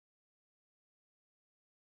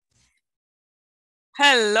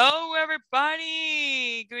Hello,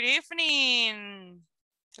 everybody. Good evening.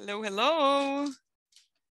 Hello, hello.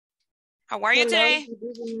 How are you today?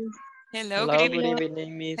 Hello, good evening. Good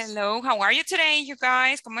evening, Miss. Hello, how are you today, you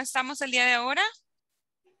guys? ¿Cómo estamos el día de ahora?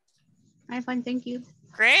 I'm fine, thank you.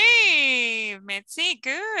 Great, Mitzi,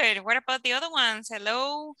 good. What about the other ones?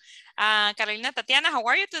 Hello, Carolina, Tatiana, how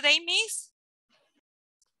are you today, Miss?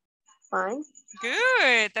 Fine.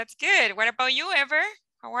 Good, that's good. What about you, Ever?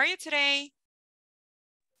 How are you today?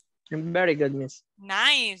 I'm very good, Miss.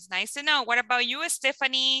 Nice, nice to know. What about you,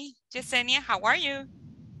 Stephanie, Yesenia, how are you?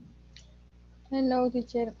 Hello,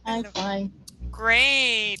 teacher. I'm Hello. fine.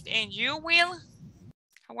 Great. And you, Will?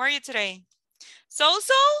 How are you today?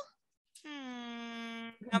 So-so?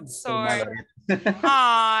 I'm sorry.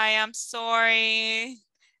 Hi, I'm sorry.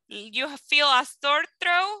 You feel a sore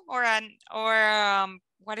throat or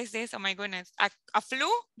what is this? Oh my goodness. A flu?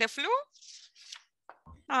 The flu?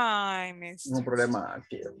 Ay, mister. Un problema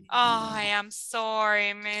aquí. Ay, I'm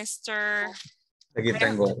sorry, mister. Aquí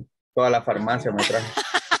tengo toda la farmacia, me traje.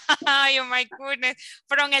 Ay, oh my goodness.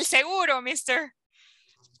 From el seguro, mister.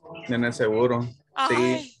 En el seguro.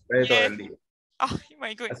 Ay, Sí, todo yes. el día. Oh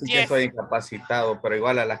my goodness. Así que Yes. estoy incapacitado, pero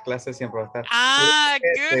igual a las clases siempre va a estar. Ah,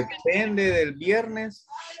 good. Depende del viernes.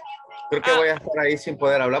 Creo que voy a estar ahí sin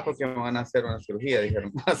poder hablar porque me van a hacer una cirugía,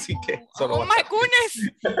 dijeron. Así que solo Oh my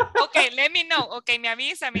goodness. Okay, let me know. Okay, me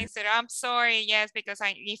avisa, mister. I'm sorry. Yes, because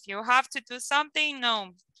if you have to do something,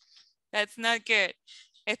 no, that's not good.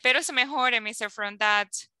 Espero se mejore, mister, from that.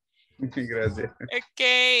 Gracias.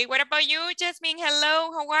 Okay, what about you, Jasmine?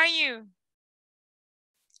 Hello, how are you?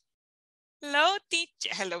 Hello, teacher.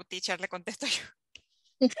 Hello, teacher, le contesto yo.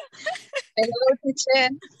 Hello,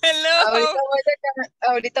 teacher. Hello.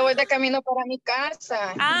 Ahorita voy de camino para mi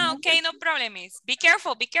casa. Ah, okay, no problem, miss. Be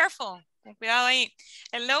careful, be careful. Ten cuidado ahí.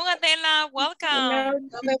 Hello, Adela, welcome.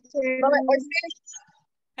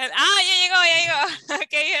 Ya llegó.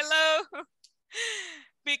 Okay, hello.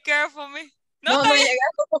 Be careful, miss. No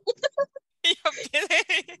llegamos.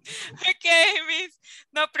 Okay, miss.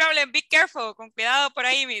 No problem, be careful. Con cuidado por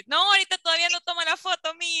ahí, miss. No, ahorita todavía no toma la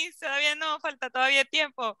foto, miss. Todavía no, falta todavía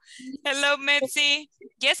tiempo. Hello, Metsi.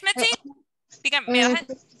 Yes, Metsi. Dígame, ¿me vas a...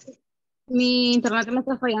 Mi internet me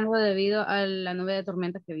está fallando debido a la nube de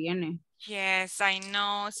tormenta que viene. Yes, I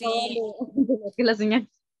know, sí. Que la señal.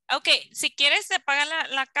 Ok, si quieres apaga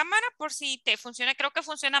la cámara por si te funciona, creo que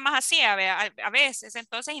funciona más así a veces,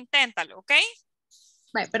 entonces inténtalo, ¿ok?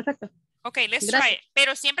 Vale, perfecto. Ok, let's Gracias. try it.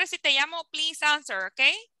 Pero siempre si te llamo, please answer, ¿ok?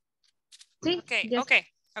 Sí. Okay, Yes.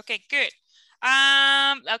 okay, good.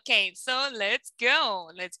 Okay, so let's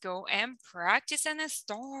go and practice and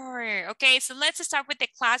start. Okay, so let's start with the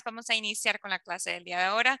class. Vamos a iniciar con la clase del día de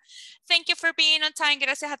ahora. Thank you for being on time.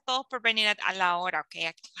 Gracias a todos por venir a la hora, okay,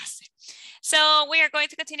 a clase. So we are going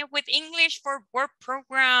to continue with English for Work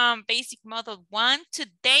Program Basic Model 1.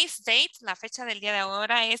 Today's date, la fecha del día de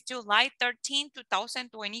ahora es July 13,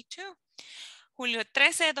 2022. Julio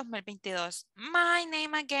 13 de 2022. My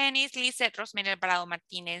name again is Lizeth Rosemary Alvarado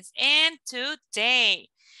Martinez, and today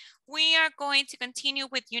we are going to continue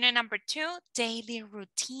with unit number 2, daily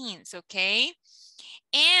routines, okay?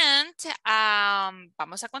 And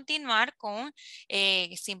vamos a continuar con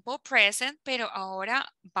simple present, pero ahora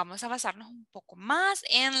vamos a basarnos un poco más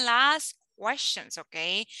en las questions,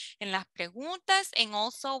 okay? En las preguntas and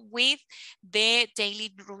also with the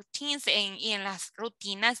daily routines y en las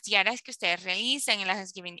rutinas diarias que ustedes realizan, en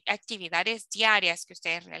las actividades diarias que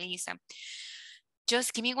ustedes realizan.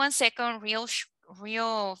 Just give me 1 second, real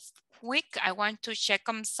quick. I want to check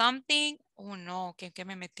on something. Oh no, ¿qué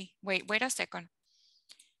me metí? Wait a second.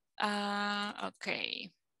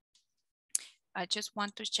 Okay. I just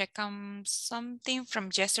want to check on something from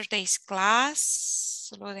yesterday's class.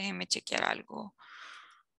 Solo déjenme chequear algo.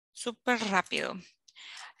 Súper rápido.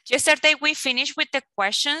 Yesterday we finished with the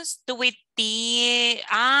questions.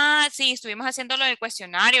 Sí, estuvimos haciendo lo del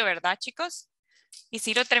cuestionario, ¿verdad, chicos? Y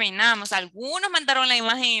sí lo terminamos. Algunos mandaron la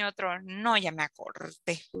imagen y otros no, ya me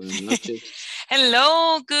acordé. Buenas noches.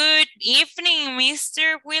 Hello, good evening,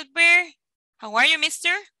 Mr. Wilbur. How are you,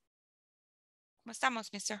 mister? ¿Cómo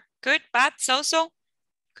estamos, mister? Good, bad, so-so?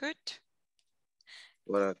 Good.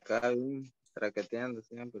 Por acá, traqueteando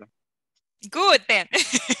siempre. Good, then.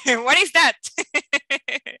 What is that?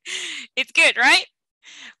 It's good, right?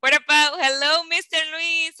 What about, hello, Mr.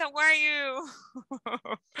 Luis, how are you?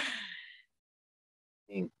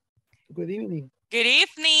 Good evening. Good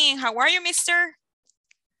evening. How are you, mister?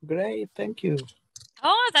 Great, thank you.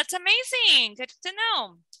 Oh, that's amazing. Good to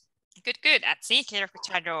know. Good, good. Así quiero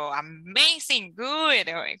escucharlo. Amazing, good,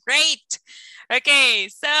 great. Okay,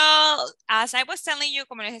 so as I was telling you,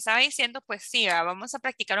 como les estaba diciendo, pues sí, vamos a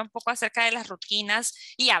practicar un poco acerca de las rutinas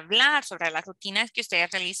y hablar sobre las rutinas que ustedes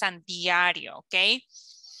realizan diario, okay?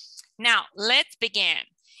 Now, let's begin.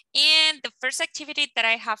 And the first activity that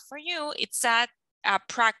I have for you, it's a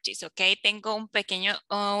practice, okay? Tengo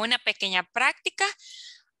una pequeña práctica.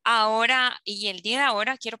 Ahora, y el día de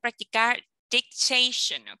ahora quiero practicar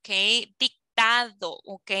dictation, okay? Dictado,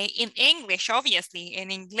 okay? In English, obviously.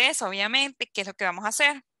 En inglés, obviamente, ¿qué es lo que vamos a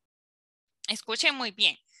hacer? Escuchen muy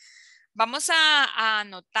bien. Vamos a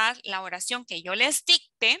anotar la oración que yo les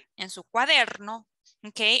dicte en su cuaderno,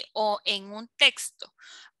 okay? O en un texto.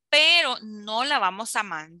 Pero no la vamos a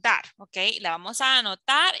mandar, ¿ok? La vamos a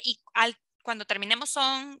anotar y cuando terminemos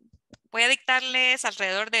voy a dictarles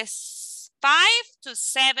alrededor de 5 to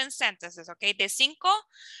 7 sentences, ¿ok? De 5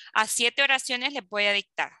 a 7 oraciones les voy a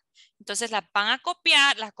dictar. Entonces las van a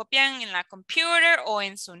copiar, las copian en la computer o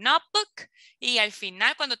en su notebook y al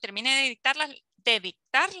final cuando termine de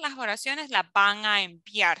dictar las oraciones las van a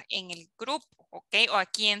enviar en el grupo, ¿ok? O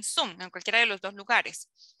aquí en Zoom, en cualquiera de los dos lugares.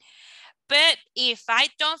 But if I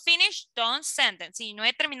don't finish, don't send them. Si no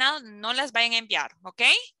he terminado, no las vayan a enviar, ¿ok?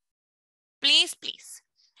 Please, please.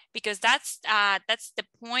 Because that's the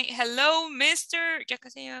point. Hello, Mr. Ya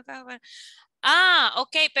casi acá.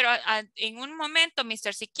 Ok, pero en un momento,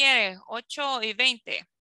 Mr. Si quiere, 8:20.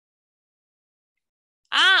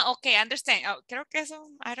 Ok, understand. Oh, creo que eso,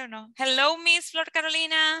 I don't know. Hello, Miss Flor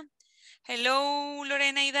Carolina. Hello,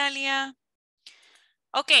 Lorena Idalia.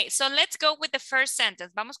 Okay, so let's go with the first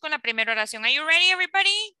sentence. Vamos con la primera oración. Are you ready,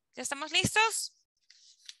 everybody? ¿Ya estamos listos?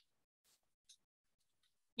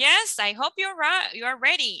 Yes, I hope you are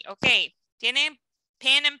ready. Okay, ¿tienen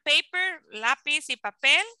pen and paper, lápiz y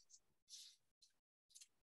papel?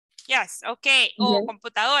 Yes, okay. O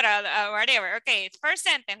computadora, whatever. Okay, first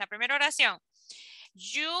sentence, la primera oración.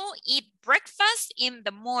 You eat breakfast in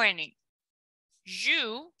the morning.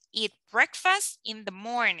 You eat breakfast in the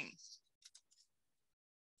morning.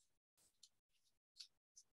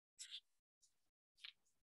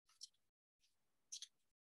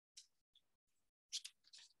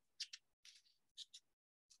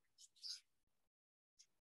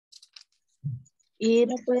 Okay,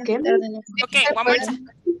 one more time.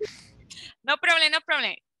 No problem, no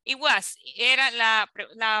problem. It was,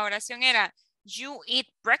 la oración era, you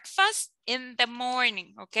eat breakfast in the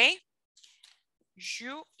morning, okay?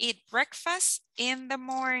 You eat breakfast in the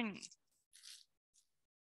morning.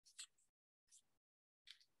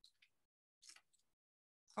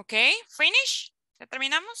 Okay, finish. ¿Ya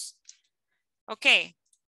terminamos? Okay.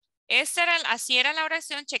 Así era la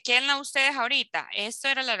oración, chequenla ustedes ahorita. Esto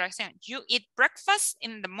era la oración. You eat breakfast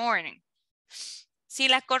in the morning. Si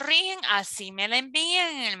la corrigen, así me la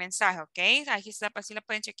envían en el mensaje, ¿ok? Aquí está, así la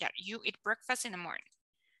pueden chequear. You eat breakfast in the morning.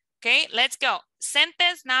 Okay, let's go.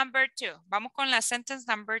 Sentence number 2. Vamos con la sentence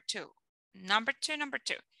number 2. Number two.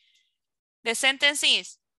 The sentence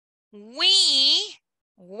is, we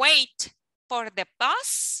wait for the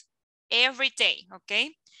bus every day,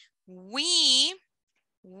 okay? We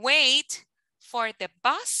wait for the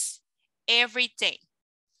bus every day.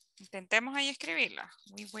 Intentemos ahí escribirla.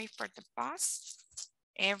 We wait for the bus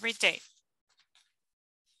every day.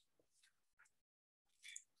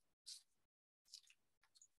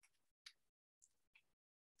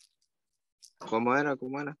 ¿Cómo era?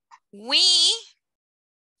 ¿Cómo era? We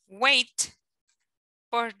wait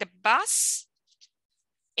for the bus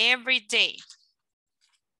every day.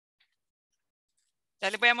 Ya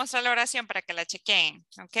les voy a mostrar la oración para que la chequen,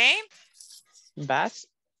 ¿ok? Bus,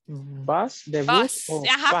 de Bus. bus o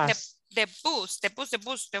Ajá, bus. the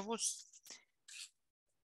bus.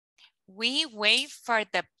 We wait for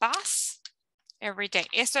the bus every day.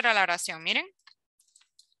 Esto era la oración, miren.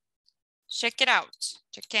 Check it out.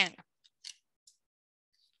 Chequen.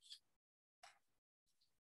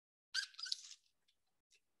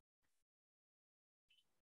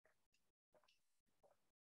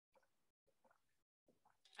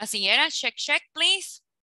 Así era, check, please.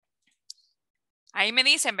 Ahí me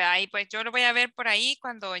dicen, ¿verdad? Y pues yo lo voy a ver por ahí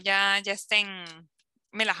cuando ya estén,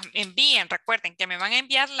 me las envíen. Recuerden que me van a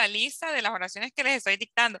enviar la lista de las oraciones que les estoy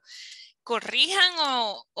dictando. Corrijan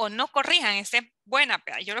o no corrijan, esté buena,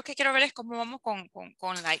 ¿verdad? Yo lo que quiero ver es cómo vamos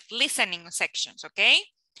con like listening sections, ¿ok?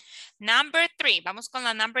 Number 3, vamos con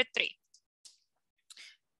la number 3.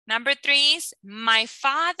 Number 3 is, my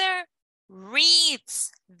father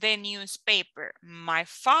reads the newspaper. My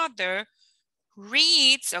father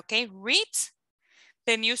reads, okay, reads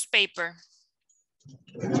the newspaper.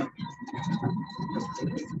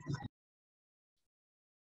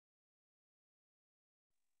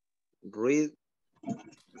 Read.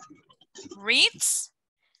 Reads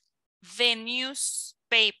the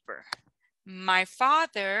newspaper. My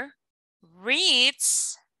father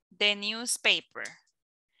reads the newspaper.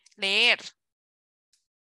 Leer.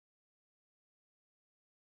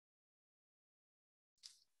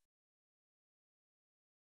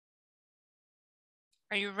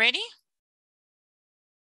 Are you ready?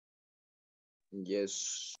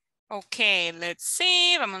 Yes. Okay, let's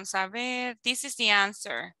see. Vamos a ver. This is the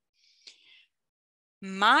answer.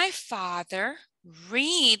 My father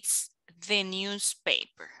reads the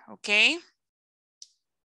newspaper. Okay.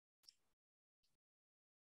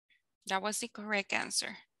 That was the correct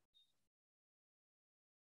answer.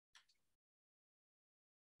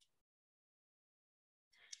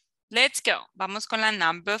 Let's go. Vamos con la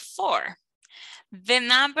number 4. The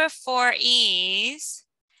number 4 is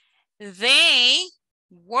they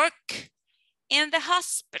work in the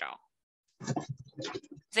hospital.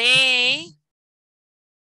 They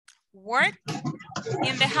work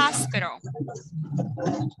in the hospital.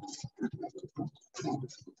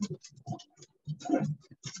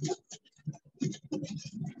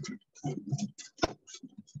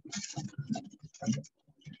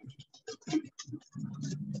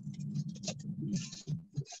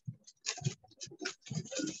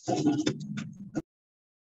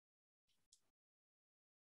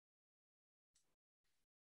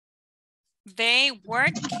 They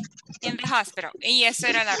work in the hospital. Y eso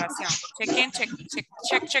era la oración. Check in, check, check,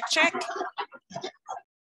 check, check, check.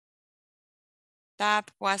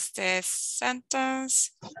 That was the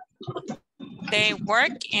sentence. They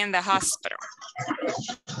work in the hospital.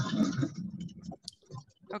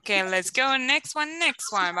 Okay, let's go. Next one,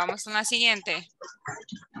 next one. Vamos a la siguiente.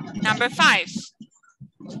 Number 5.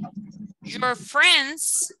 Your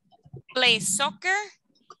friends play soccer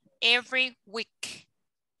every week.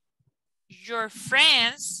 Your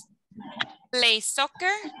friends play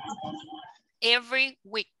soccer every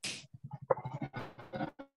week.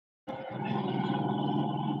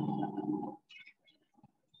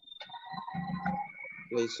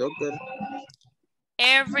 Play soccer.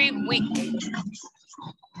 Every week.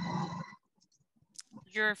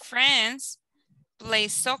 Your friends play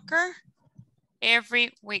soccer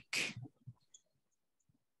every week.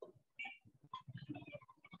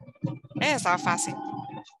 Está fácil.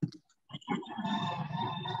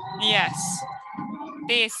 Yes.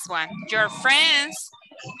 This one. Your friends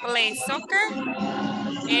play soccer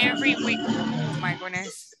every week. Oh my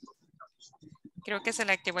goodness. Creo que se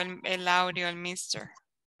le activó el audio al mister.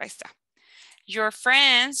 Ahí está. Your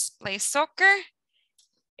friends play soccer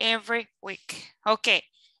every week. Okay.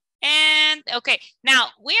 And okay, now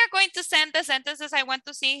we are going to send the sentences. I want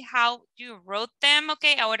to see how you wrote them.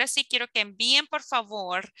 Okay, ahora sí quiero que envíen por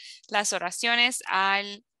favor las oraciones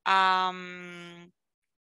al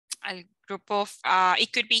grupo.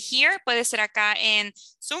 It could be here, puede ser acá en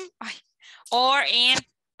Zoom or in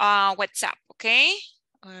WhatsApp. Okay.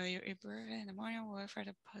 In the morning, we'll wait for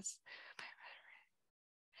the bus.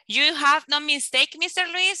 You have no mistake, Mr.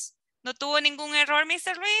 Luis. No tuvo ningún error,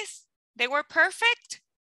 Mr. Luis. They were perfect.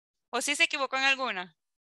 ¿O sí se equivocó en alguna?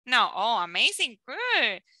 No. Oh, amazing.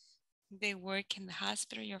 Good. They work in the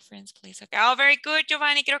hospital. Your friends play soccer. Oh, very good,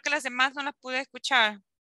 Giovanni. Creo que las demás no las pude escuchar.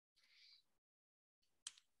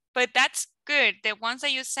 But that's good. The ones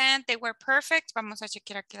that you sent, they were perfect. Vamos a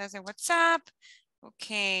chequear aquí las de WhatsApp.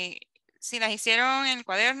 Okay. Si las hicieron en el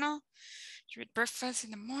cuaderno. You eat breakfast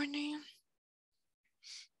in the morning.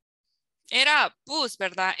 Era bus,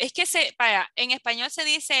 ¿verdad? Es que vaya, en español se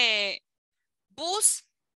dice bus.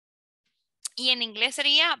 Y en inglés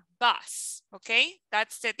sería bus, okay?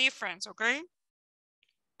 That's the difference, okay?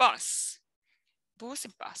 Bus. Bus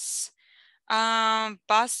and bus.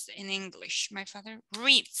 Bus in English. My father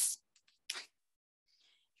reads.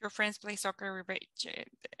 Your friends play soccer.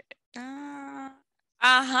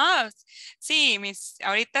 Ajá. Sí,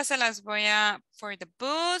 ahorita se las voy a... For the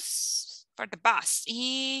bus.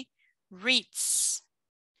 Y reads.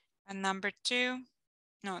 And number 2.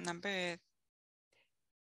 No, number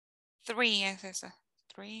 3 es esa.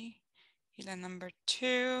 3. Y la number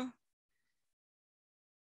 2.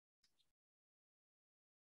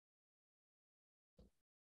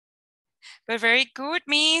 But very good,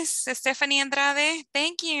 Miss Stephanie Andrade.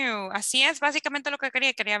 Thank you. Así es básicamente lo que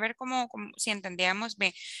quería. Quería ver cómo si entendíamos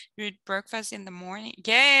bien. You eat breakfast in the morning.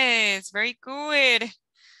 Yes, very good.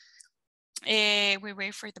 We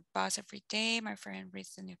wait for the bus every day. My friend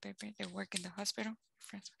reads the newspaper. They work in the hospital.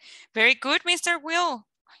 Very good, Mr. Will.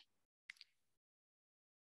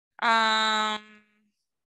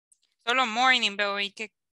 Solo morning veo y que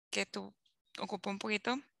tú ocupó un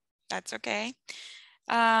poquito. That's okay.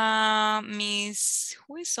 Miss,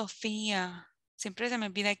 who is Sofía? Siempre se me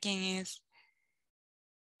olvida quién es.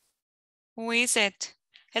 Who is it?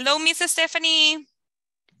 Hello, Miss Stephanie.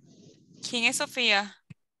 ¿Quién es Sofía?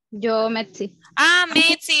 Yo, Metzi. Ah,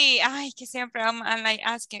 Mitzi. Ay, que siempre I'm like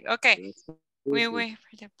asking. Okay. We wait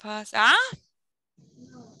for the pause. Ah?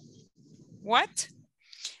 What?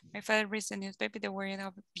 My father reads the newspaper, the word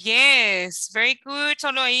of. Yes, very good.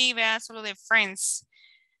 Solo ahí, vea, solo de Friends.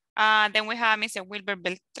 Then we have Mr. Wilber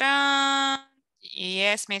Beltrán.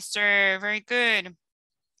 Yes, Mr. Very good.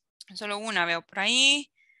 Solo una veo por ahí.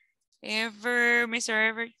 Mr.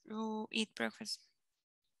 Ever, who eat breakfast.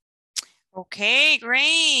 Okay,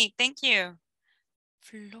 great. Thank you.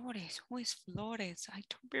 Flores. Who is Flores? I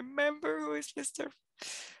don't remember who is Mr.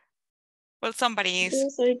 Well, somebody is. Yo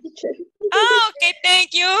soy teacher. Oh, okay,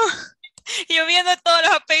 thank you. Yo viendo todos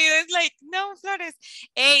los apellidos, like, no, Flores.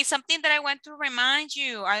 Hey, something that I want to remind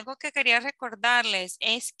you, algo que quería recordarles,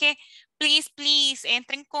 es que, please,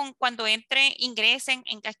 entren cuando ingresen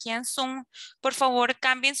aquí en Zoom, por favor,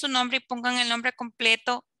 cambien su nombre y pongan el nombre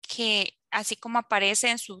completo que, así como aparece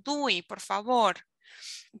en su DUI, por favor.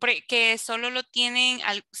 Porque solo lo tienen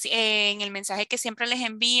en el mensaje que siempre les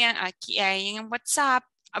envían ahí en WhatsApp.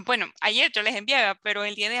 Bueno, ayer yo les enviaba, pero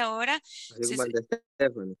el día de ahora. Así como el de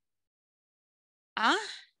Stephanie. ¿Ah?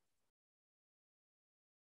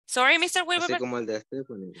 Sorry, Mr. Wilber. Así como el de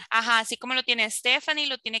Stephanie. Ajá, así como lo tiene Stephanie,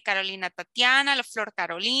 lo tiene Carolina Tatiana, la Flor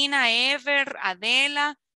Carolina, Ever,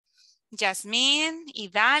 Adela, Yasmín,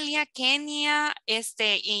 Idalia, Kenia,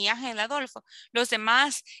 y Ángel Adolfo. Los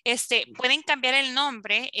demás, pueden cambiar el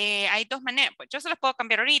nombre. Hay dos maneras. Pues yo se los puedo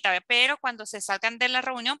cambiar ahorita, pero cuando se salgan de la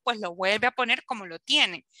reunión, pues lo vuelve a poner como lo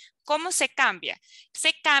tienen. ¿Cómo se cambia?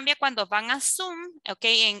 Se cambia cuando van a Zoom, ok,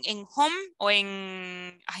 en Home o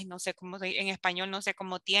ay, no sé cómo, en español no sé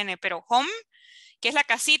cómo tiene, pero Home, que es la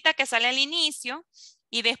casita que sale al inicio,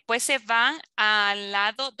 y después se van al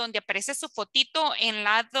lado donde aparece su fotito en el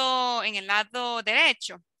lado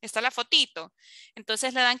derecho. Está la fotito.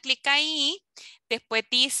 Entonces le dan clic ahí. Después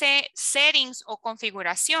dice settings o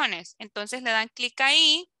configuraciones. Entonces le dan clic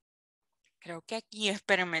ahí. Creo que aquí,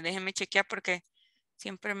 espérenme, déjenme chequear porque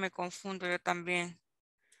siempre me confundo yo también.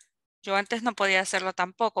 Yo antes no podía hacerlo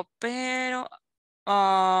tampoco, pero...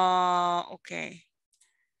 ok.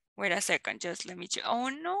 Wait a second, just let me check.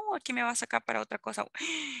 Oh, no, aquí me va a sacar para otra cosa.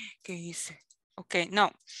 ¿Qué hice? Ok,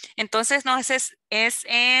 no. Entonces, no, ese es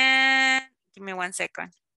en... Give me one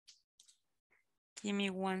second. Give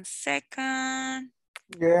me one second.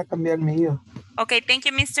 Yo ya cambié el mío. Ok, thank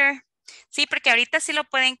you, mister. Sí, porque ahorita sí lo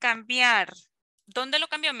pueden cambiar. ¿Dónde lo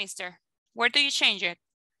cambió, mister? Where do you change it?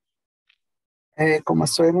 Como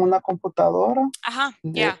estoy en una computadora, Ajá,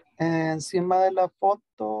 ya. encima de la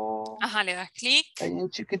foto, Ajá, le das clic. ahí en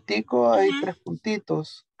chiquitico hay 3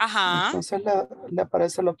 puntitos. Ajá. Entonces le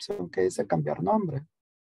aparece la opción que dice cambiar nombre.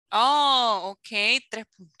 Oh, ok, 3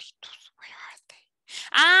 puntitos.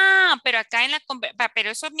 Ah, pero acá en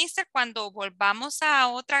pero eso, mister, cuando volvamos a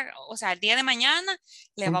otra, o sea, el día de mañana,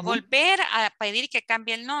 le va a volver a pedir que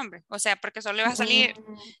cambie el nombre. O sea, porque solo le va a salir,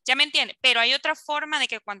 ya me entiende, pero hay otra forma de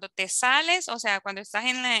que cuando te sales, o sea, cuando estás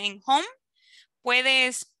en Home,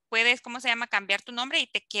 puedes, ¿cómo se llama? Cambiar tu nombre y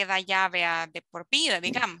te queda ya, vea, de por vida,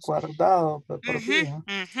 digamos. Guardado por vida.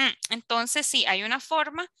 Entonces, sí, hay una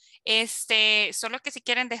forma, solo que si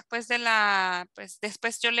quieren después pues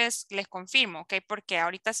después yo les confirmo, ¿ok? Porque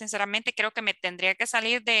ahorita, sinceramente, creo que me tendría que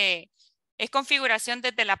salir es configuración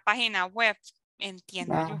desde la página web,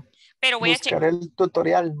 entiendo yo. Pero voy a checar. Buscaré el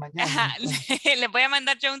tutorial mañana. Ajá, les voy a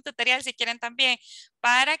mandar yo un tutorial si quieren también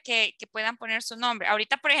para que puedan poner su nombre.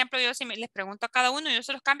 Ahorita, por ejemplo, yo si les pregunto a cada uno, yo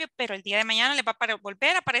se los cambio, pero el día de mañana les va a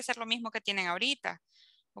volver a aparecer lo mismo que tienen ahorita.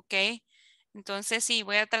 ¿Ok? Entonces, sí,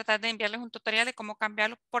 voy a tratar de enviarles un tutorial de cómo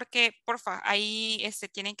cambiarlo porque, porfa, ahí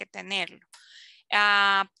tienen que tenerlo.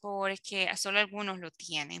 Porque solo algunos lo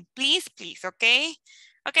tienen. Please, ¿ok?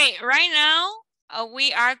 Ok, right now,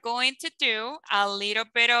 we are going to do a little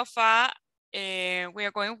bit of we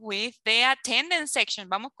are going with the attendance section.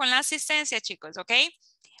 Vamos con la asistencia, chicos, ¿ok?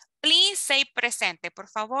 Please say presente. Por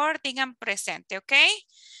favor, digan presente, ¿ok?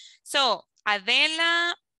 So,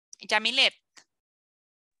 Adela, Yamilet.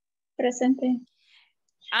 Presente.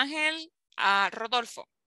 Ángel, Rodolfo.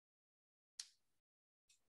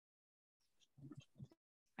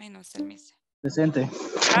 Ay, no sé, mister. Presente.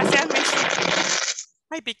 Gracias, mister.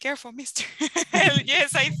 Ay, be careful, mister.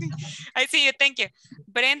 Yes, I see you, thank you.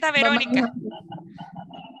 Brenda Verónica.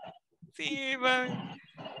 Sí, mami.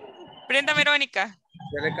 Brenda Verónica.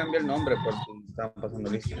 Ya le cambié el nombre porque estaban pasando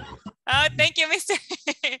lista. Thank you, mister.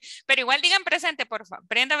 Pero igual digan presente, por favor.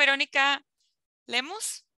 Brenda Verónica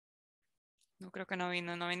Lemus. No creo que no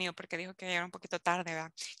vino, no ha venido porque dijo que era un poquito tarde,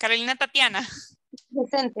 ¿verdad? Carolina Tatiana.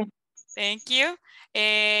 Presente. Thank you.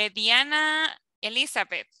 Diana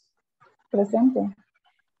Elizabeth. Presente.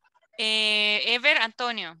 Ever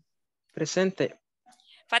Antonio. Presente.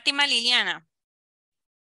 Fátima Liliana.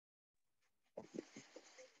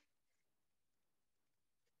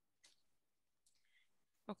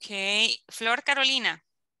 Ok. Flor Carolina.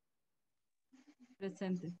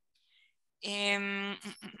 Presente.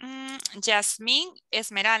 Yasmín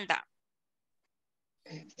Esmeralda.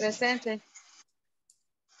 Presente.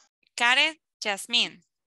 Karen Yasmín.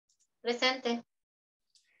 Presente.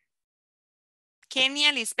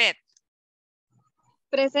 Kenia Lisbeth.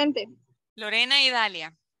 Presente. Lorena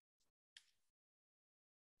Idalia.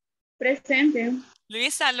 Presente.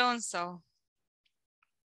 Luis Alonso.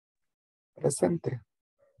 Presente.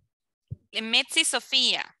 Metzi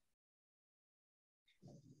Sofía.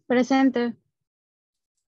 Presente.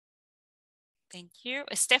 Thank you.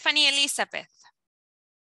 Stephanie Elizabeth.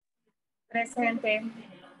 Presente.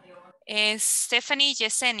 Stephanie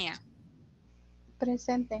Yesenia.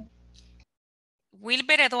 Presente.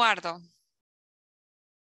 Wilber Eduardo.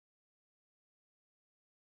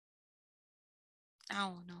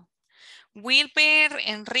 Oh, no. Wilber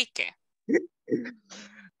Enrique.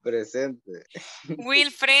 Presente.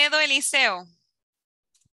 Wilfredo Eliseo.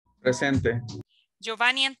 Presente.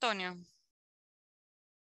 Giovanni Antonio.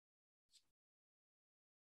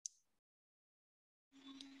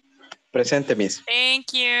 Presente, Miss.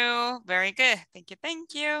 Thank you. Very good. Thank you.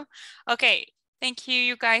 Thank you. Okay. Thank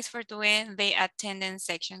you guys for doing the attendance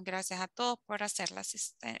section. Gracias a todos por hacer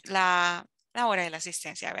la hora de la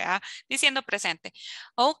asistencia, ¿verdad? Diciendo presente.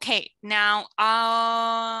 Okay. Now,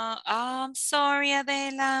 I'm sorry,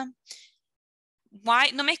 Adela.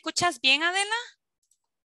 Why? ¿No me escuchas bien, Adela?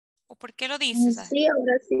 ¿O por qué lo dices? Sí,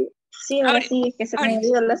 ahora sí. Sí, ahora sí, que se me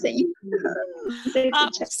olvidó la señal.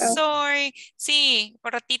 Sorry. Sí,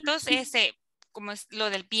 por ratitos como es lo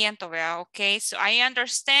del viento, ¿verdad? Ok, so I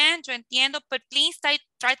understand, yo entiendo, but please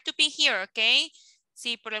try to be here, ok?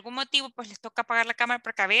 Si por algún motivo pues les toca apagar la cámara,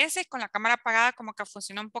 porque a veces con la cámara apagada como que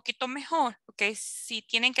funciona un poquito mejor, ok? Si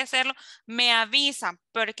tienen que hacerlo, me avisan,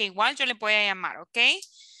 porque igual yo les voy a llamar, ok?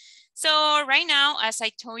 So right now, as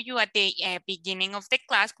I told you at the beginning of the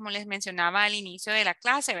class, como les mencionaba al inicio de la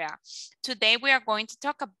clase, ¿verdad? Today we are going to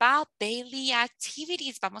talk about daily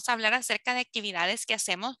activities. Vamos a hablar acerca de actividades que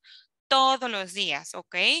hacemos todos los días,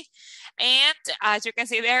 ¿ok? And as you can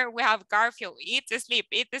see there, we have Garfield, eat, sleep,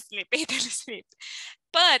 eat, sleep, eat, sleep.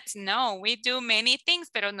 But no, we do many things,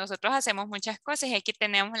 pero nosotros hacemos muchas cosas y aquí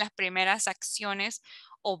tenemos las primeras acciones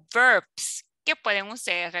o verbs que pueden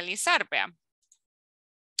ustedes realizar, vean.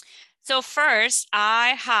 So first,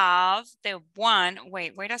 I have the one,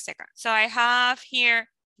 wait a second. So I have here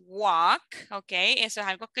walk, okay. Eso es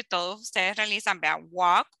algo que todos ustedes realizan, vean.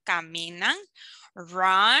 Walk, caminan,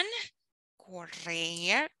 run,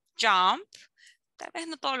 correr, jump. Tal vez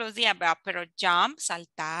no todos los días, ¿verdad? Pero jump,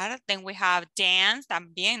 saltar. Then we have dance,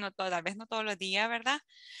 también, tal vez no todos los días, ¿verdad?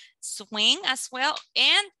 Swing as well,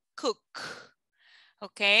 and cook.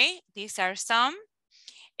 Okay, these are some.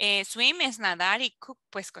 Swim es nadar y cook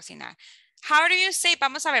pues cocinar. How do you say,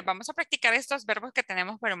 vamos a ver, vamos a practicar estos verbos que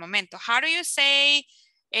tenemos por el momento. How do you say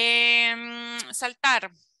saltar?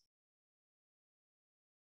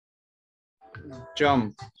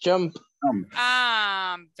 Jump. Jump.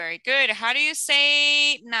 Very good. How do you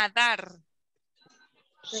say nadar?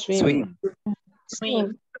 Swim.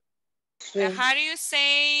 Swim. How do you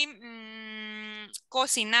say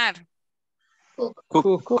cocinar?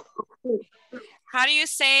 Cook. How do you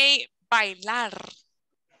say bailar?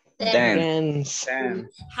 Dance.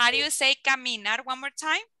 How do you say caminar one more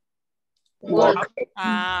time? Walk.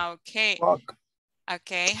 Okay. Walk.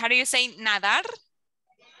 Okay. How do you say nadar?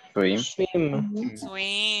 Swim.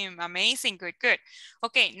 Swim. Amazing. Good, good.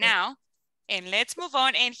 Okay, now, and let's move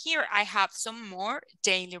on. And here I have some more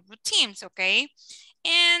daily routines, okay?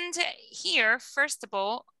 And here, first of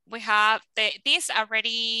all, we have these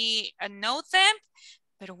already know them.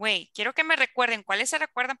 Pero wait, quiero que me recuerden. ¿Cuáles se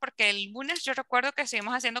recuerdan? Porque el lunes yo recuerdo que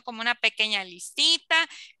estuvimos haciendo como una pequeña listita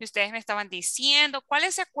y ustedes me estaban diciendo.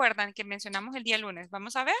 ¿Cuáles se acuerdan que mencionamos el día lunes?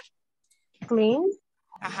 Vamos a ver. Clean.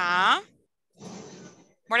 Ajá.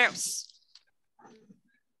 What else?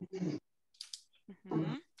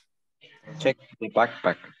 Check the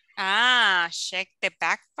backpack. Check the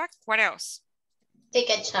backpack. What else?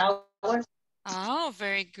 Take a shower. Oh,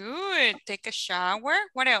 very good. Take a shower.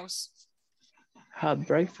 What else? Have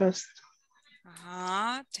breakfast.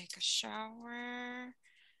 Take a shower.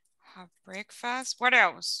 Have breakfast. What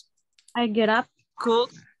else? I get up.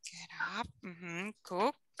 Cook. Get up.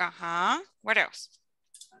 Cook. What else?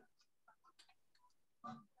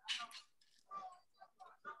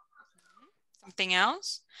 Something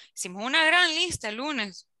else. Hicimos una gran lista el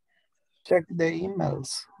lunes. Check the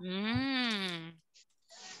emails.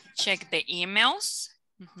 Check the emails.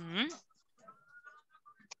 Ujú.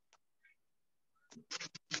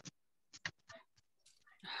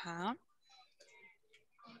 Ajá.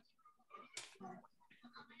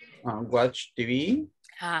 Watch TV.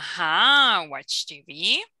 Ajá, watch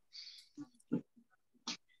TV.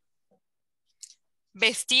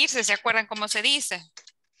 Vestirse, ¿se acuerdan cómo se dice?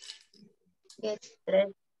 Get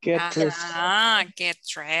dressed. Get dressed. Ah, get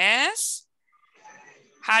dressed.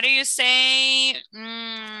 How do you say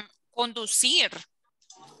conducir?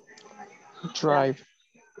 Drive.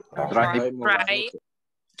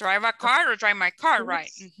 Drive a car or drive my car,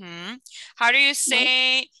 right? How do you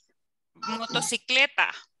say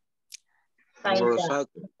motocicleta?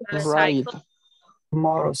 Ride.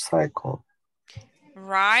 Motorcycle.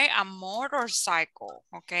 Ride a motorcycle,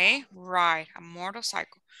 okay? Ride a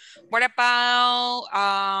motorcycle. What about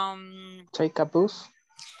Take a bus.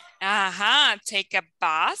 take a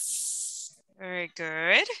bus. Very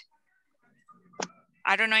good.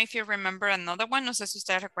 I don't know if you remember another one. No sé si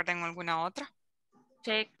ustedes recuerdan alguna otra.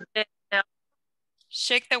 Check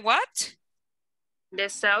Shake the what? the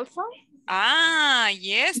cell phone. Ah,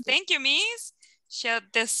 yes. Thank you, Miss.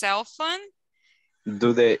 Shake the cell phone.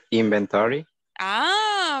 Do the inventory.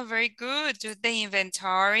 Ah, very good. Do the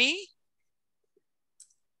inventory.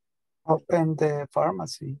 Open the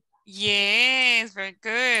pharmacy. Yes, very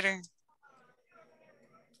good.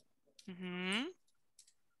 Mhm.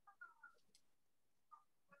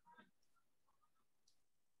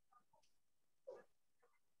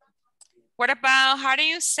 What about, how do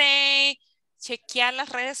you say chequear las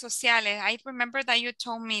redes sociales? I remember that you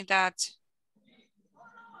told me that.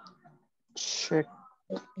 Check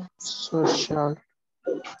social.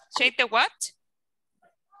 Check the what?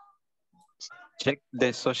 Check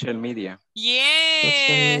the social media.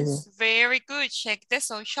 Yes, very good. Check the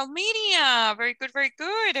social media. Very good, very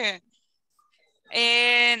good.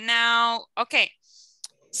 And now, okay.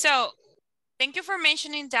 So, thank you for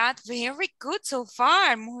mentioning that. Very good so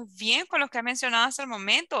far. Muy bien con los que he mencionado hasta el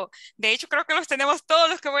momento. De hecho, creo que los tenemos todos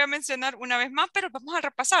los que voy a mencionar una vez más, pero vamos a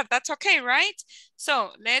repasar. That's okay, right?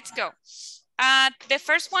 So, let's go. The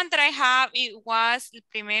first one that I have, it was, el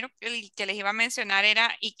primero el que les iba a mencionar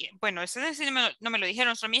era, bueno, ese no me lo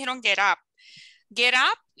dijeron, solo me dijeron get up. Get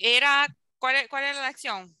up era, ¿cuál era la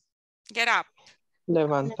acción? Get up.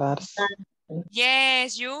 Levantarse.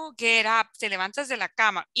 Yes, you get up, te levantas de la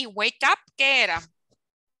cama. ¿Y wake up qué era?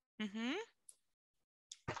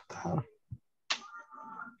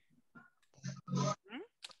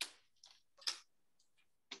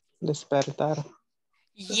 Despertar.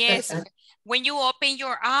 Yes, when you open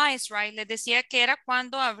your eyes, right? Les decía que era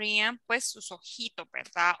cuando abrían pues sus ojitos,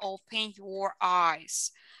 ¿verdad? Open your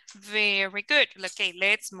eyes. Very good. Okay,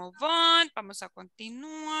 let's move on. Vamos a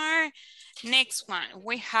continuar. Next one,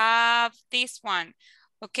 we have this one.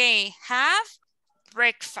 Okay, have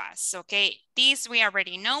breakfast. Okay, this we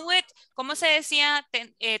already know it. ¿Cómo se decía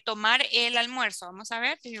tomar el almuerzo? Vamos a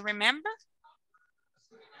ver, do you remember?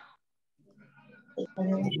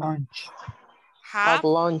 Lunch. Have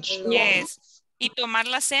lunch. Yes. ¿Y tomar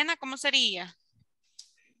la cena cómo sería?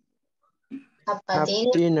 Have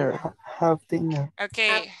dinner. Have dinner.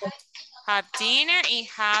 Okay. Have dinner and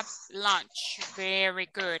have lunch. Very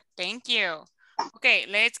good. Thank you. Okay,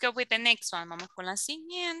 let's go with the next one. Vamos con la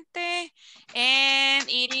siguiente. And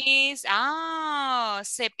it is,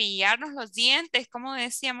 cepillarnos los dientes. ¿Cómo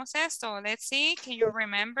decíamos esto? Let's see. Can you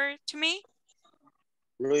remember to me?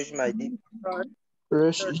 Brush my teeth.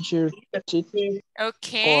 Brush your teeth.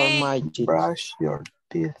 Okay. Or my teeth. Brush your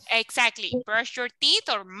teeth. Exactly. Brush your teeth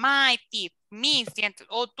or my teeth. Mis dientes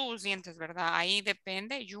o tus dientes, ¿verdad? Ahí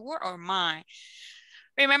depende, your or mine.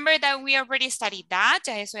 Remember that we already studied that.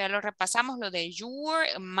 Ya eso ya lo repasamos, lo de your,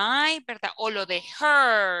 my, ¿verdad? O lo de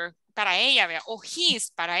her, para ella, ¿verdad? O his,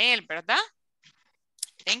 para él, ¿verdad?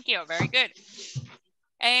 Thank you. Very good.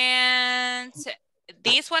 And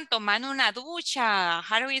this one, tomando una ducha.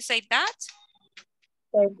 How do we say that?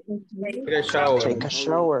 Take a shower. Take a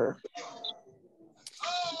shower.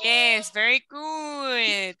 Yes, very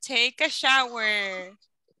good. Take a shower.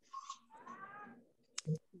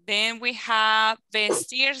 Then we have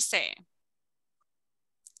vestirse.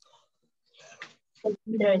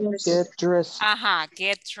 Get dressed.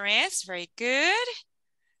 Get dressed. Very good.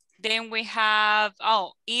 Then we have,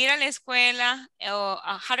 ir a la escuela.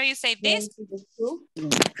 How do you say this?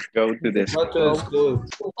 Go to the school.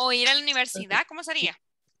 O ir a la universidad, ¿cómo sería?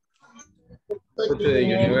 Go to the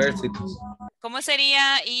university. ¿Cómo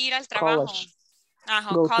sería ir al trabajo? College.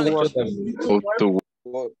 Ajá, Go to college. work. Go to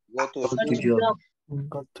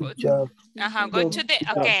Go to job. Ajá, go to the,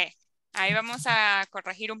 ok. Ahí vamos a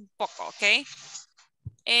corregir un poco, ok.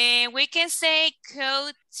 We can say go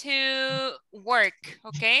to work,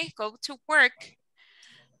 ok. Go to work.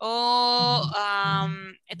 O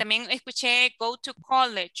también escuché go to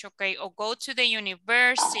college, ok. O go to the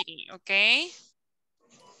university, ok.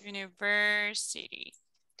 University,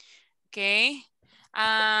 ok.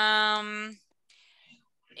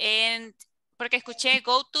 Porque escuché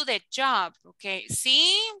go to the job, ok.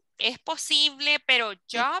 Sí, es posible, pero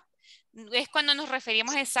job es cuando nos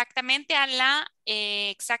referimos exactamente a la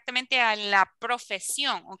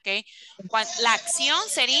profesión, ok. La acción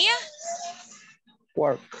sería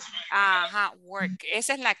Work. ajá, work.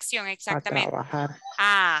 Esa es la acción, A exactamente. trabajar.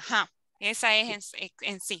 Ajá, esa es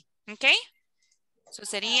en sí, ok. Eso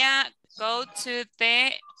sería go to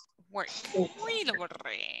the work. Uy, lo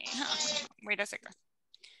borré. Wait a second.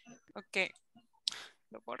 Ok,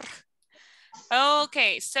 lo borro.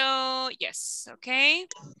 Okay, so yes, okay.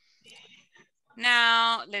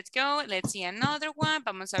 Now, let's go. Let's see another one.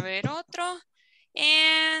 Vamos a ver otro.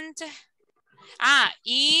 And,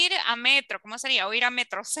 ir a metro. ¿Cómo sería? O ir a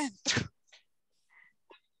metrocentro.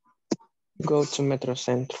 Go to Metro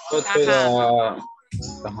Centro. Go to the,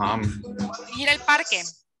 Ir al parque.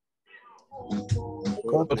 Go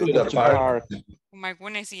go to to the the park. Park. Oh my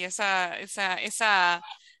goodness, y esa,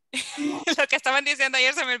 lo que estaban diciendo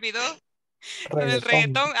ayer se me olvidó. Lo del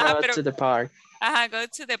reggaetón. Ajá, Go pero, to the park. ajá, go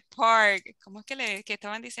to the park. ¿Cómo es que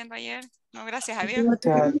estaban diciendo ayer? No, gracias a Dios. No,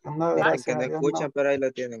 Dicen gracias que a no Dios, escuchan, no. pero ahí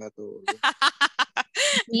lo tienen a todos.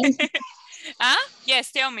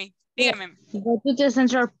 Yes, tell me. Dígame. Go to the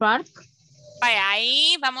Central Park. Vaya,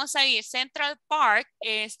 ahí vamos a ir. Central Park,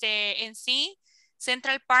 en sí,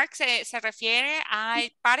 Central Park se refiere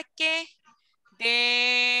al parque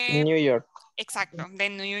de... New York. Exacto, de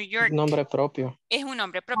New York. Nombre propio. Es un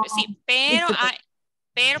nombre propio, sí. Pero,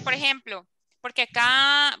 por ejemplo, porque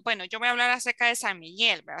acá, bueno, yo voy a hablar acerca de San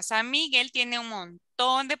Miguel, ¿verdad? San Miguel tiene un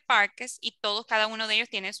montón de parques y cada uno de ellos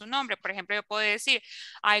tiene su nombre. Por ejemplo, yo puedo decir,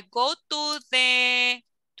 I go to the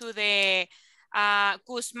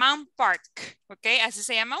Guzmán Park, ¿ok? Así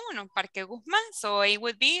se llama uno, Parque Guzmán. So it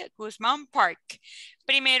would be Guzmán Park.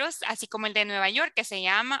 Primero, así como el de Nueva York, que se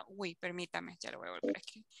llama, permítame, ya lo voy a volver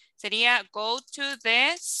aquí. Sería go to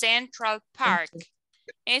the Central Park.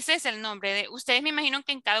 Ese es el nombre de, ustedes me imagino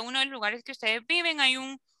que en cada uno de los lugares que ustedes viven hay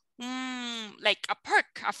like a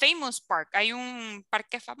park, a famous park, hay un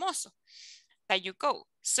parque famoso that you go.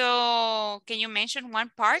 So, can you mention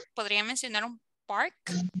one park? ¿Podría mencionar un park?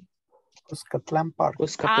 Cuscatlán Park.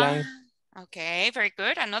 Cuscatlán. Okay, very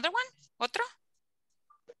good. Another one? ¿Otro?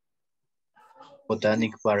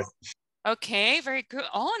 Botanic Park. Okay, very good.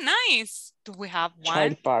 Oh, nice. Do we have one?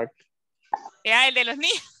 Child Park. Yeah, el de los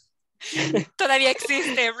niños. Todavía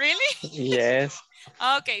existe, really? Yes.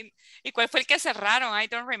 Okay. ¿Y cuál fue el que cerraron? I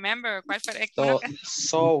don't remember. ¿Cuál fue?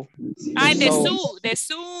 So. El de Zoo. De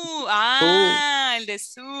Zoo. El de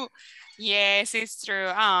Zoo. Yes, it's true.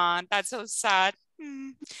 That's so sad.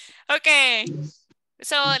 Okay.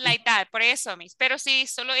 So, like that. Por eso, Miss. Pero sí,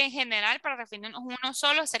 solo en general, para referirnos uno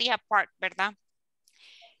solo, sería park, ¿verdad?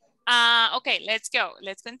 Okay, let's go.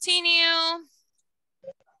 Let's continue.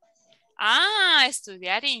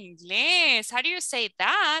 Estudiar inglés. How do you say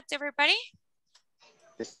that, everybody?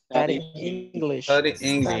 Study English. Study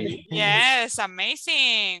English. Yes,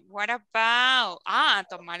 amazing. What about,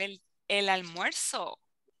 tomar el almuerzo?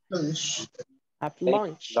 Have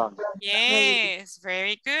lunch. Yes,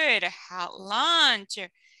 very good. Have lunch.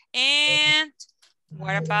 And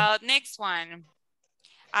what about next one?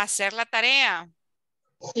 Hacer la tarea.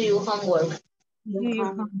 Do your homework. Do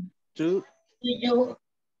your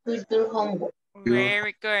homework.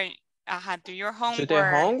 Very good. Do your homework. the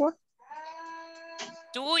homework.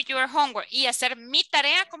 Do your homework. Y hacer mi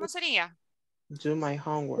tarea, ¿cómo sería? Do my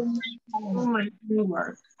homework.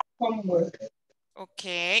 Homework. Ok.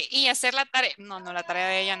 Y hacer la tarea. No, la tarea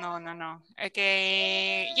de ella, no. Ok.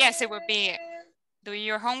 Yes, it would be do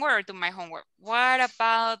your homework or do my homework. What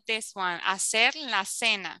about this one? Hacer la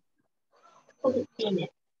cena. Cook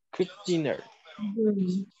dinner.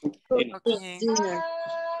 Okay.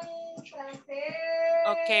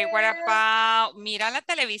 Okay, what about mirar la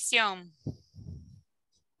televisión?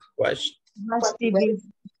 Watch.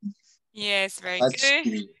 Yes, very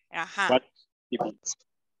good. Ajá.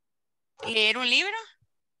 ¿Leer un libro?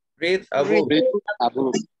 Read a book.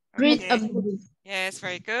 Read a Okay. book. Yes,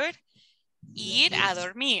 very good. Ir a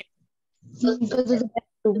dormir. Go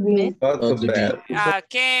to bed.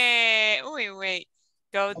 Okay. Wait.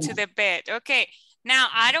 Go to the bed. Okay. Now,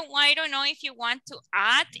 I don't know if you want to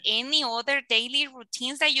add any other daily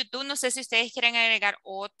routines that you do. No sé si ustedes quieren agregar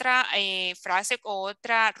otra frase o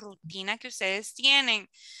otra rutina que ustedes tienen.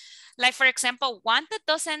 Like, for example, one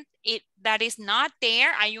that is not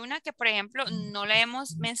there. Hay una que, por ejemplo, no la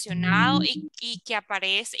hemos mencionado y que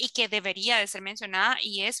aparece y que debería de ser mencionada.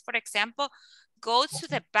 Y es, por ejemplo, go to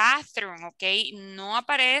the bathroom, ¿ok? No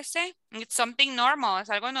aparece. It's something normal. Es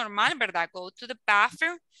algo normal, ¿verdad? Go to the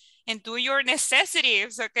bathroom and do your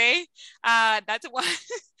necessities, okay? That's one.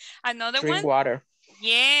 Another Drink one. water.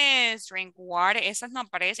 Yes, drink water. Esas no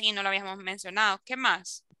aparecen y no lo habíamos mencionado. ¿Qué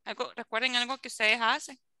más? ¿Recuerden algo que ustedes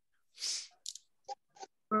hacen?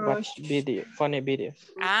 Watch video, funny videos.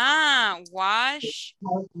 Watch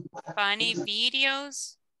funny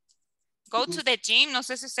videos. Go to the gym. No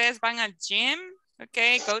sé si ustedes van al gym.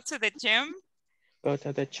 Okay, go to the gym. Go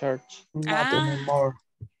to the church. Not anymore.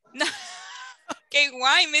 No. Okay,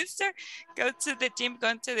 why, mister? Go to the gym,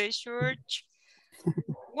 go to the church.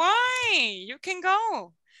 Why? You can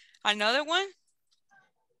go. Another one?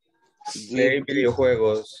 Play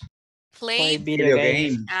videojuegos. Play video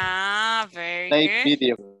games. Very Play good.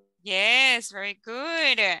 video. Yes, very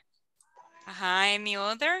good. Ajá, any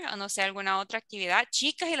other? O no sé, alguna otra actividad.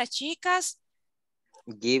 Chicas y las chicas.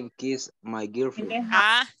 Give kiss my girlfriend.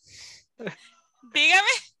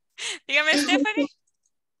 Dígame, Stephanie.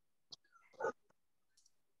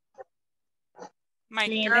 My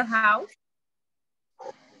Clean girl. the house.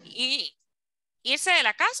 Y irse de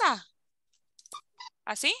la casa.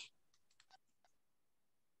 ¿Así?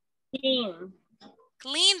 Clean.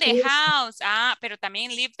 Clean the house. Pero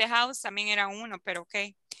también leave the house también era uno, pero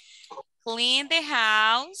ok. Clean the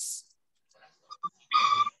house.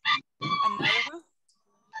 Another one.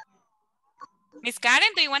 Miss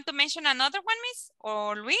Karen, do you want to mention another one, Miss?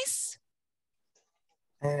 Or Luis?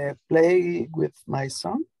 Play with my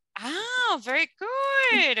son. Very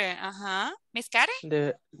good. Miss Karen?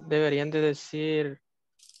 Deberían de decir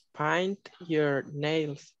paint your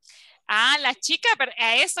nails. La chica, pero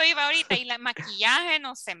a eso iba ahorita. Y la maquillaje,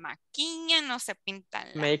 no se maquillan, no se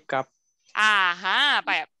pintan. Makeup.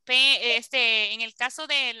 Vaya. En el caso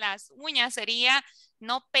de las uñas sería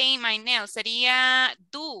no paint my nails, sería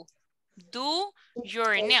do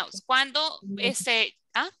your nails. Cuando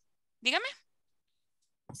dígame.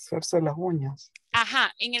 Hacerse las uñas.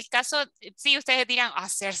 En el caso, sí, ustedes dirán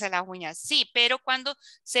hacerse las uñas, sí, pero cuando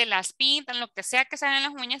se las pintan, lo que sea que se hagan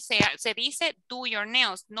las uñas, se dice do your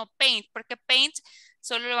nails, no paint, porque paint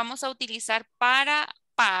solo lo vamos a utilizar para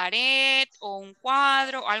pared o un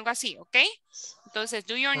cuadro o algo así, ¿ok? Entonces,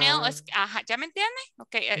 do your nails, ¿ya me entienden?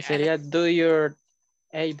 Okay. Sería do your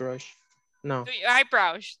eyebrows. No. Do your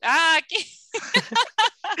eyebrows. Aquí.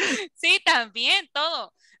 Sí, también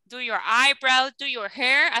todo. Do your eyebrows, do your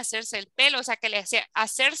hair, hacerse el pelo, o sea que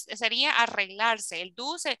hacer sería arreglarse. El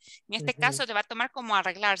do en este caso te va a tomar como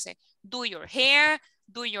arreglarse. Do your hair,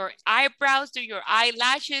 do your eyebrows, do your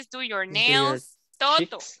eyelashes, do your nails, todo.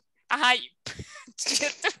 Cheeks.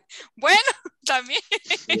 Bueno, también.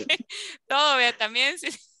 Todo, vea, también. Sí.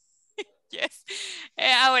 Yes.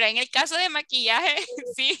 Ahora, en el caso de maquillaje,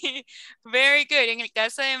 sí, very good. En el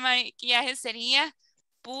caso de maquillaje sería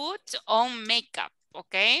put on makeup.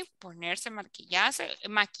 ¿Ok? Ponerse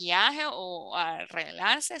maquillaje o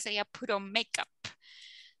arreglarse sería puro makeup.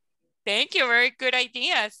 Thank you, very good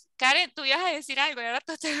ideas. Karen, tú ibas a decir algo, ahora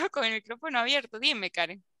tú estás con el micrófono abierto. Dime,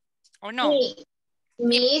 Karen. ¿O no? Sí.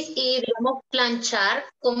 Miss, y digamos planchar,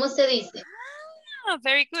 ¿cómo se dice?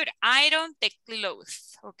 Very good. Iron the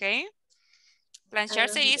clothes. ¿Ok? Planchar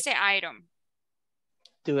se dice iron.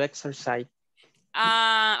 To exercise.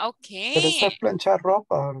 Ok. Pero eso es planchar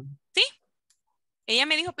ropa. Sí. Ella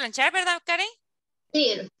me dijo planchar, ¿verdad, Karen?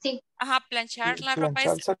 Sí, sí. Planchar la ropa es...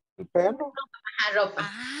 Plancharse el pelo. Ropa.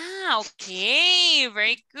 Ok.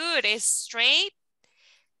 Very good. Es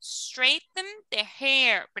straighten the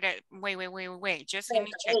hair. But wait. Just let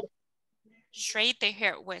me check. Straighten the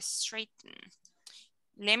hair. Straighten.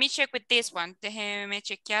 Let me check with this one. Déjeme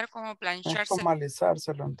chequear cómo plancharse. Es como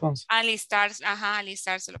alisárselo entonces.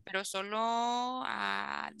 Alisárselo, pero solo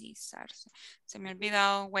alisarse. Se me ha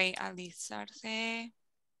olvidado, alisarse.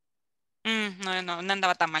 No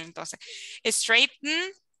andaba tan mal entonces.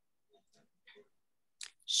 Straighten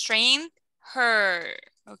her.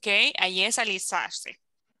 Ok, ahí es alisarse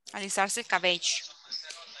el cabello.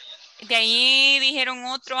 De ahí dijeron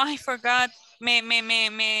otro, I forgot.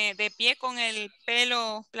 Me de pie con el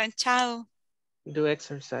pelo planchado. Do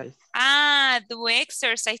exercise. Do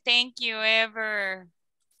exercise. Thank you, Ever.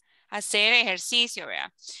 Hacer ejercicio,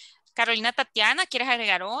 ¿verdad? Carolina Tatiana, ¿quieres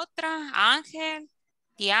agregar otra? Ángel,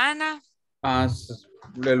 Diana.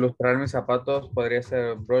 Ilustrar mis zapatos podría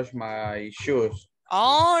ser brush my shoes.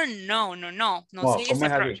 Oh, no, no, no. No No, sería ¿cómo ese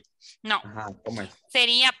es approach. así? No. Ajá, ¿cómo es?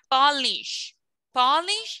 Sería polish.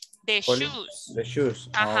 Polish the Polish shoes. the shoes.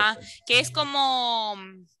 Ajá. Ok. Que es como...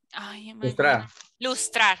 Ay, Lustrar.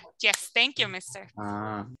 lustrar. Yes, thank you, mister.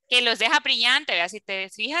 Ah, Que los deja brillantes, ¿verdad? Si te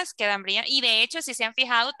fijas, quedan brillantes. Y de hecho, si se han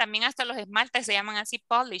fijado, también hasta los esmaltes se llaman así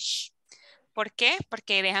polish. ¿Por qué?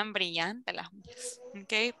 Porque dejan brillantes las uñas.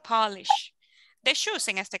 Ok, polish. The shoes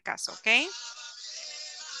en este caso, ok.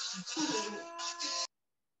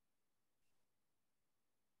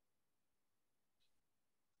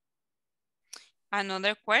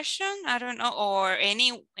 Another question, I don't know, or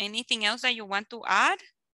anything else that you want to add?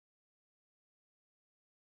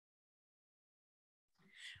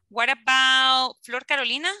 What about Flor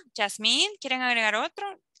Carolina, Jasmine? ¿Quieren agregar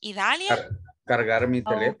otro? ¿Y Dalia? cargar mi O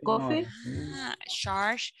teléfono. coffee.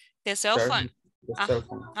 Charge the cell Charge phone. the cell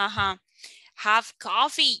phone. Ajá. Have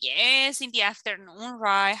coffee, yes, in the afternoon,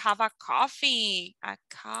 right? Have a coffee. A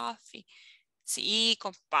coffee. Sí,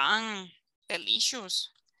 con pan.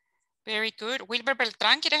 Delicious. Very good. Wilber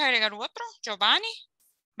Beltrán, ¿quieres agregar otro? Giovanni,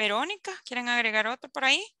 Verónica, ¿quieren agregar otro por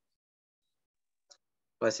ahí?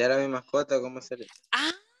 Pasear a mi mascota, ¿cómo sería?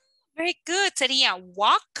 Ah, very good. Sería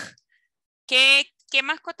walk. ¿Qué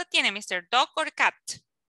mascota tiene, Mr. Dog or cat?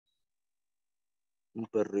 Un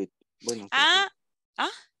perrito. Bueno, Ah, ah.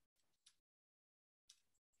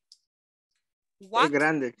 es Walk.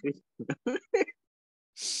 grande, sí.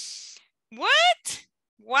 What?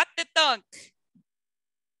 What the dog?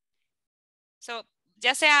 So,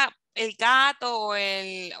 ya sea el gato o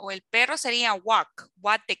el perro sería walk.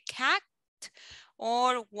 What the cat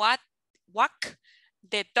or what walk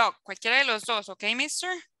the dog. Cualquiera de los dos, ¿ok,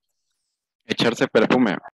 mister? Echarse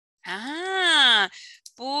perfume. Ah,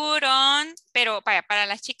 put on, pero para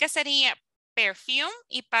las chicas sería perfume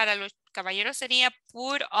y para los caballeros sería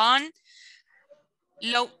put on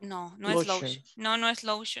no es lotion. No es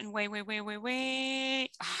lotion.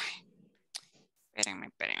 Wait. Ay,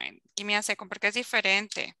 espérenme. ¿Qué me hace? Porque es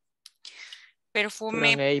diferente.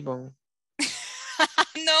 Perfume. Avon.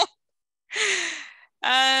 No.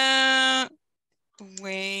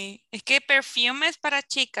 Güey. Es que perfume es para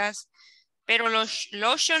chicas. Pero los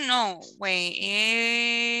lotion no, güey,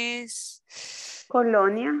 es...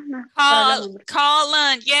 Colonia. No, para los hombres.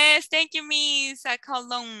 Cologne, yes, thank you, miss. A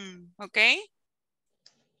cologne, ¿ok?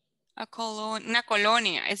 Una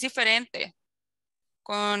colonia, es diferente.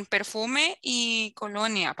 Con perfume y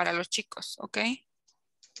colonia para los chicos, ¿ok?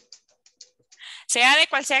 Sea de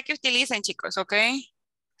cual sea que utilicen, chicos, ¿ok?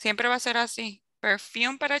 Siempre va a ser así.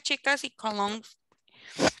 Perfume para chicas y cologne.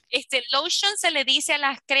 Lotion se le dice a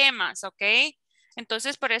las cremas, ¿ok?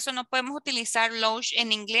 Entonces, por eso no podemos utilizar lotion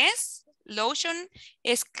en inglés. Lotion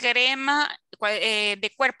es crema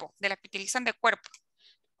de cuerpo, de la que utilizan de cuerpo.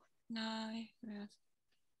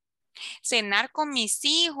 Cenar con mis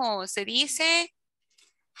hijos. Se dice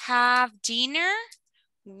have dinner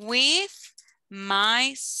with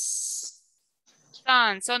my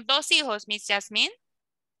son. Son 2 hijos, Miss Jasmine.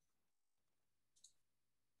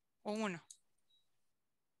 O 1.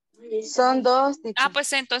 Son 2.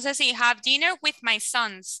 Pues entonces sí, have dinner with my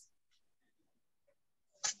sons.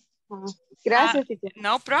 Gracias, teacher.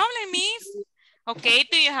 No problem, miss. Okay,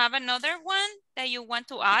 do you have another one that you want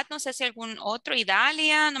to add? No sé si algún otro.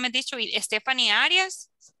 Idalia, no me he dicho. Stephanie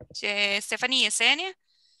Arias, Stephanie Yesenia.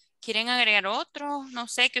 ¿Quieren agregar otro? No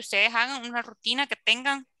sé, que ustedes hagan una rutina que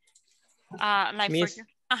tengan. Miss,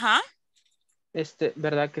 Ajá.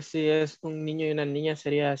 ¿verdad que si es un niño y una niña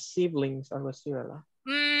sería siblings, algo así, verdad?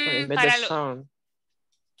 En vez de son.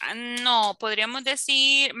 No, podríamos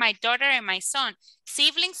decir my daughter and my son.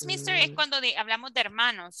 Siblings, mister, es cuando hablamos de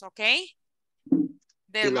hermanos, ¿ok?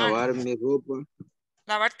 De Y lavar mi ropa.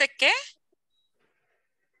 ¿Lavarte qué?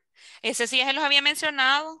 Ese sí ya se los había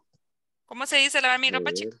mencionado. ¿Cómo se dice lavar mi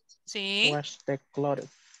ropa, chicos? Sí. Wash the clothes.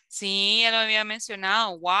 Sí, ya lo había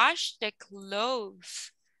mencionado. Wash the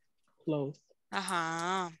clothes.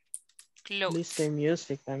 Ajá. Clothes. Listen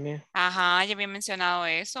music también. Ajá, ya había mencionado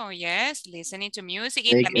eso. Yes, listening to music.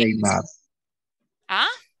 Y también... ¿Ah?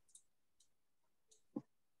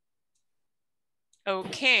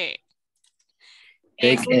 Ok.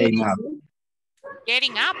 Getting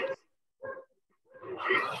up.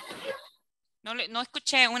 No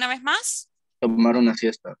escuché una vez más. Tomar una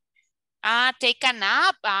siesta. Take a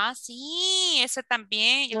nap. Sí, ese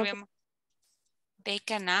también. Ya lo vemos.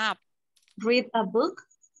 Take a nap. Read a book.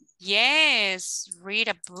 Yes, read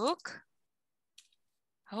a book.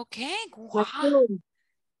 Okay, wow.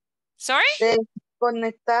 Sorry?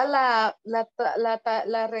 Conectar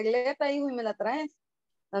la regleta, hijo, y me la traes.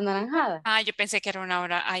 La naranjada. Ah, yo pensé que era una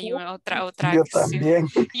hora, hay otra Yo acción. también.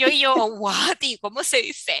 Yo, what? ¿Y cómo se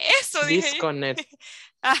dice eso? Dije yo. Disconnect.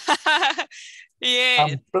 Yeah.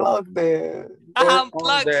 Unplug the Ajá, On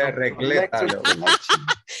unplug. the regleta. electric connection.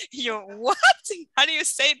 Yo, what? How do you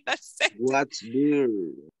say that sentence? What's beer?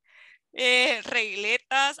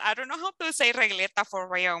 Regletas. I don't know how to say regleta for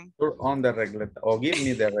real. Turn on the regleta. O give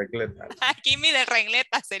me the regleta. Give me the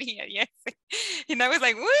regleta sería, yes. And I was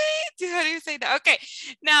like, what? How do you say that? Okay,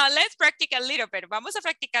 now let's practice a little bit. Vamos a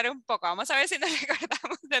practicar un poco. Vamos a ver si nos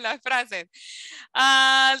recordamos de las frases.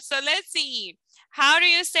 So let's see. How do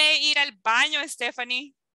you say ir al baño,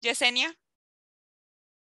 Stephanie? Yesenia?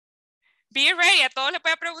 Be ready. A todos les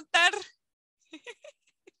voy a preguntar.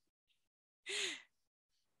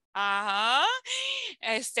 Ajá.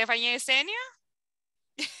 Stephanie, Yesenia.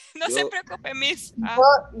 No se Yo- preocupe, Miss. Ah.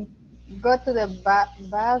 Go to the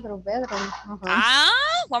bedroom.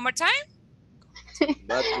 One more time.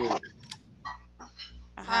 Bathroom.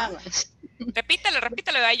 Ajá.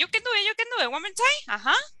 Repítalo. You can do it. One more time.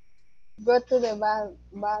 Ajá. Go to the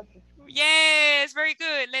bathroom. Yes, very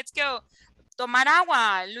good. Let's go. Tomar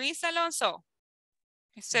agua. Luis Alonso.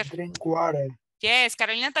 Sir. Drink water. Yes,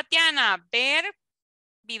 Carolina Tatiana. Ver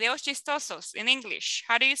videos chistosos in English.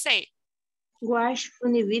 How do you say? Watch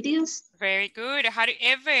funny videos. Very good. How do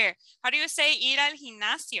you say ir al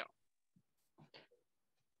gimnasio?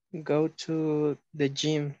 Go to the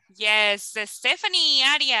gym. Yes, Stephanie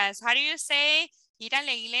Arias. How do you say ir a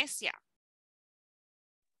la iglesia?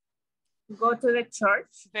 Go to the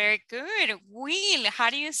church. Very good. Will, how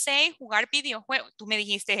do you say jugar videojuegos? Tú me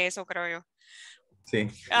dijiste eso, creo yo. Sí.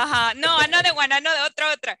 Ajá. No, another one,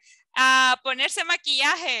 otra. Ponerse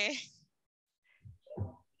maquillaje.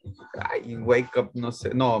 Ay, wake up, no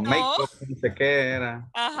sé. No, make up, no sé qué era.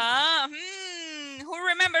 Ajá. Who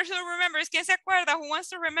remembers? ¿Quién se acuerda? Who wants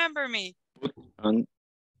to remember me? On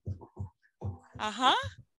Ajá.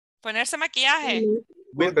 Ponerse maquillaje.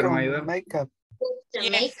 Wilber, Put ¿me on ayuda? makeup.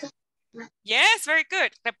 Jamaica. Yes, very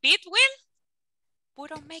good. Repeat, Will.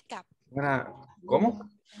 Put on makeup. Era- ¿Cómo?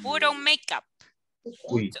 Put on makeup.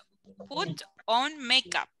 Uy. Put on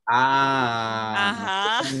makeup.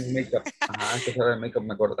 Ah, Ajá. make-up. Ajá, que sabe make-up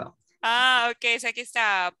me acuerdo. Ok, so aquí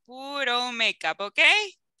está. Put on makeup, ok?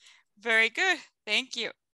 Very good. Thank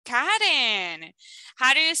you. Karen,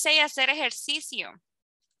 how do you say hacer ejercicio?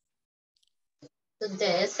 To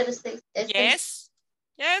the exercise.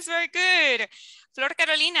 Yes, very good. Flor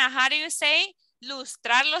Carolina, how do you say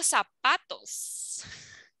lustrar los zapatos?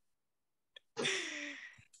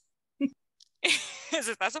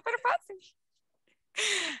 Eso está súper fácil.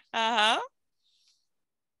 Ajá.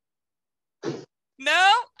 No.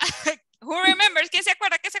 Who remembers? ¿Quién se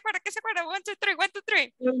acuerda? 1, 2, 3, 1, 2,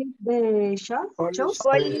 3. The shop.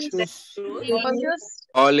 Polish the shoes.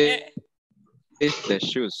 polish the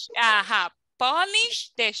shoes. Ajá.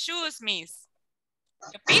 Polish the shoes, miss.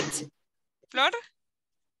 Repeat. Flor?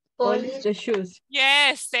 Polish The shoes.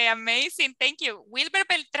 Yes, amazing. Thank you. Wilber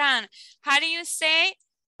Beltrán, how do you say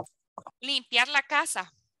limpiar la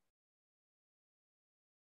casa?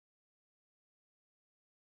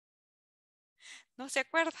 No se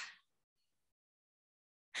acuerda.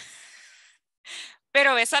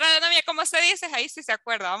 Pero besar a la novia, ¿cómo se dice? Ahí sí se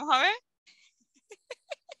acuerda. Vamos a ver.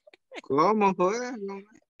 ¿Cómo fue?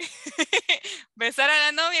 Besar a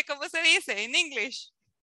la novia, ¿cómo se dice en English?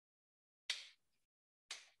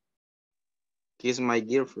 Kiss my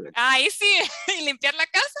girlfriend. Ahí sí, y limpiar la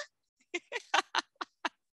casa.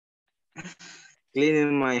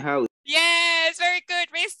 Cleaning my house. Yes, very good,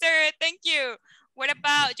 mister. Thank you. What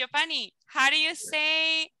about Giovanni? How do you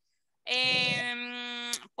say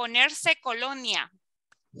ponerse colonia?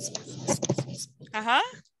 Ajá.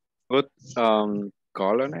 Put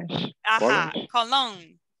colonish. Ajá,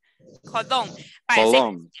 colón. Vale,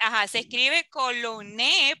 Colón. ajá, se escribe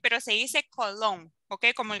coloné, pero se dice colón, ¿ok?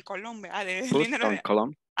 Como el colón, ¿verdad? Put on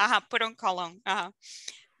column. Ajá, put on colón, ajá.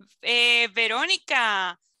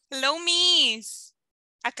 Verónica, hello, miss.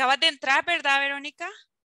 Acabas de entrar, ¿verdad, Verónica?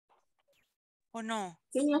 ¿O no?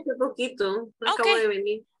 Sí, hace poquito. Ok. Acabo de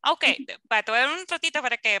venir. Ok, te voy a dar un ratito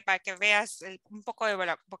para que veas un poco de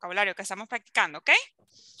vocabulario que estamos practicando, ¿ok?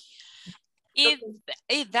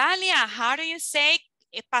 Y Dalia, how do you say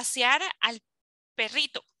pasear al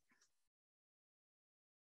perrito?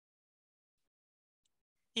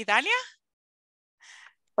 ¿Y Dalia?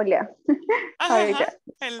 Hola. Ajá.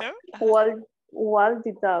 Hello. Walk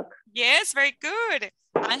the dog. Yes, very good.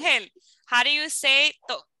 Ángel, how do you say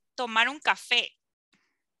tomar un café?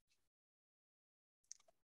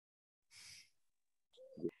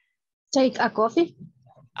 Take a coffee.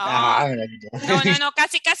 Ah, no,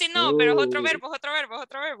 casi no, pero es otro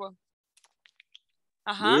verbo.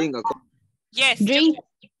 Ajá. Drink a coffee. Yes. Drink.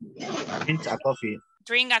 Drink a coffee.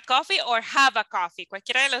 Drink a coffee or have a coffee.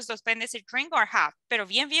 Cualquiera de los dos pueden decir drink or have. Pero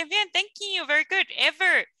bien, bien, bien. Thank you. Very good.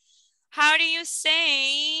 Ever. How do you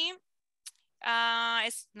say?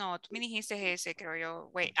 No, tú me dijiste ese, creo yo.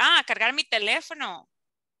 Wait. Cargar mi teléfono.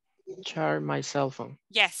 Charge my cell phone.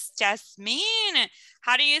 Yes, Jasmine.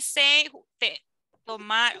 How do you say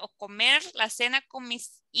tomar o comer la cena con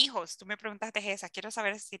mis hijos? Tú me preguntaste esa. Quiero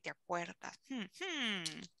saber si te acuerdas.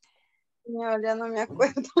 No, ya no me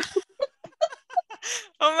acuerdo.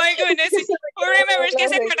 Oh my goodness. Who remembers? ¿Qué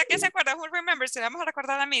se acuerda? ¿Qué se acuerda? Who remembers? Vamos a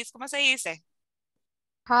recordar a Miss. ¿Cómo se dice?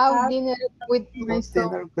 Have dinner with my Have son.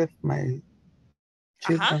 dinner with my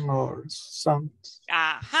children or sons.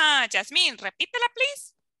 Ajá. Jasmine, repítela,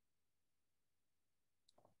 please.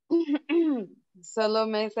 Solo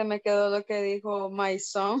se me quedó lo que dijo my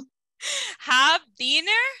son. Have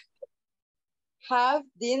dinner Have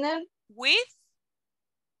dinner with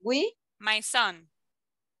my son.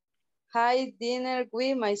 Have dinner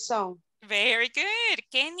with my son. Very good.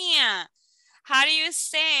 Kenia, how do you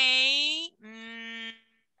say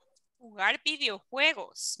jugar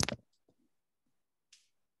videojuegos?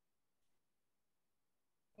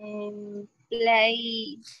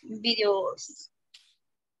 Play videos.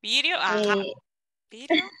 Video, ajá.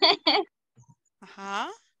 Video. Ajá.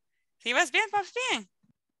 ¿Sí vas bien? ¿Vas bien?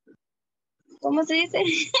 ¿Cómo se dice?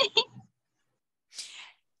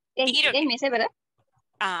 Video. Me dice, ¿verdad?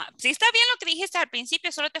 Sí está bien lo que dijiste al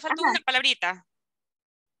principio, solo te faltó una palabrita.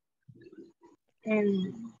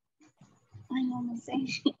 Ay, no sé.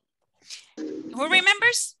 Who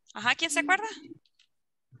remembers? Ajá, ¿quién se acuerda?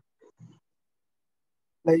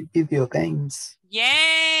 Play video games.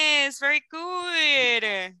 Yes, very good.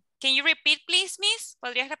 Can you repeat, please, Miss?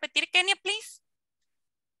 ¿Podrías repetir, Kenia, please?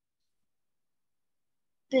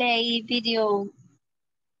 Play video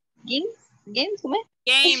games. ¿Cómo es?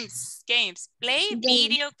 Games. Play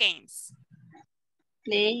video games.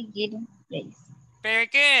 Play video games. Very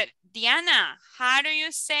good. Diana, how do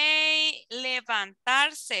you say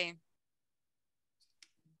levantarse?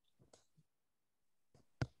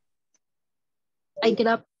 I get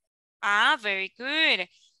up. Very good.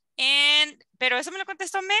 Pero eso me lo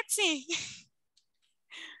contestó Metzi.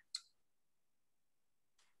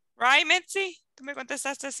 Right, Metzi? Tú me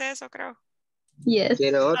contestaste eso, creo. Yes.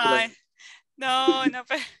 Quiero otra. No,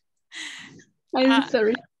 pero... I'm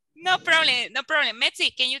sorry. No problem.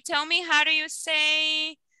 Metzi, can you tell me how do you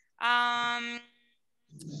say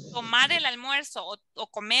tomar el almuerzo o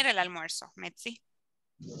comer el almuerzo, Metzi?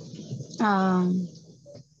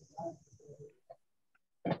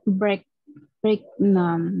 Break.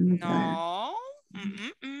 No. No.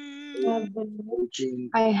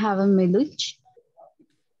 I have my lunch.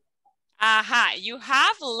 Ajá, you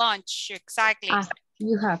have lunch, exactly.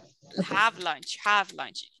 You have. Okay. Have lunch.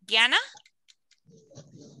 Diana?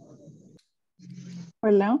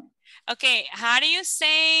 Hola. Okay, how do you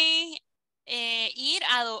say ir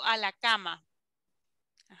a la cama?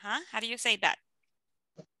 How do you say that?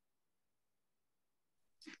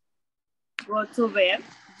 Go to bed.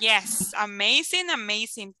 Yes, amazing.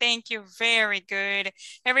 Thank you. Very good.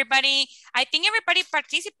 Everybody, I think everybody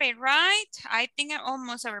participate, right? I think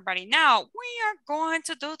almost everybody. Now, we are going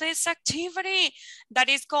to do this activity that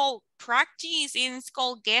is called practice. It's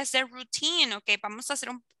called guess the routine. Okay, vamos a hacer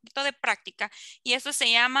un poquito de práctica. Y eso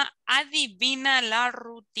se llama adivina la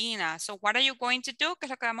rutina. So what are you going to do? ¿Qué es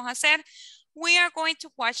lo que vamos a hacer? We are going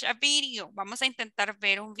to watch a video. Vamos a intentar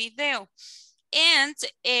ver un video. And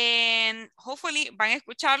hopefully van a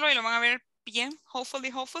escucharlo y lo van a ver bien, hopefully,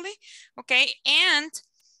 okay, and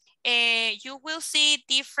you will see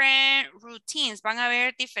different routines, van a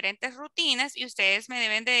ver diferentes rutinas y ustedes me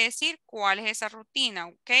deben de decir cuál es esa rutina,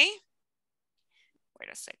 okay. Wait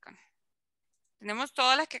a second. Tenemos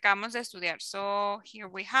todas las que acabamos de estudiar, so here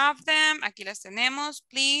we have them, aquí las tenemos,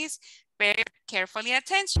 please, very carefully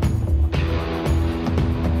attention.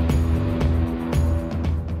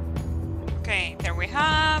 Okay, there we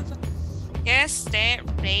have, guess the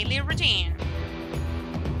daily routine.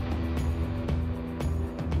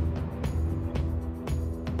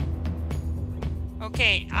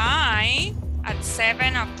 Okay, at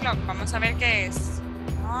 7 o'clock, vamos a ver qué es.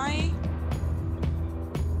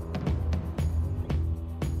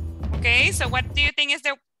 Okay, so what do you think is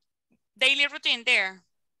the daily routine there?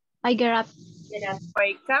 I get up.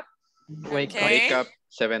 Wake up. Wake up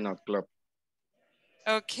 7 o'clock.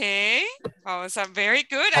 Okay, vamos a very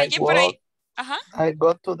good. I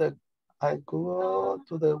go to the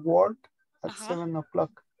work at 7 o'clock.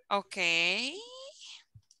 Okay.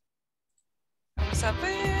 Vamos a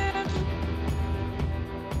ver.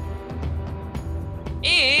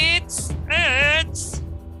 It's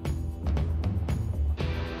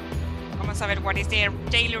Vamos a ver, what is their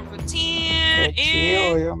daily routine?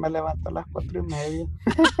 Chido, yo me levanto a las 4:30.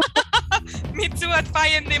 Me too at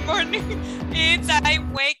 5 in the morning. It's I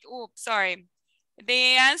wake up. Sorry.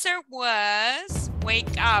 The answer was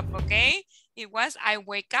wake up, okay? It was I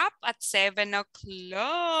wake up at 7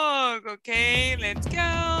 o'clock. Okay, let's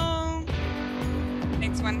go.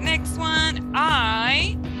 Next one.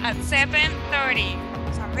 I at 7:30.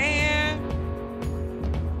 Vamos a ver.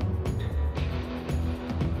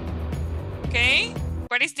 Okay,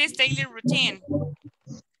 what is this daily routine?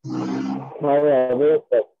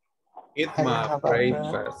 Eat my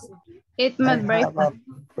breakfast. Eat my breakfast.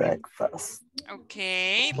 Breakfast.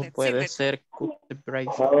 Okay, O let's puede see. ser cook the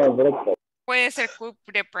breakfast. Puede ser cook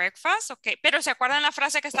the breakfast, ok. Pero ¿se acuerdan la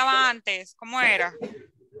frase que estaba antes? ¿Cómo era?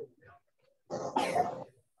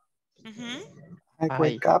 I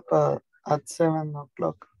wake up at 7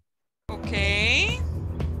 o'clock. Ok.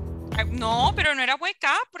 No, pero no era wake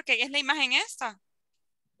up porque es la imagen esta.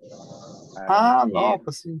 No,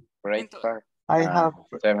 pues sí. Breakfast. I have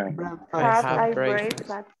 7. breakfast. I have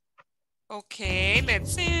breakfast. Okay,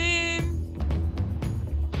 let's see.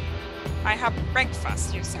 I have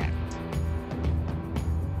breakfast, you said.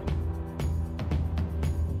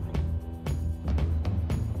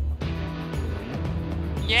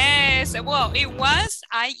 Yes, well, it was,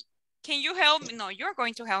 can you help me? No, you're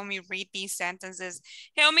going to help me read these sentences.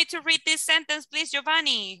 Help me to read this sentence, please,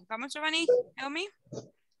 Giovanni. Vamos, Giovanni, help me.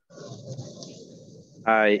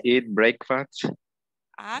 I eat breakfast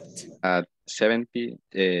At 7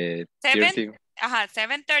 7,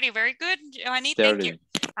 7:30, very good, Giovanni, thank you.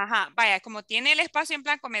 Ajá, vaya, como tiene el espacio en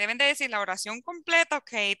blanco, me deben de decir la oración completa,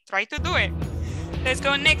 ok, try to do it. Let's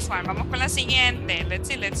go next one, vamos con la siguiente, let's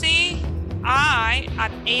see. I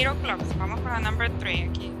at 8 o'clock, vamos con la number 3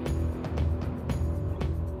 aquí.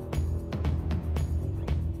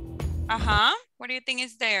 Ajá, what do you think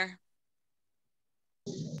is there?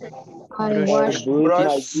 I brush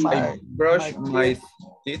my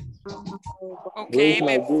teeth. Okay,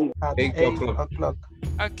 let's. At 8 o'clock.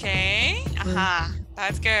 Okay, ajá,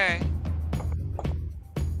 that's good.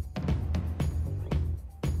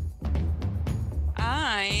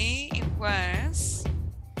 It was.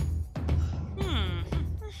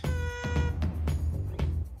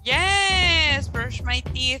 Yes, brush my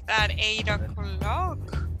teeth at 8 o'clock.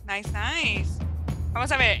 Nice.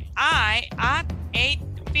 Vamos a ver. I at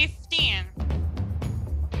 8:15.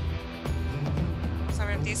 Vamos a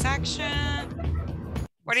ver this action.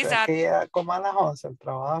 What is that? Que como a las 11 el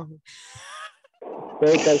trabajo.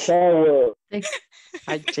 Take a shower.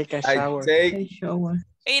 I take a shower.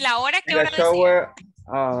 ¿Y la hora qué hora decía? Shower.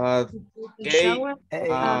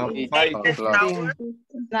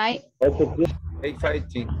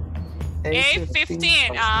 8:15.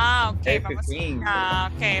 8:15. Ah, okay. 8:15.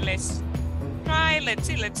 Okay, let's try. Let's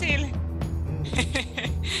see.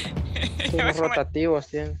 Unos rotativos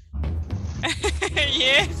tienen.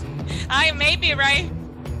 Yes. Maybe, right?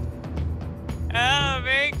 Oh,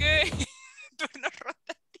 very good. Turnos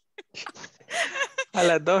rotativos. A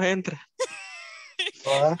las 2 entra.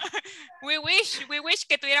 We wish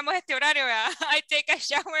que tuviéramos este horario, ¿verdad? I take a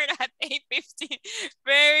shower at 8:15.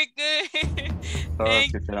 Very good.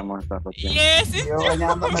 Todos quisiéramos estar rotativos. Yes, it's Yo true.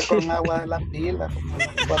 bañándome con agua de la pila, como a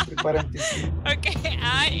las 4:45.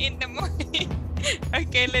 Okay, in the morning.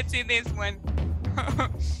 Okay, let's see this one.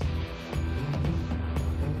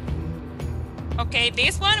 Okay,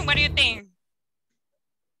 this one, what do you think?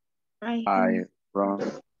 I run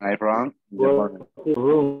in the morning.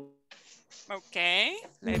 Okay,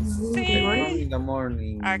 let's see. In the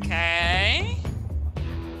morning. Okay.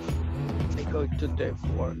 I go to the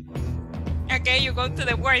work. Okay, you go to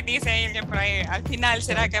the work, dice ella por ahí. Al final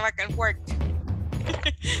será que va a el work.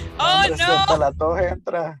 Oh, Hombre, si hasta no. las 2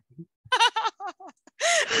 entra.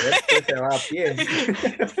 Este se va a pie.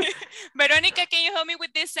 Veronica, can you help me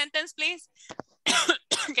with this sentence, please?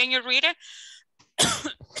 Can you read it?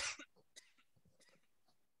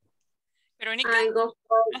 Veronica? I go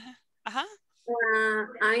for Uh-huh.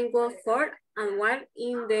 I go for and work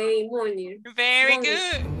in the morning. Very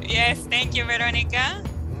good. Yes, thank you, Veronica.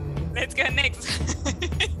 Let's go next.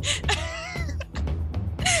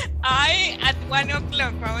 I at 1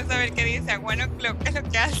 o'clock. Vamos a ver qué dice a 1 o'clock. ¿Qué es lo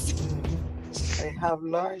que hace? I have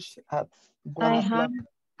lunch at 1 o'clock.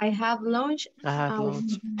 I have lunch. I have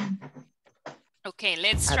lunch. Okay,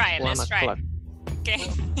 let's At try it. 1 Let's try it. o'clock. Okay.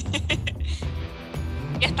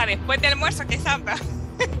 Y hasta después del almuerzo, ¿qué sabe?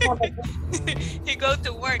 You go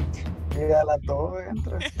to work. Y a las 2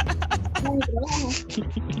 entra.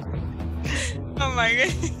 Oh my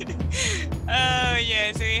god. Oh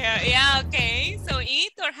yes, we have. Yeah, okay. So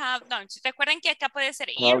eat or have lunch. Recuerden que acá puede ser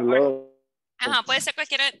eat or Ajá, puede ser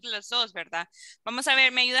cualquiera de los dos, ¿verdad? Vamos a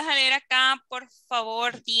ver, ¿me ayudas a leer acá, por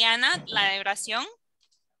favor, Diana, la de oración?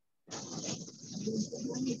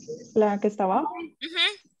 La que está abajo.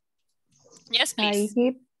 Yes, I please.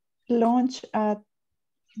 eat lunch at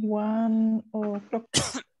 1 o'clock.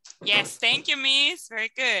 Yes, thank you, Miss.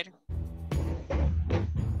 Very good.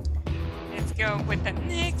 Let's go with the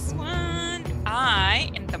next one.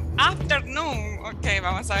 I, in the afternoon. Ok,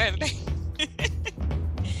 vamos a ver.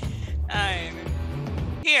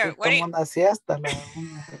 Here, what Como una siesta.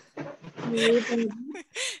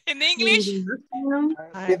 in English?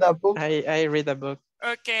 Read a book. I read a book.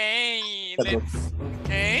 Okay, let's,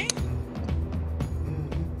 okay. Let's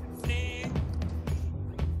see.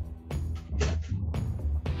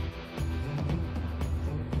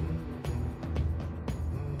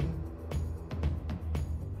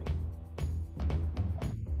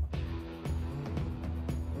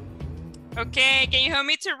 Okay, can you help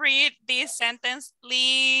me to read this sentence,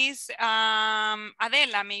 please?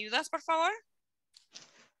 Adela, ¿me ayudas, por favor?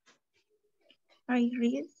 I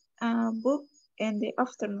read a book in the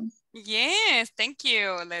afternoon. Yes, thank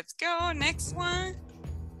you. Let's go. Next one.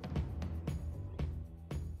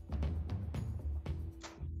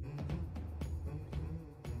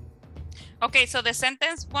 Okay, so the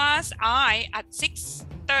sentence was I at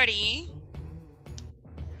 6:30.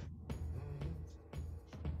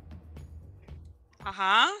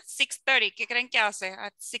 Ajá, 6:30. ¿Qué creen que hace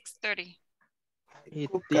at 6:30?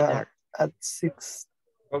 Eat dinner. At 6.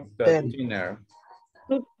 Cook the dinner.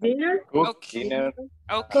 Cook dinner. Cook dinner.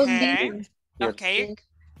 Okay. Okay.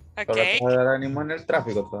 Okay. Solo te va a dar ánimo en el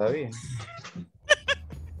tráfico todavía.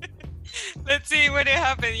 Let's see what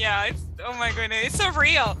happened. Yeah, it's, oh my goodness, it's so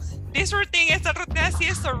real. This routine, esta rutina así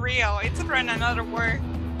is so real. It's from another word.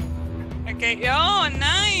 Okay, oh,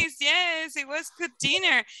 nice. Yes, it was good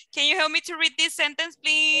dinner. Can you help me to read this sentence,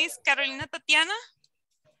 please, Carolina Tatiana?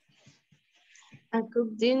 I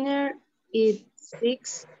cook dinner at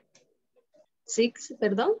 6,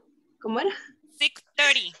 perdón, ¿cómo era?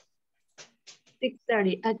 6:30.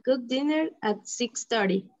 6:30. I cook dinner at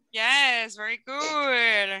 6:30. Yes, very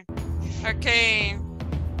good. Okay.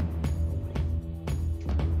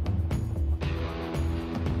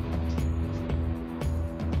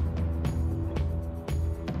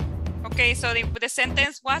 Okay, so the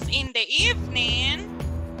sentence was in the evening.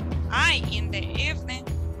 I, in the evening.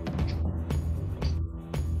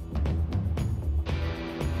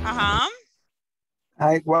 Uh-huh.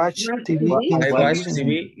 I watch TV. I watch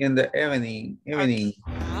TV in the evening.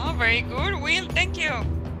 Oh, very good, Will. Thank you.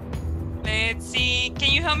 Let's see.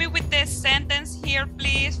 Can you help me with the sentence here,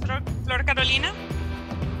 please, Flor Carolina?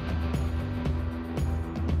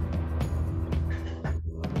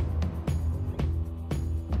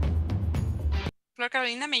 Flor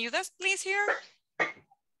Carolina, ¿me ayudas, please, here?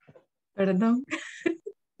 Perdón.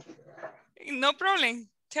 No problem.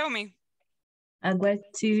 Tell me. I watch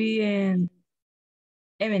TV in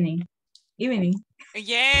evening.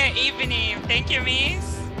 Yeah, evening. Thank you,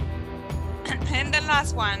 miss. And the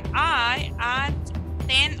last one. I at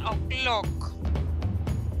 10 o'clock.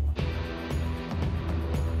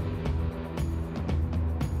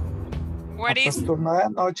 What is? Turno de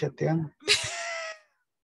noche tiene.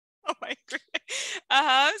 Oh my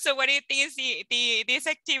goodness. So what do you think is this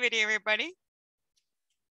activity, everybody?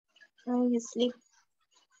 I sleep.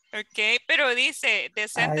 Okay, pero dice, the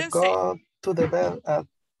sentence. I go to the bed at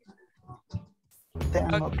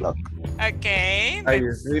 10 o'clock. Okay. I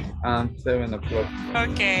sleep at 7 o'clock.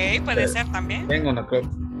 Okay, puede ser también. 10 o'clock.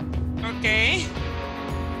 Okay.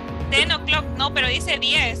 10 o'clock, no, pero dice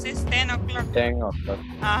 10, es 10 o'clock. 10 o'clock.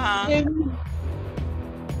 Ajá.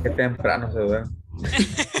 Qué temprano se duerme.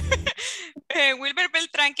 Wilber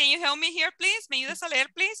Beltrán, can you help me here, please? ¿Me ayudas a leer,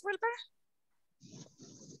 please, Wilber?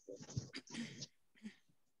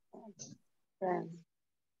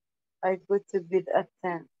 I go to bed at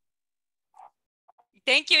 10.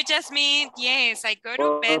 Thank you, Jasmine. Yes, I go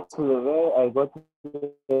to bed. I go to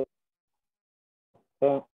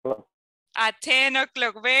bed. At 10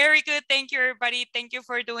 o'clock. Very good. Thank you, everybody. Thank you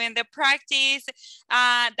for doing the practice.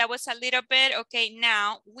 That was a little bit. Okay,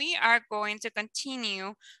 now we are going to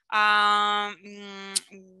continue.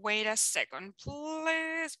 Wait a second,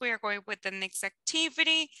 please. We are going with the next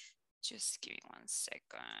activity. Just give me 1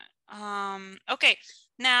 second. Okay,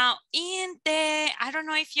 now in the, I don't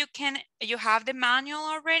know if you have the manual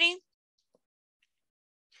already.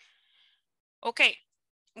 Okay,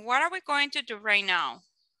 what are we going to do right now?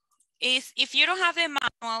 Is if you don't have the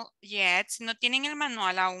manual yet, si no tienen el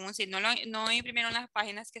manual aún, si no imprimieron las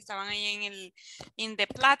páginas que estaban ahí in the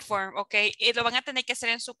platform, okay, lo van a tener que hacer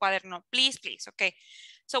en su cuaderno, please, okay.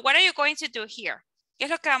 So what are you going to do here? ¿Qué es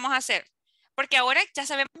lo que vamos a hacer? Porque ahora ya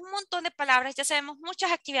sabemos un montón de palabras, ya sabemos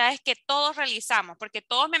muchas actividades que todos realizamos, porque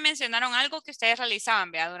todos me mencionaron algo que ustedes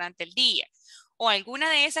realizaban, ¿vea? Durante el día. O alguna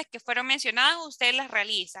de esas que fueron mencionadas, usted las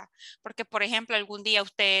realiza. Porque, por ejemplo, algún día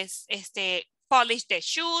ustedes, polish the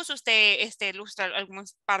shoes, usted, ilustra algún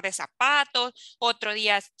par de zapatos, otro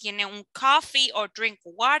día tiene un coffee o drink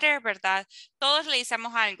water, ¿verdad? Todos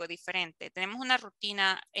realizamos algo diferente. Tenemos una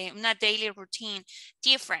rutina, una daily routine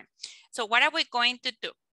different. So, what are we going to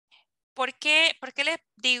do? ¿Por qué les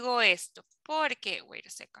digo esto? Porque, wait a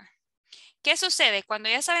second. ¿Qué sucede? Cuando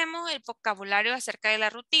ya sabemos el vocabulario acerca de la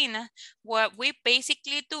rutina, what we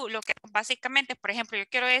basically do, lo que básicamente, por ejemplo, yo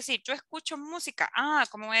quiero decir, yo escucho música.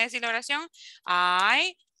 ¿Cómo voy a decir la oración?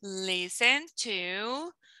 I listen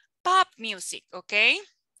to pop music, ¿ok?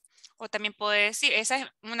 O también puedo decir, esa es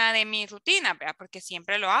una de mis rutinas, ¿verdad? Porque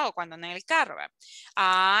siempre lo hago cuando ando en el carro, ¿verdad?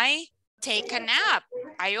 I take a nap.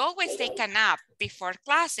 I always take a nap before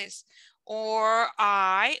classes. Or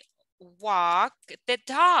I walk the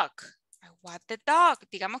dog. I walk the dog.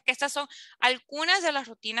 Digamos que estas son algunas de las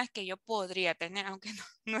rutinas que yo podría tener, aunque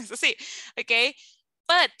no es así, ¿ok?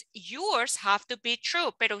 But yours have to be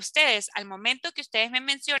true. Pero ustedes, al momento que ustedes me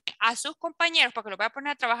mencionen a sus compañeros, porque lo voy a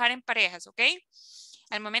poner a trabajar en parejas, ¿ok?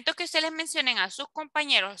 Al momento que ustedes les mencionen a sus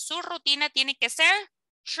compañeros, su rutina tiene que ser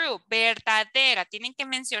true, verdadera. Tienen que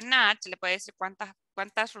mencionar, se le puede decir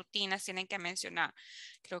cuántas rutinas tienen que mencionar.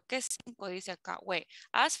 Creo que 5 dice acá. Wait,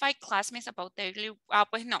 ask 5 classmates about daily.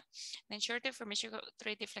 Pues no. Then share the information about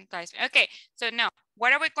 3 different classmates. Okay, so now,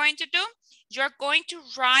 what are we going to do? You're going to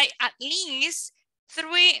write at least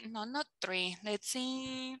 3, no, not 3. Let's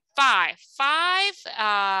see, 5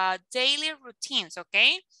 daily routines,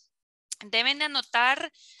 okay? Deben de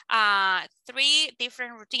anotar 3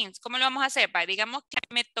 different routines. ¿Cómo lo vamos a hacer? Digamos que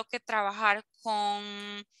me toque trabajar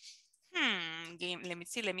con... let me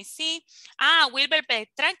see. Wilber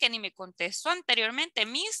Beltrán, que ni me contestó anteriormente.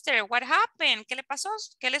 Mister, what happened? ¿Qué le pasó?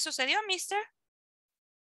 ¿Qué le sucedió, mister?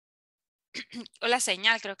 O la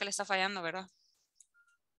señal creo que le está fallando, ¿verdad?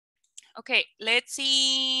 Ok, let's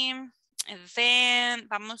see. Then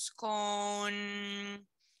vamos con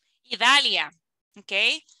Idalia. Ok.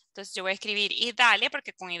 Entonces yo voy a escribir Idalia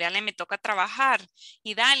porque con Idalia me toca trabajar.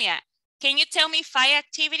 Idalia, can you tell me 5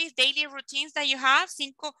 activities, daily routines that you have?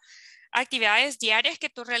 5 actividades diarias que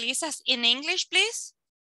tú realizas in English, please.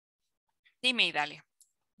 Dime, Idalia.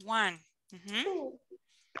 1.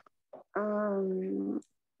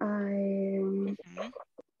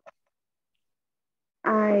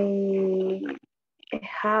 I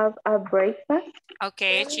have a breakfast.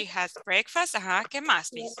 Okay, she has breakfast. Ajá, ¿qué más,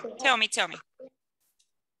 please? Tell me.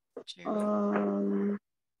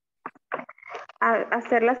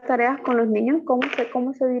 Hacer las tareas con los niños,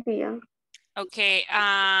 ¿cómo se diría? Okay,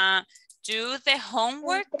 do the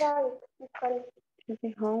homework.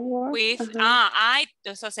 The homework. With,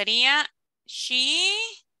 eso sería she,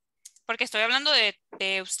 porque estoy hablando de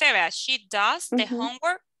usted, ¿verdad? She does the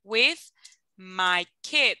homework with my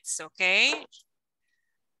kids, okay?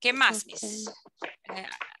 ¿Qué más, Miss?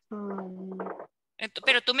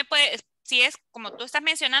 Pero tú me puedes, si es como tú estás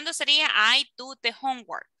mencionando, sería I do the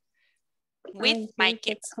homework with my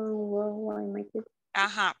kids.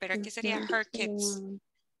 Ajá, pero aquí sería her kids.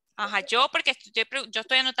 Ajá, porque yo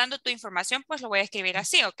estoy anotando tu información, pues lo voy a escribir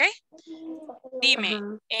así, ¿ok? Dime,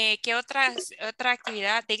 ¿qué otra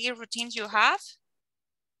actividad, daily routines you have?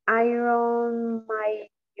 Iron my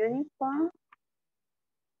uniform.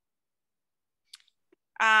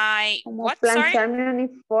 What, sorry?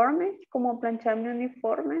 Como planchar mi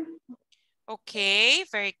uniforme. Okay,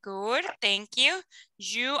 very good. Thank you.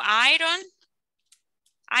 You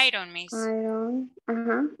iron, miss. Iron.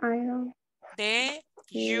 The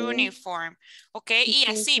uniform. Okay, y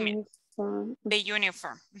así, the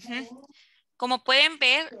uniform. Como pueden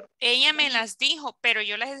ver, ella me las dijo, pero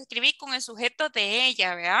yo las escribí con el sujeto de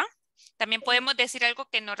ella, ¿verdad? También podemos decir algo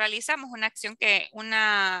que no realizamos,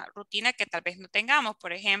 una rutina que tal vez no tengamos.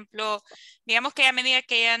 Por ejemplo, digamos que ella me diga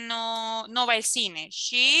que ella no va al cine.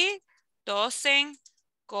 She doesn't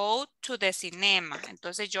go to the cinema.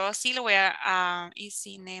 Entonces yo así lo voy y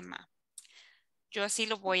cinema. Yo así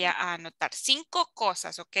lo voy a anotar. 5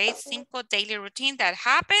 cosas, ¿ok? 5 daily routines that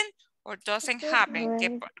happen or doesn't happen.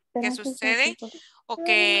 Que suceden o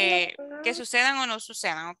que sucedan o no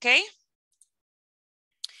sucedan, ¿ok?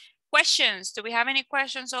 Questions. Do we have any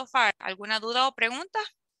questions so far? ¿Alguna duda o pregunta?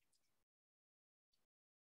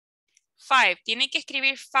 5. Tienen que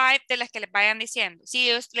escribir 5 de las que les vayan diciendo. Si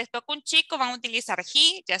les toca un chico, van a utilizar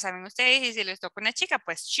he, ya saben ustedes. Y si les toca una chica,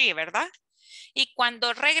 pues she, ¿verdad? Y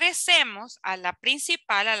cuando regresemos a la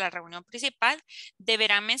reunión principal,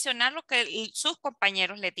 deberán mencionar lo que sus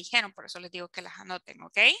compañeros les dijeron. Por eso les digo que las anoten,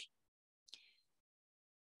 ¿ok?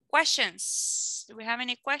 Questions? Do we have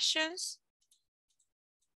any questions?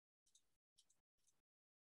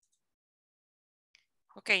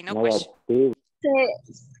 Okay, no question.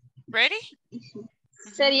 Ready?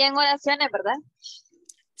 Serían oraciones, ¿verdad?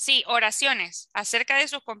 Sí, oraciones acerca de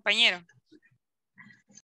sus compañeros.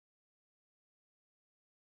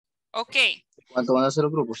 Ok. ¿Cuánto van a ser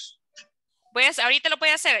los grupos? Ahorita lo voy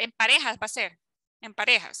a hacer, en parejas va a ser. En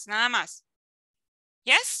parejas, nada más.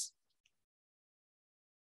 Yes?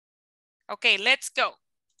 Ok, let's go.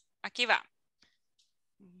 Aquí va.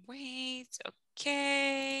 Wait,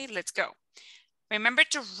 okay, let's go. Remember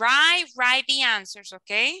to write the answers,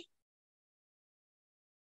 okay?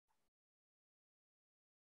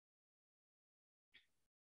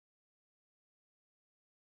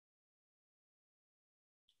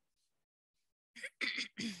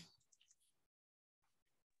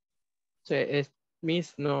 Sí,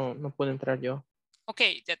 Miss, no puedo entrar yo. Ok,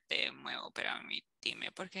 ya te muevo,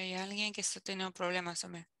 permíteme, porque hay alguien que está teniendo problemas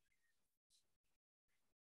también.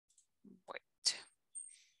 Wait.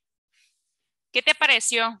 ¿Qué te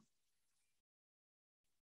pareció?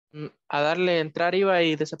 A darle entrar iba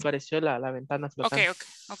y desapareció la ventana flotante.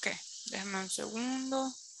 Ok. Déjame un segundo.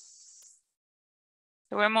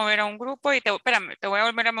 Te voy a mover a un grupo y espérame, te voy a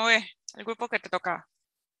volver a mover al grupo que te tocaba.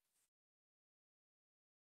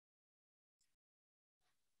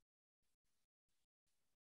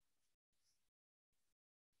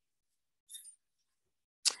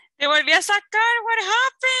 Te volví a sacar, what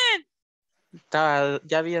happened?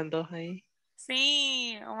 Ya habían dos ahí.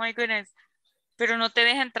 Sí, oh my goodness. Pero no te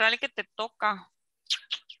deja entrar el que te toca.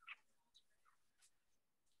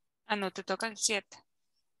 Ah, no, te toca el 7.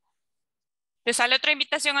 ¿Te sale otra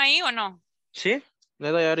invitación ahí o no? ¿Sí? Le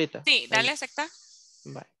doy ahorita. Sí, dale a aceptar.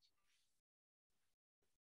 Bye.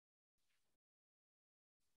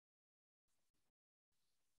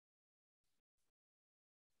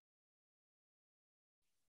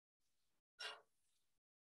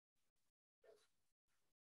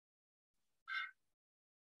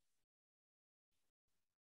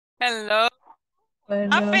 Hello.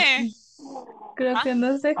 Bueno, Ape. creo que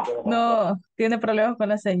no sé, no, tiene problemas con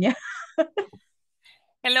la señal.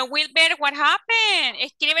 Hello, Wilber, what happened?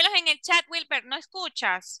 Escríbelos en el chat, Wilber. ¿No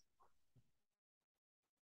escuchas?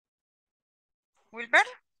 ¿Wilber?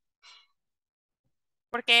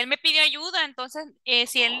 Porque él me pidió ayuda, entonces,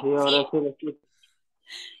 si él... Sí, ahora sí lo escucho.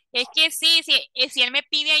 Es que si él me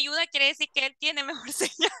pide ayuda, quiere decir que él tiene mejor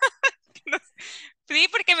señal. Sí,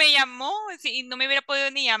 porque me llamó, y no me hubiera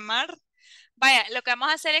podido ni llamar. Vaya, lo que vamos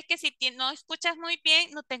a hacer es que si no escuchas muy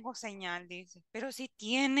bien, no tengo señal, dice. Pero si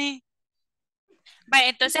tiene. Vaya,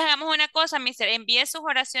 entonces hagamos una cosa, mister. Envíe sus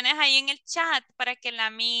oraciones ahí en el chat para que la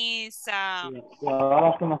misa. Y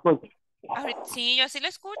ahora sí me escucho. Sí, yo sí lo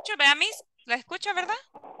escucho. Vea, Miss, ¿la escucha, verdad?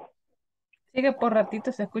 Sí que por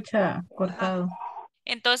ratito se escucha Ajá. cortado.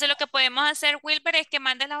 Entonces lo que podemos hacer, Wilber, es que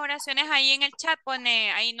mandes las oraciones ahí en el chat.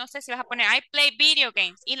 Pone, ahí no sé si vas a poner, I play video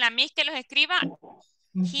games. Y la Miss que los escriba,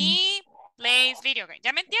 he plays video games.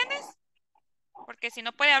 ¿Ya me entiendes? Porque si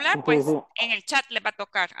no puede hablar, Sí, pues sí. en el chat le va a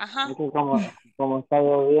tocar. Ajá. Es que como está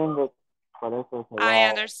lloviendo, por eso se I va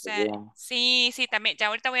understand. bien. Sí, también. Ya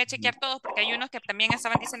ahorita voy a chequear todos porque hay unos que también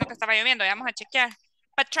estaban diciendo que estaba lloviendo. Ya vamos a chequear.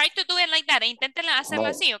 But try to do it like that. Inténtenla hacerlo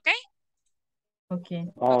Vale. así, ¿ok? Ok.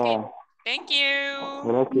 Ok. Thank you.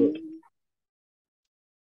 Gracias.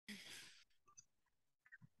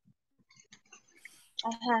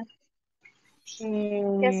 Ajá.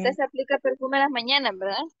 Que usted se aplica perfume en las mañanas,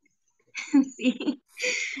 ¿verdad? Sí.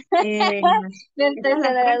 Mientras Esta es se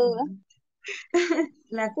la da la prueba. duda.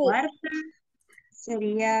 La Sí. cuarta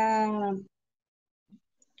sería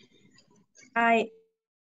I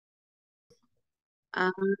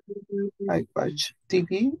I watch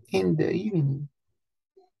TV in the evening.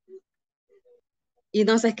 Y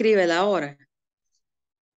no se escribe la hora.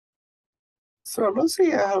 Solo si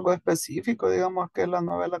es algo específico, digamos que la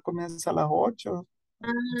novela comienza a las 8.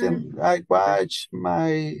 Then I watch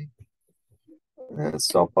my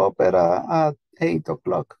soap opera at 8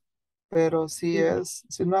 o'clock. Pero si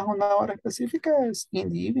no es una hora específica, es in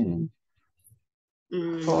the evening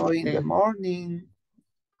o in the Ok, morning.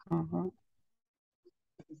 Ajá.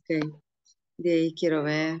 ok. De ahí quiero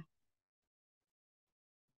ver.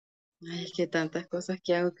 Ay, es que tantas cosas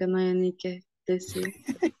que hago que no hay ni qué decir.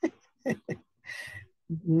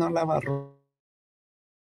 No la barro.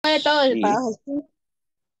 De todo el She, trabajo.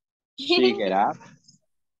 she get up.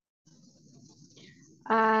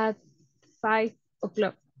 At 5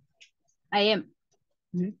 o'clock. I am.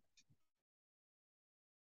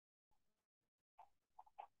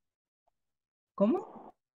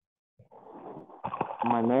 ¿Cómo?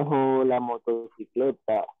 Manejo la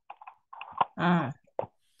motocicleta. Ah,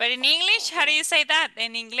 But in English, how do you say that?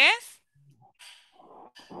 En inglés?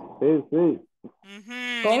 Sí, sí.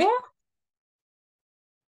 ¿Cómo?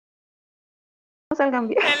 No salgan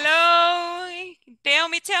bien. Hello. Tell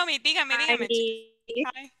me. Dígame.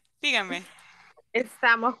 Ay, Dígame.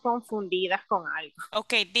 estamos confundidas con algo.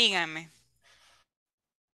 Ok, dígame.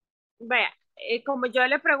 Vea, como yo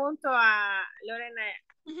le pregunto a Lorena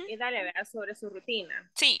y dale, vea, sobre su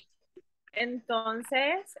rutina. Sí.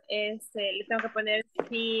 Entonces, le tengo que poner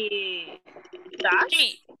si das.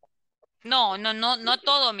 Sí. No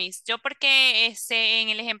todo, Miss. Yo porque en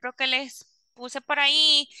el ejemplo que les puse por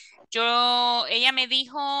ahí, ella me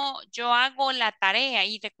dijo, yo hago la tarea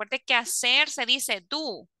y recuerde que hacer se dice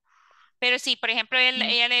do. Pero si, por ejemplo,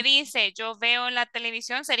 ella le dice, yo veo la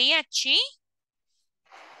televisión, sería she.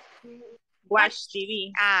 Watch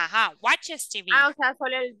TV. Ajá, watches TV. O sea,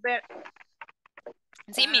 solo el ver.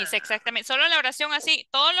 Sí, Miss, exactamente. Solo la oración así,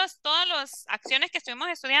 todas las acciones que estuvimos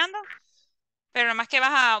estudiando, pero nomás que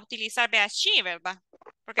vas a utilizar, vea, she, ¿verdad?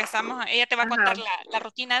 Porque ella te va a contar la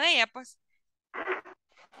rutina de ella, pues.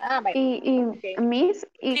 Y Miss,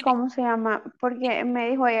 ¿y cómo se llama? Porque me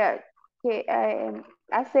dijo ella que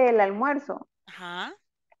hace el almuerzo. Ajá.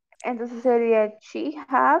 Entonces sería she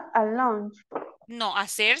have a lunch. No,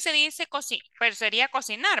 hacer se dice cocinar, pero sería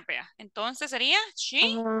cocinar, vea. Entonces sería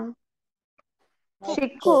she.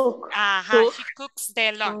 She cook. Ajá, she cooks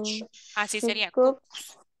the lunch. Así sería,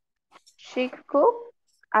 cooks. She cook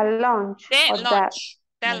a lunch. The lunch.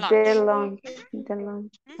 The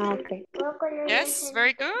lunch. Okay. Yes,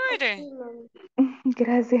 very good.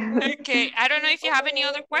 Gracias. Okay, I don't know if you have any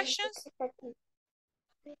other questions.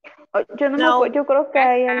 Yo no me acuerdo, yo creo que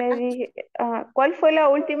a ella le dije, ¿cuál fue la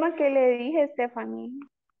última que le dije, Stephanie?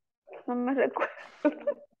 No me recuerdo.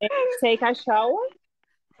 Take a shower.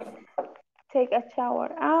 Take a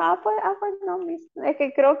shower. Pues no, Miss. Es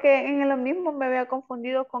que creo que en lo mismo me había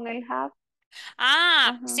confundido con el have.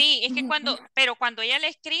 Sí, es que pero cuando ella le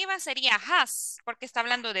escriba sería has, porque está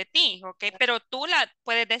hablando de ti, ¿ok? Pero tú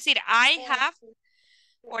puedes decir I have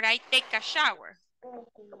or I take a shower.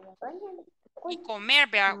 Y comer,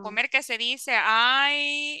 vea, comer que se dice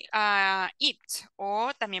I eat,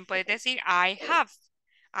 o también puedes decir I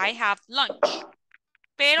have lunch.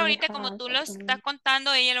 Pero ahorita como tú lo estás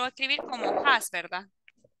contando, ella lo va a escribir como has, ¿verdad?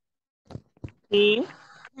 Sí.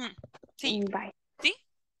 Sí. Bye. ¿Sí?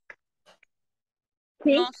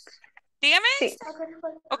 Sí. Dígame. Sí.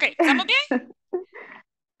 Ok, ¿estamos bien?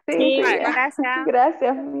 Sí, gracias.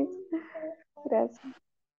 Gracias, Miss. Gracias.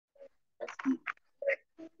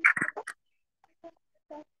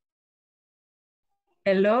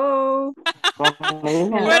 Hello. What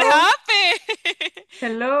happened?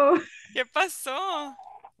 Hello. ¿Qué pasó?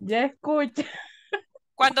 Ya escucha.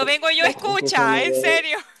 Cuando vengo yo escucha, en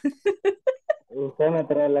serio. Usted me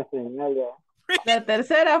trae la señal ya. La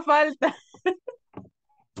tercera falta.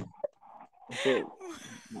 Sí.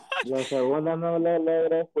 La segunda no la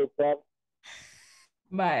logré escuchar.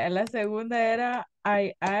 Vaya, la segunda era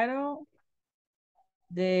I iron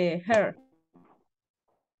the hair.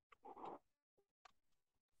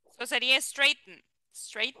 Eso sería straighten.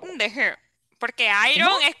 Straighten the hair. Porque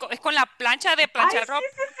iron es con la plancha de planchar ropa.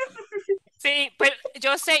 Sí, pues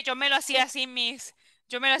yo sé, yo me lo hacía así,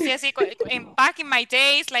 yo me lo hacía así en back in my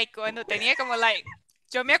days, like cuando tenía como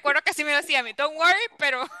yo me acuerdo que así me lo hacía, don't worry,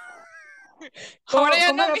 pero ahora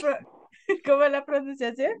ya no. ¿Cómo es la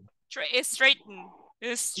pronunciación? Straighten.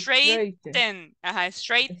 Straighten. Ajá,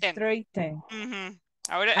 straighten. Straighten.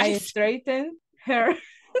 Ahora I straighten her.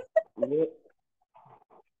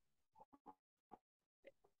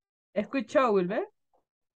 ¿Escuchó, Wilber?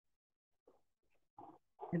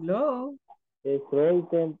 Hello.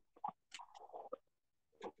 Straighten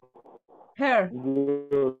her.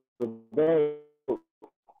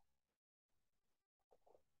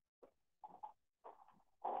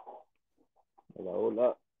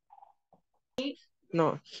 Hola.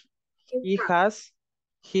 No. He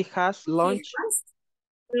has lunch.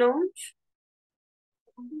 Lunch.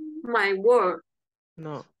 My work.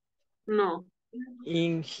 No. No.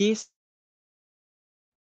 In his.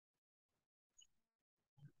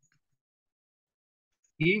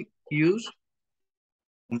 He use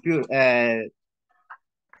computer.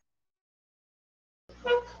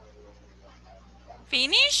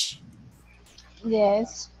 Finish?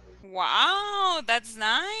 Yes. Wow, that's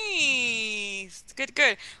nice.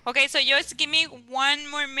 Good. Okay, so just give me one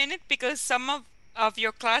more minute because some of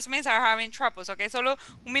your classmates are having troubles. Okay, solo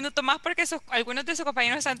un minuto más porque algunos de sus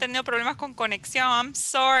compañeros han tenido problemas con conexión. I'm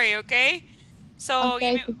sorry, okay? So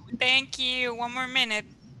thank you. One more minute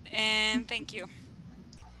and thank you.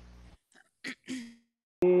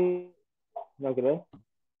 ¿No crees?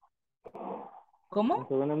 ¿Cómo? La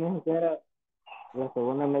segunda me dijo que era. La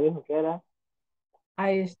segunda me dijo que era.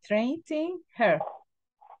 I straighten her.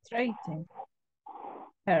 Straighten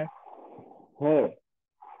her. Her.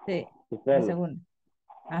 Sí, Su la pelo. segunda.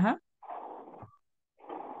 Ajá.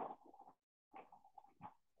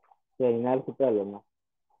 Peinar su pelo, ¿no?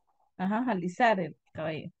 Ajá, alisar el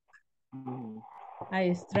cabello. I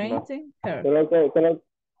No. straighten her. Creo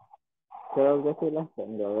que sí las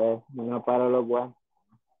tengo. A ver, no paro los guantes.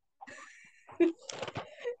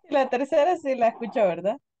 La tercera sí la escucho,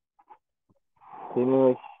 ¿verdad? Sí,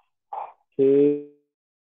 sí.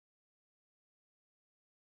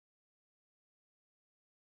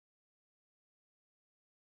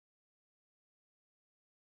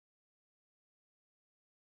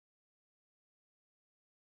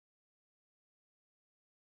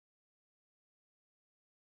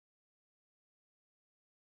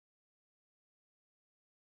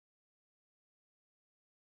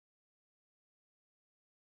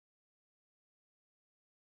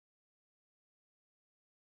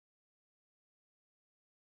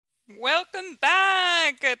 Welcome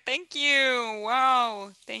back. Thank you.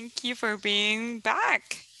 Wow. Thank you for being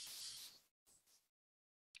back.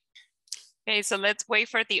 Okay, so let's wait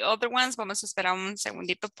for the other ones. Vamos a esperar un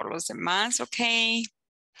segundito por los demás, okay?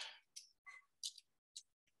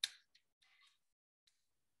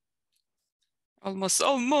 Almost.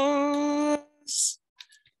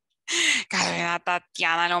 Carolina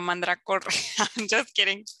Tatiana no mandra correr. I'm just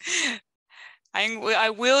kidding. I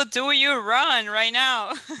will do your run right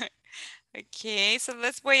now. Okay, so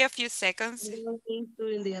let's wait a few seconds.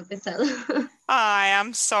 I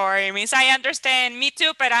am sorry, Miss. I understand. Me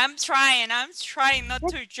too, but I'm trying not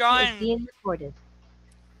to join.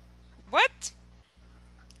 What?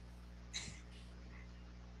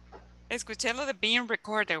 Escuché lo de being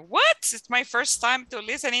recorded. What? It's my first time to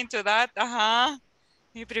listening to that. Ajá.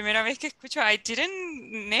 Mi primera vez que escucho. I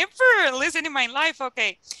didn't never listen in my life.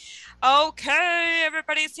 Okay. Okay,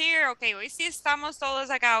 everybody's here. Okay, hoy sí estamos todos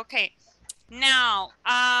acá. Okay. Now,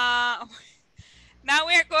 now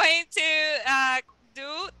we're going to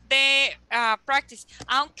do the practice.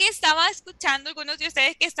 Aunque estaba escuchando algunos de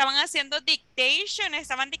ustedes que estaban haciendo dictation,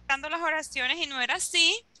 estaban dictando las oraciones y no era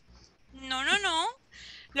así. No.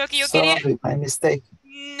 Lo que yo quería... Sorry, my mistake.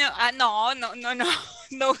 No,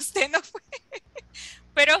 usted no fue.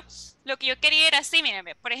 Pero lo que yo quería era así,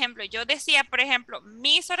 mírenme, por ejemplo, yo decía, por ejemplo,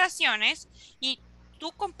 mis oraciones y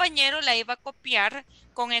tu compañero la iba a copiar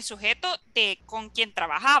con el sujeto de con quien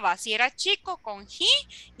trabajaba. Si era chico, con he,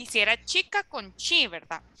 y si era chica, con she,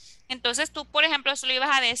 ¿verdad? Entonces tú, por ejemplo, solo ibas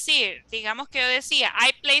a decir, digamos que yo decía,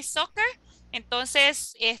 I play soccer,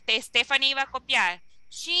 entonces Stephanie iba a copiar,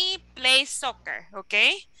 she plays soccer, ¿ok?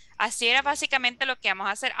 Así era básicamente lo que íbamos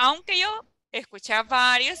a hacer, aunque yo escuché a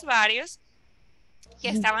varios que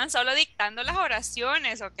estaban solo dictando las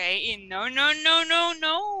oraciones, ¿ok? Y no. No,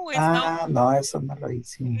 eso no lo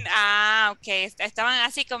hice. Ok, estaban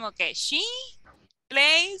así como que, she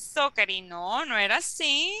plays soccer, y no era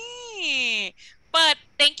así. But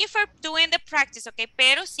thank you for doing the practice, ¿ok?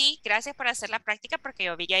 Pero sí, gracias por hacer la práctica, porque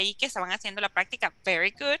yo vi ahí que estaban haciendo la práctica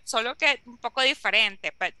very good, solo que un poco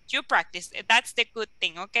diferente, but you practice, that's the good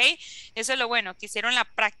thing, ¿ok? Eso es lo bueno, que hicieron la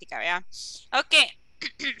práctica, ¿verdad? Ok.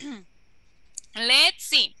 Let's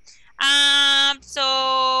see.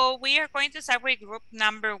 So we are going to start with group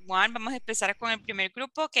number 1. Vamos a empezar con el primer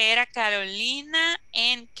grupo, que era Carolina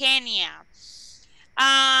and Kenya.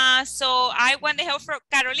 So I want the help from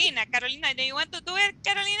Carolina. Carolina, do you want to do it,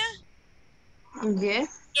 Carolina? Yes.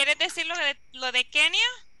 ¿Quieres decir lo de Kenya?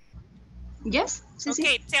 Yes.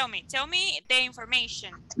 Okay, tell me the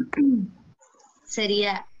information.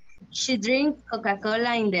 Sería, she drink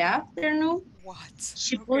Coca-Cola in the afternoon. What?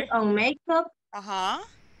 She put on makeup.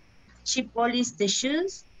 She polished the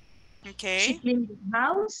shoes. Okay. She cleaned the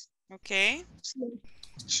house. Okay.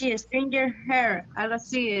 She straightened her hair. Algo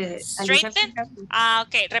así. Straighten.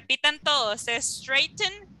 Okay. Repitan todos.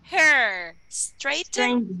 Straighten her.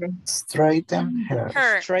 Straighten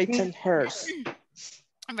her. Straighten hers.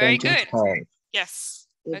 Very good. Yes.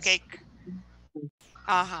 Okay.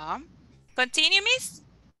 Continue, Miss.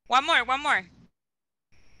 One more.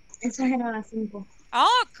 Esas eran las 5.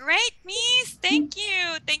 Oh, great, Miss. Thank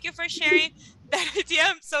you for sharing that idea.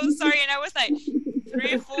 I'm so sorry. And I was like,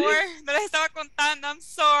 3, 4. No les estaba contando. I'm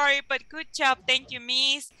sorry, but good job. Thank you,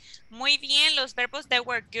 Miss. Muy bien. Los verbos, they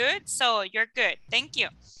were good. So you're good. Thank you.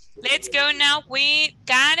 Let's go now with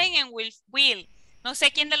Karen and Will. No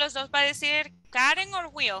sé quién de los dos va a decir Karen or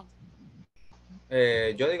Will.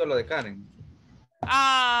 Yo digo lo de Karen.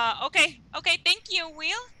 Okay. Thank you,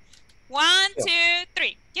 Will. 1, 2,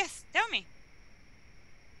 3. Yes, tell me.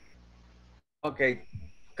 Ok.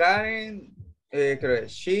 Karen Creo,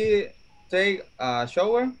 she take a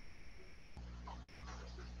shower.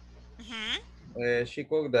 She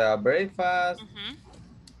cook the breakfast.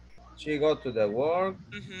 She go to the work.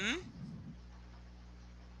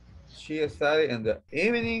 She study in the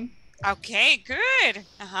evening. Okay, good.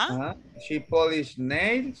 She polish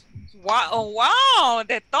nails. Wow, oh, wow,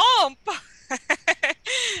 de top.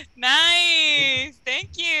 Nice,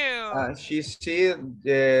 thank you. She see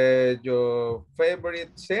your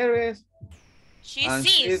favorite series. She and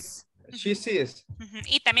sees. She sees.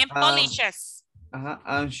 Y también polishes.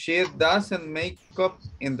 And she doesn't make up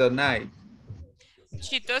in the night.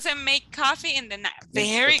 She doesn't make coffee in the night.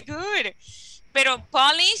 Very good. Pero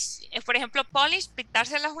polish, por ejemplo, polish,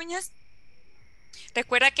 pintarse las uñas.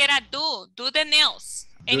 Recuerda que era do the nails.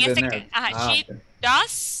 En Do the este nails. she Okay.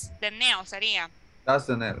 does the nails sería. Does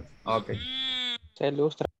the nails. Okay. Se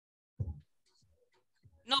ilustra.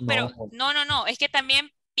 No, pero no. Es que también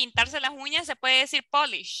pintarse las uñas se puede decir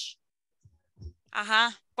polish.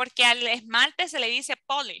 Porque al esmalte se le dice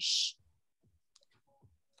polish.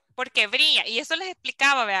 Porque brilla. Y eso les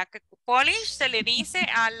explicaba, ¿verdad? Que polish se le dice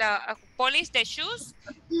a polish de shoes,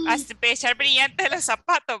 a echar brillante de los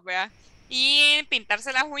zapatos, ¿verdad? Y en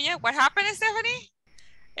pintarse las uñas, what happened, Stephanie?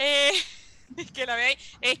 Es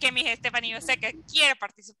que Miss Stephanie, yo sé que quiere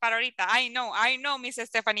participar ahorita. I know, Miss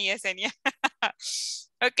Stephanie Yesenia.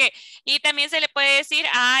 Ok, y también se le puede decir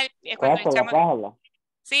cuando echamos...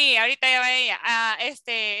 Sí, ahorita ya va ella a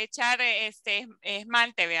echar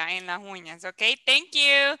esmalte, vea, en las uñas, ok? Thank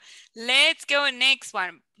you. Let's go next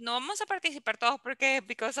one. No vamos a participar todos porque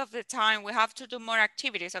because of the time we have to do more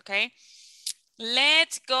activities, okay?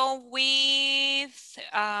 Let's go with,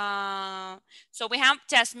 so we have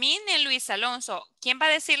Jasmine y Luis Alonso. ¿Quién va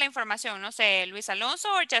a decir la información? No sé, Luis Alonso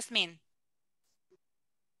o Jasmine?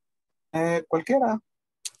 Cualquiera.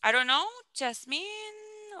 I don't know, Jasmine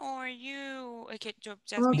or you. Okay,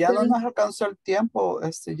 Jasmine. Ya no nos alcanzó el tiempo.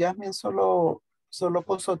 Jasmine solo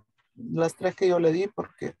puso las 3 que yo le di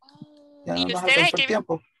porque ya no nos alcanzó el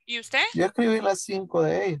tiempo. ¿Y usted? Yo escribí las 5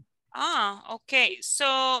 de ella. Okay.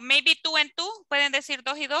 So maybe 2 and 2. ¿Pueden decir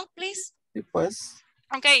 2 y 2, please? Sí, pues.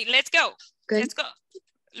 Okay, let's go. Okay. Let's go.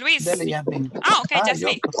 Luis. Dele, Jasmine. Okay,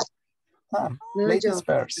 Jasmine. Ladies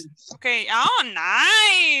first. Okay. Oh,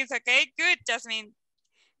 nice. Okay, good, Jasmine.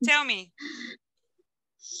 Tell me.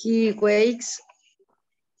 He wakes.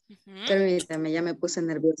 Permítame, ya me puse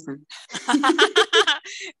nerviosa.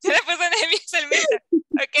 Se le puso nerviosa el mío.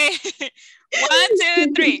 Okay. 1,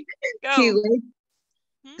 2, 3. Go.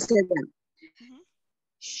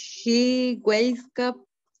 He wakes up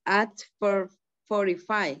at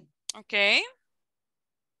 4:45. Okay.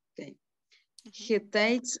 He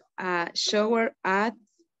takes a shower at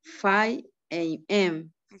 5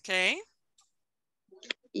 a.m. Okay.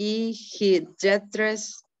 He gets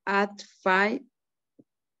dressed at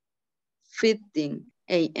 5:15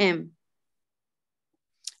 a.m.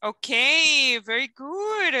 Okay, very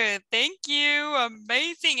good. Thank you.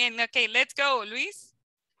 Amazing. And okay, let's go, Luis.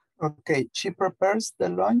 Okay, she prepares the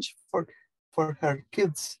lunch for her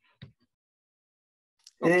kids.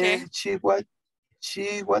 Okay. She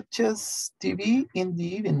watches TV in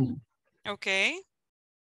the evening. Okay.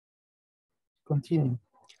 Continue.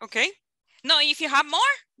 Okay. No, if you have more,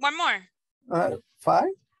 one more. 5?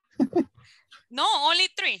 No, only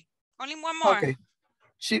 3. Only one more. Okay.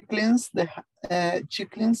 She cleans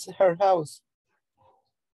her house.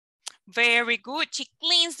 Very good. She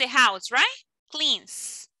cleans the house, right?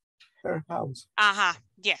 Cleans. Her house.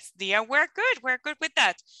 Yes, dear, we're good. We're good with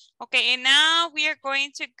that. Okay, and now we are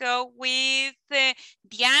going to go with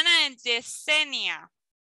Diana and Yesenia.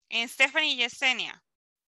 And Stephanie Yesenia.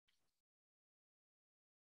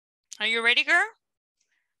 Are you ready,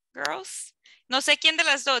 girls? No sé quién de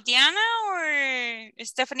las dos, Diana o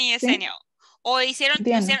Stephanie Yesenia. Sí. O hicieron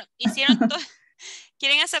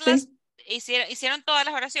 ¿quieren hacerlas? Sí. ¿Hicieron todas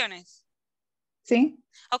las oraciones? Sí.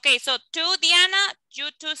 Okay, so 2 Diana, you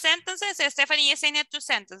 2 sentences, Stephanie Yesenia 2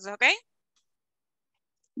 sentences, okay?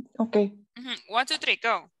 Okay. 1, 2, 3,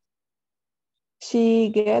 go. She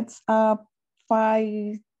gets up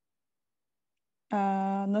 5,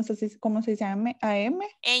 no sé si cómo se dice, AM.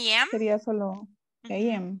 AM. Sería solo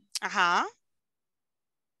AM. Ajá.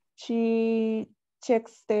 She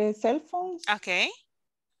checks the cell phones. Okay.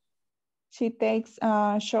 She takes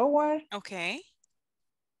a shower. Okay.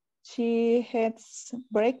 She has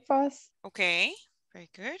breakfast. Okay, very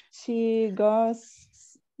good. She goes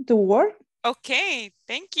to work. Okay,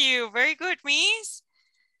 thank you. Very good, Miss.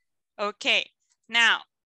 Okay, now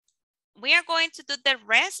we are going to do the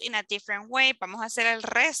rest in a different way. Vamos a hacer el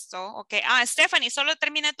resto. Okay. Stephanie, solo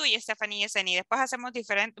termina tú y Stephanie Yesenia. Después hacemos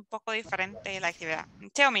un poco diferente la actividad.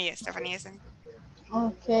 Tell me, Stephanie Yesenia.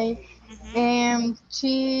 Okay.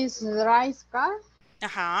 She drives car.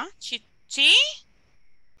 Ajá. She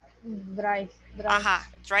Drives. ajá.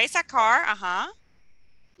 Drives a car. Ajá.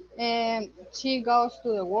 She goes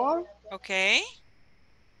to the work. Okay.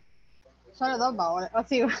 Solo dos va ahora. Oh,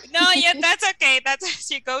 sí. No, yeah, that's okay. That's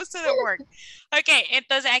she goes to the work. Okay,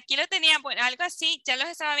 entonces aquí lo tenían, bueno, algo así. Ya los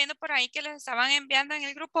estaba viendo por ahí que los estaban enviando en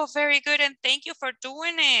el grupo. Very good and thank you for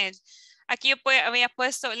doing it. Aquí yo había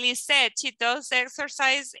puesto Lisette, she does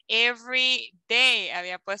exercise every day.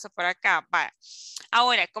 Había puesto por acá. Vale.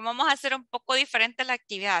 Ahora, ¿cómo vamos a hacer un poco diferente la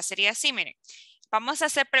actividad? Sería así, miren. Vamos a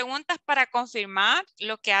hacer preguntas para confirmar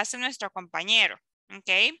lo que hace nuestro compañero. ¿Ok?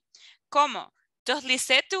 ¿Cómo? Does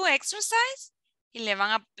Lisette do exercise? Y le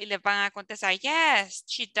van a contestar, yes,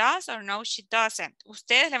 she does or no, she doesn't.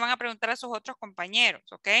 Ustedes le van a preguntar a sus otros compañeros,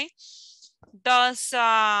 ¿ok? Does,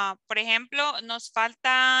 por ejemplo, nos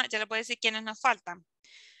falta, ya le puedo decir quiénes nos faltan.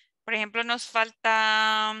 Por ejemplo, nos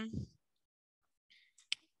falta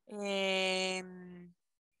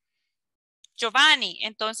Giovanni.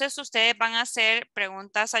 Entonces, ustedes van a hacer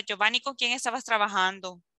preguntas a Giovanni, ¿con quién estabas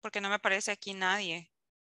trabajando? Porque no me parece aquí nadie.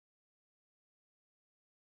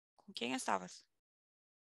 ¿Con quién estabas?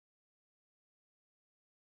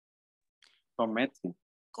 Con Metsi.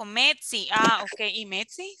 Con Metsi. Ah, ok. ¿Y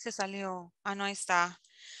Metsi? Se salió. Ah, no está.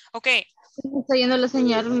 Ok. Está yendo la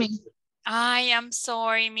señal, I am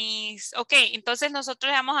sorry, miss. Ok, entonces nosotros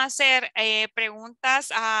le vamos a hacer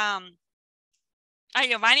preguntas a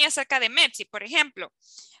Giovanni acerca de Metsi. Por ejemplo,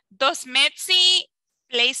 ¿does Metsi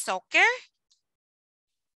play soccer?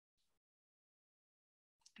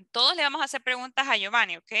 Todos le vamos a hacer preguntas a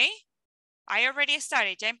Giovanni, ¿ok? I already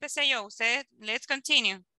started. Ya empecé yo. Ustedes, let's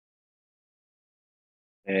continue.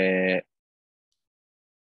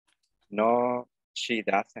 No, she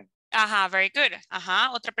doesn't. Ajá, very good.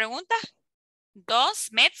 Ajá, otra pregunta. ¿Does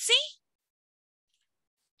Metsi?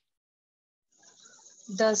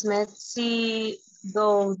 Does Messi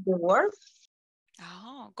go to work?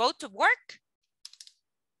 Oh, go to work?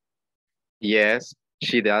 Yes,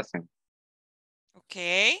 she doesn't.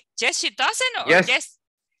 Okay. Yes, she doesn't or Yes. yes?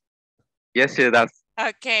 Yes, she does.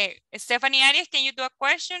 Okay. Stephanie Arias, can you do a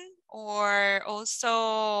question? Or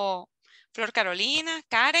also Flor Carolina,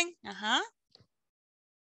 Karen? Uh-huh.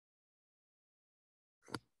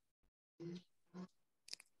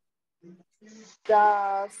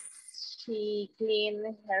 Does she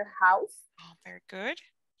clean her house? Oh, very good.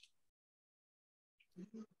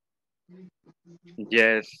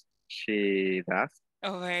 Yes, she does.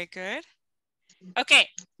 Oh, very good. Okay,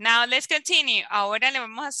 now let's continue. Ahora le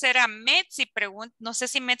vamos a hacer a Metsi pregunta. No sé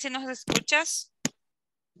si Metsi nos escuchas.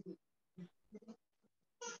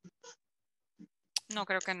 No,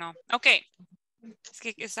 creo que no. Okay. Es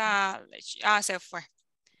que esa... se fue.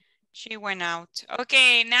 She went out.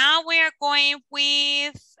 Okay, now we are going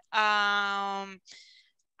with Adela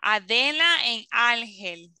and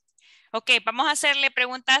Ángel. Ok, vamos a hacerle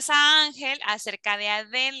preguntas a Ángel acerca de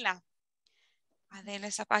Adela. Adela,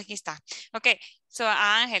 aquí está. Ok, so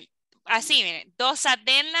a Ángel. Así, miren. ¿Does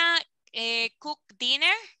Adela cook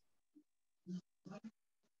dinner?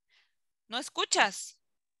 ¿No escuchas?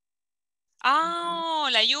 Oh,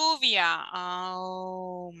 la lluvia.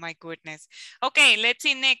 Oh, my goodness. Ok, let's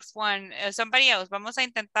see next one. Somebody else. Vamos a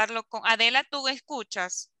intentarlo con Adela, ¿tú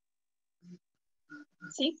escuchas?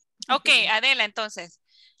 Sí. Ok, Adela, entonces.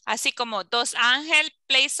 Así como, ¿does Ángel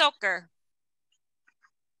play soccer?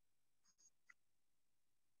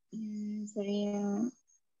 Sería...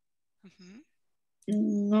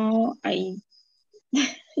 No, ahí. No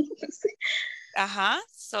sé. Ajá.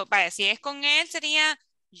 So, vaya, si es con él sería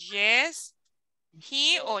yes,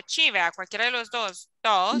 he o she, vea, cualquiera de los dos.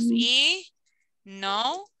 Dos y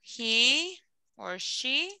no, he or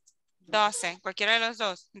she doesn't, cualquiera de los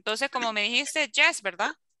dos. Entonces, como me dijiste, yes,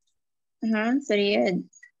 ¿verdad? Ajá, sería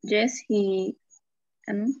yes, he...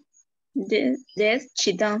 Yes,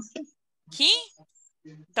 she does. He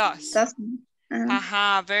does.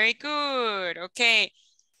 Ajá, very good. Okay,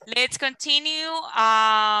 let's continue.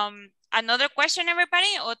 Another question,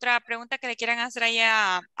 everybody. Otra pregunta que le quieran hacer ahí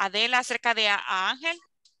a Adela acerca de a Ángel,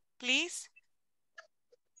 please.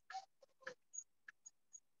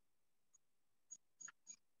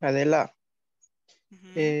 Adela,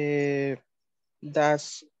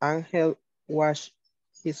 does Angel wash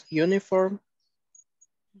his uniform?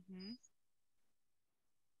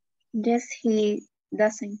 Yes, he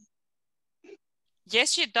doesn't.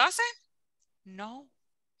 Yes, she doesn't. No.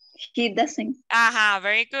 He doesn't. Ajá,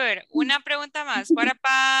 very good. Una pregunta más. What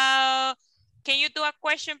about, can you do a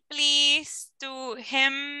question, please, to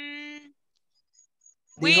him?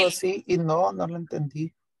 Dijo sí y no, no lo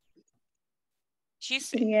entendí.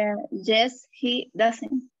 Sería, yes, he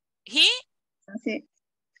doesn't. He Así,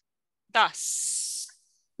 does.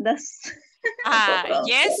 does.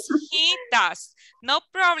 Yes, he does. No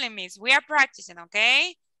problem, miss. We are practicing,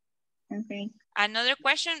 okay? Okay. Another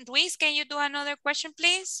question. Luis, can you do another question,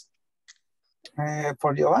 please?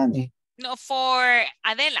 For Giovanni, No, for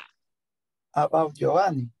Adela. about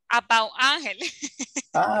Giovanni. About Ángel.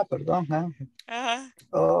 Perdón, Ángel. Uh-huh.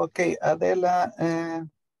 Okay, Adela,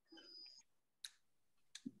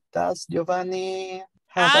 does Giovanni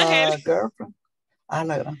have Ángel. a girlfriend?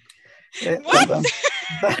 La gran. What? Perdón.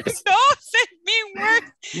 No, send me word.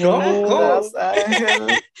 Does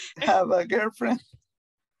Ángel have a girlfriend?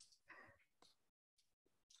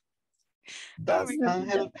 Does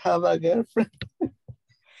Ángel have a girlfriend?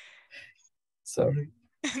 Sorry.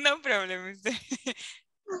 No problem.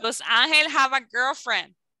 Does Ángel have a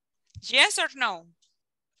girlfriend? Yes or no?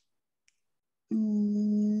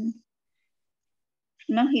 No,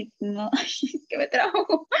 no, que me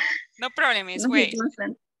trajo. No problem, miss. No, Wait. he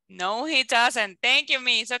doesn't. No, he doesn't. Thank you,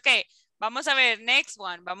 miss. Okay. Vamos a ver, next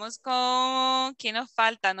one. Vamos con, ¿quién nos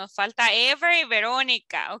falta? Nos falta Ever y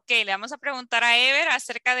Verónica. Ok, le vamos a preguntar a Ever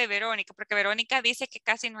acerca de Verónica, porque Verónica dice que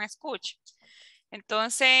casi no escucha.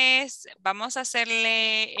 Entonces, vamos a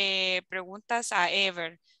hacerle preguntas a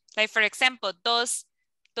Ever. Like, for example, does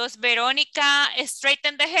Verónica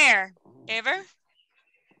straighten the hair? Ever?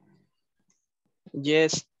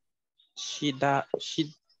 Yes, she does.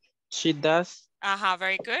 She does. Ajá,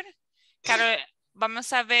 very good. Carol,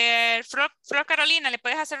 vamos a ver. Flor Carolina, ¿le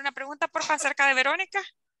puedes hacer una pregunta, por favor, acerca de Verónica?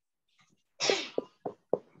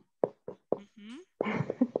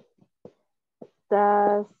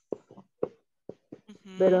 Does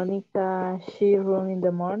Veronica, she run in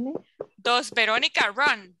the morning? Does Verónica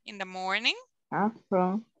run in the morning?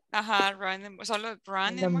 Run. Ajá, run, solo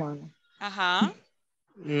run In the morning. Ajá.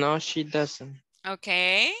 No, she doesn't.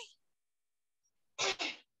 Okay.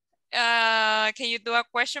 Can you do a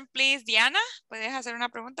question, please, Diana? ¿Puedes hacer una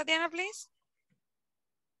pregunta, Diana, please?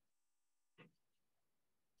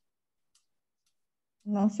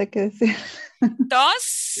 No sé qué decir.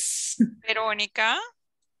 Does Verónica.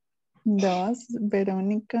 Does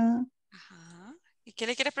Verónica. Ajá. ¿Y qué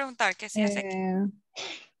le quieres preguntar? ¿Qué se hace aquí?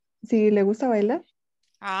 Si le gusta bailar.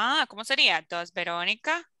 ¿Cómo sería? Does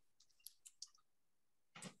Verónica.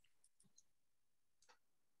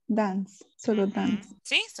 Dance. Solo dance.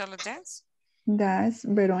 Sí, solo dance. Does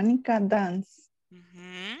Verónica dance?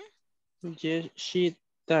 Yes, she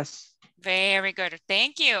does. Very good.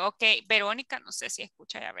 Thank you. Ok, Verónica, no sé si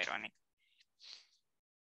escucha ya Verónica.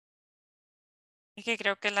 Es que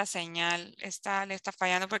creo que la señal le está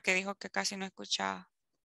fallando porque dijo que casi no escuchaba.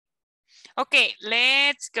 Ok,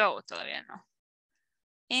 let's go. Todavía no.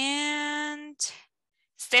 And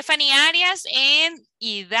Stephanie Arias en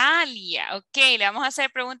Idalia. Ok, le vamos a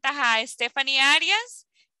hacer preguntas a Stephanie Arias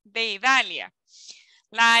de Idalia.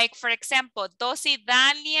 Like, for example, does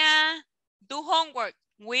Idalia do homework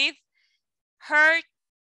with her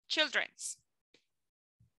children?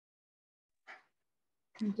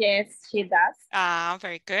 Yes, she does.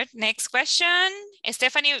 Very good. Next question.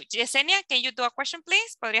 Stephanie Yesenia, can you do a question,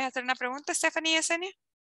 please? ¿Podrías hacer una pregunta, Stephanie Yesenia?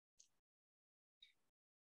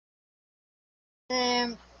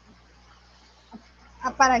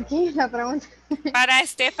 ¿Para quién la pregunta? Para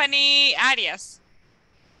Stephanie Arias.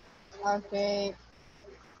 Okay.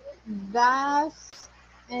 Does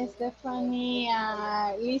Stephanie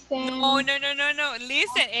listen? No.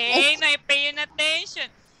 Listen. Hey, no, paying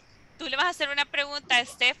attention. Tú le vas a hacer una pregunta a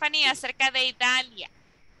Stephanie acerca de Idalia.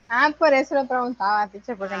 Por eso le preguntaba,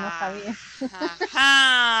 teacher, porque no sabía.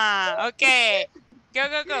 Ajá. Ok.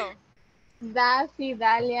 Go. Does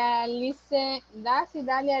Idalia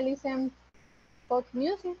listen pop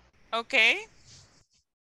music? Okay.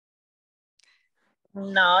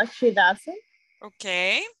 No, she doesn't.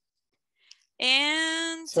 Okay.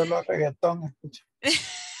 And Solo reggaetón escucha.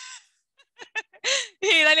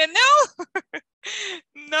 Idalia, no.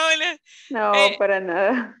 No, para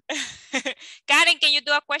nada. Karen, can you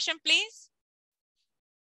do a question, please?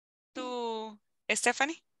 To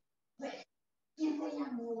Stephanie.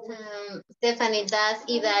 Stephanie, does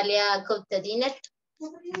Idalia cook the dinner?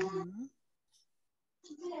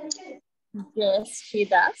 Yes, she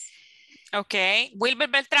does. Okay. Wilber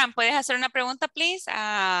Beltrán, ¿puedes hacer una pregunta, please,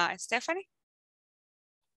 a Stephanie?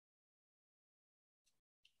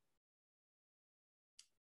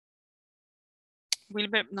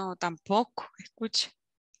 Wilber, no, tampoco, escucha.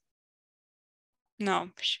 No.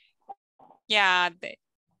 Ya,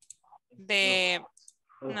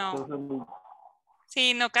 no.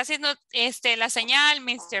 Sí, no, casi no, la señal,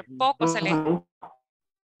 mister, poco se le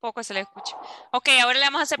escucha. Ok, ahora le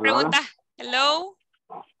vamos a hacer preguntas. Hello,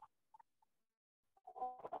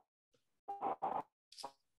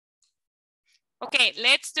 Okay,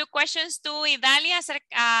 let's do questions to Idalia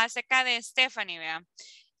acerca de Stephanie, vea.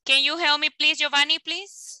 Can you help me please, Giovanni,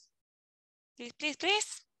 please?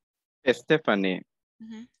 Please. Stephanie.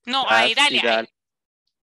 No, a Idalia.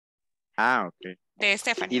 Ah, okay. De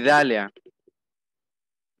Stephanie. Idalia.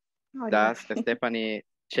 Does Stephanie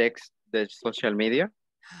checks the social media?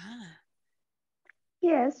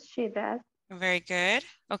 Yes, she does. Very good.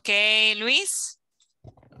 Okay, Luis.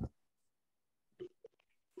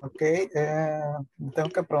 Ok, tengo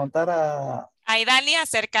que preguntar a... A Idalia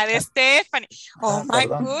acerca de Stephanie. Oh my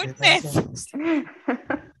perdón, goodness.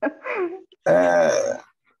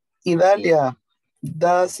 Idalia,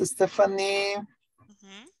 does Stephanie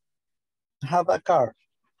have a car?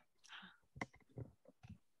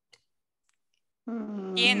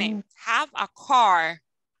 Tiene. Have a car.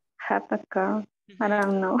 Have a car. I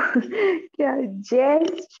don't know. Yeah,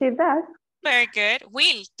 yes, she does. Very good.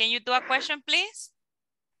 Will, can you do a question, please?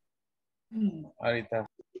 Ahorita.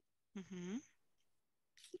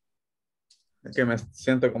 Es que me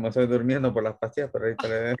siento como estoy durmiendo por las pastillas, pero ahorita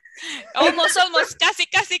le doy. Almost, casi,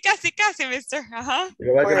 mister. Ajá.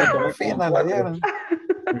 Lo que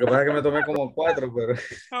pasa es que me tomé como 4, pero...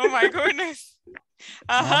 Oh my goodness.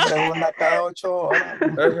 Ajá. Hombre, una cada 8 horas.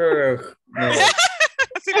 No.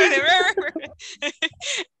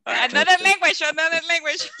 Another language.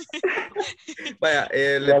 Vaya,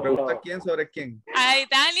 le pregunto a quién sobre quién. A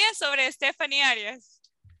Idalia sobre Stephanie Arias.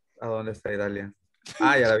 ¿A dónde está Idalia?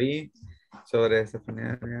 Ah, ya la vi. Sobre Stephanie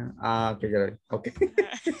Arias. Ah, ok, ya la vi. Ok.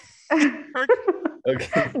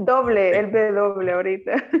 Okay. Doble, el de doble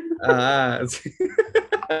ahorita. Ah, sí.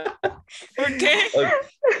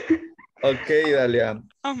 Ok, Idalia.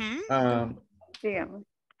 Dígame.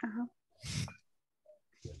 Ajá.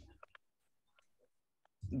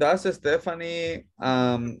 Does Stephanie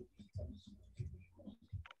Don't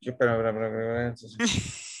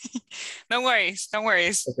worry.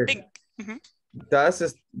 Okay.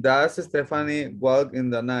 Does Stephanie walk in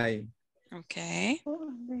the night? Okay.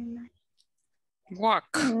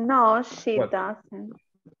 Walk. No, she doesn't.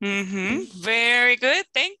 Very good.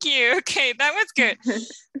 Thank you. Okay, that was good.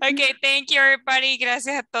 Okay, thank you everybody.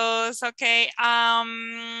 Gracias a todos. Okay.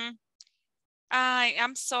 I'm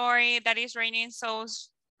sorry that it's raining so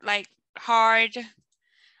hard.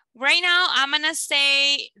 Right now, I'm gonna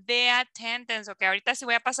say the attendance. Okay, ahorita sí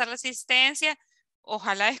voy a pasar la asistencia.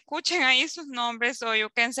 Ojalá escuchen ahí sus nombres, so you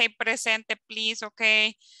can say presente, please.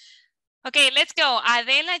 Okay. Okay, let's go.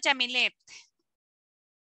 Adela Yamilet.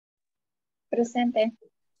 Presente.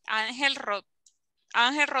 Ángel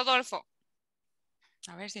Rodolfo.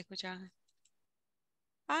 A ver si escucha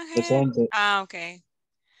Ángel. Presente. Ah, ok.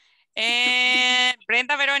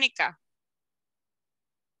 Brenda Verónica.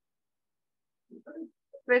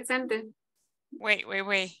 Presente. Wait.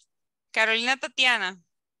 Carolina Tatiana.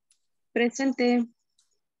 Presente.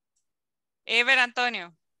 Ever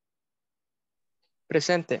Antonio.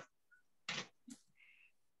 Presente.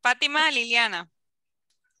 Fátima Liliana.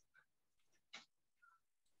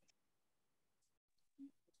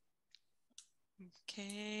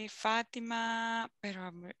 Okay, Fatima,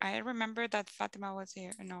 pero I remember that Fatima was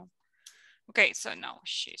here. No. Okay, so no,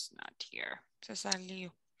 she's not here. Se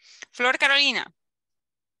salió. Flor Carolina.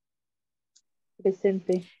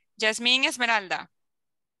 Presente. Yasmín Esmeralda.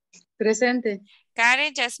 Presente.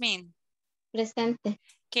 Karen Yasmín. Presente.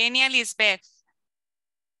 Kenia Lisbeth.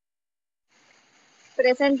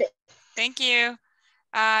 Presente. Thank you.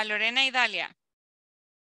 Lorena Idalia.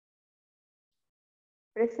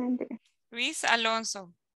 Presente. Luis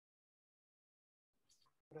Alonso.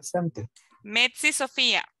 Presente. Metzi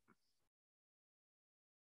Sofía.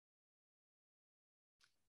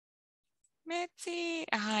 Metzi.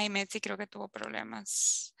 Ay, Metzi creo que tuvo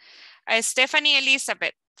problemas. Stephanie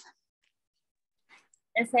Elizabeth.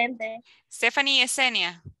 Presente. Stephanie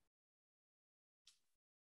Yesenia.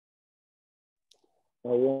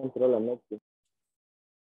 Ahí entró la noche.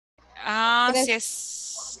 Sí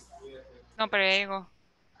es. No, pero ya llegó.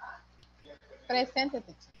 Presente.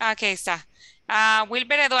 Aquí está.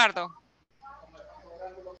 Wilber Eduardo.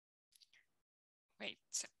 Wait.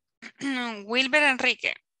 Wilber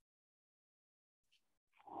Enrique.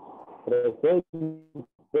 Presente.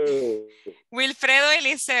 Wilfredo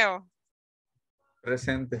Eliseo.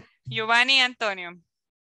 Presente. Giovanni Antonio.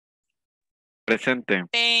 Presente.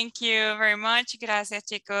 Thank you very much. Gracias,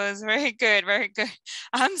 chicos. Very good, very good.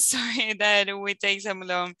 I'm sorry that we take some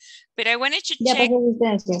long, but I wanted to check.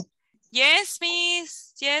 Yes,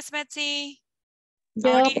 miss. Yes, Metzi.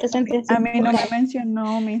 Yo presente. A mí no me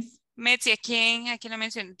mencionó, miss. Metzi, ¿a quién lo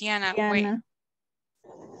mencionó? Diana. Diana.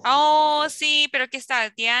 Oh, sí, pero aquí está,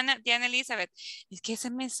 Diana Elizabeth. Es que se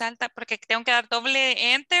me salta porque tengo que dar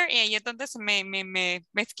doble enter y ahí es donde se me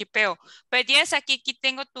esquipeo. Pero yes, aquí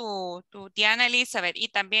tengo tu Diana Elizabeth y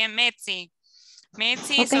también Metzi.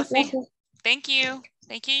 Metzi, Ok, Sofía. gracias. Thank you.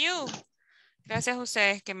 Thank you. Gracias a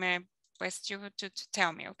ustedes que me, pues, to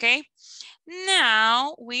tell me, okay?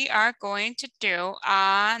 Now we are going to do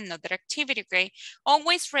another activity, okay?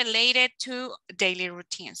 Always related to daily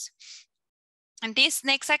routines. And this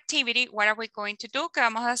next activity, what are we going to do? ¿Qué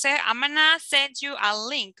vamos a hacer? I'm gonna send you a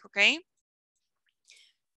link, okay?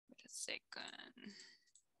 Wait a second.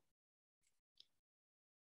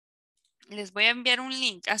 Les voy a enviar un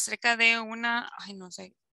link acerca de una, ay, no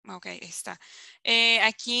sé, ok, está.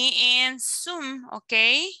 Aquí en Zoom, ok,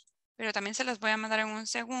 pero también se las voy a mandar en un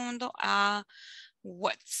segundo a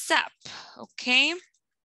WhatsApp, ok.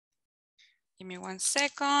 Give me 1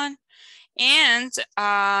 second. And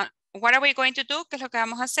what are we going to do? ¿Qué es lo que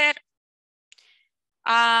vamos a hacer?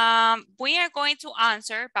 We are going to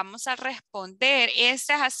answer, vamos a responder.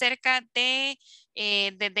 Esta es acerca de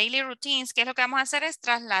daily routines. ¿Qué es lo que vamos a hacer? Es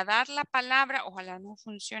trasladar la palabra. Ojalá no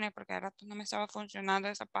funcione porque ahora no me estaba funcionando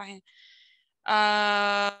esa página.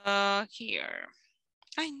 Here.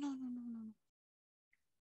 Ay, no.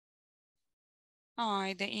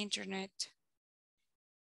 Ay, the internet.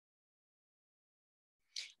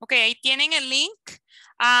 Ok, ahí tienen el link.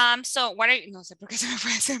 So, no sé por qué se me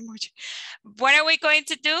puede hacer mucho. What are we going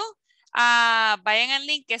to do? Vayan al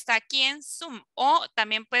link que está aquí en Zoom o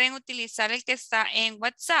también pueden utilizar el que está en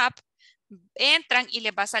WhatsApp. Entran y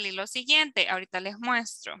les va a salir lo siguiente. Ahorita les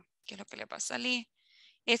muestro qué es lo que les va a salir.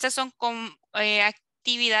 Estas son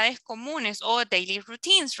actividades comunes o daily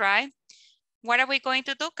routines, right? What are we going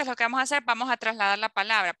to do? ¿Qué es lo que vamos a hacer? Vamos a trasladar la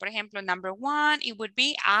palabra. Por ejemplo, number 1, it would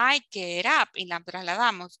be I get up. Y la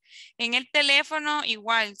trasladamos. En el teléfono,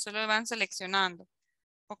 igual, solo van seleccionando.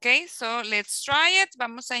 Ok, so let's try it.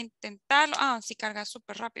 Vamos a intentarlo. Sí, carga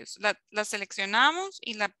súper rápido. La seleccionamos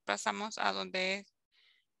y la pasamos a donde es.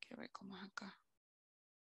 Quiero ver cómo es acá.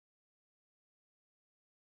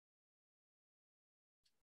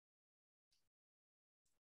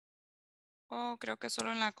 Oh, creo que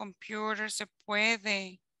solo en la computer se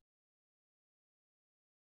puede.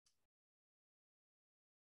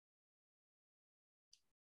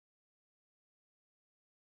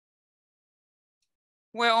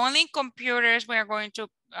 We're only in computers. We are going to,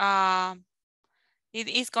 it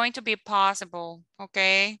is going to be possible,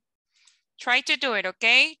 okay? Try to do it,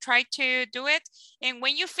 okay? Try to do it. And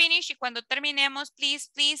when you finish, y cuando terminemos, please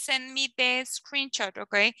send me the screenshot,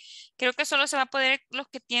 okay? Creo que solo se va a poder los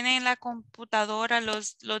que tienen la computadora,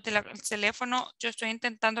 los del teléfono. Yo estoy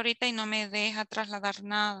intentando ahorita y no me deja trasladar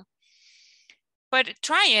nada. But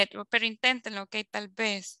try it, pero inténtenlo, okay? Tal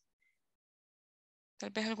vez. Tal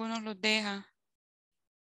vez algunos los deja.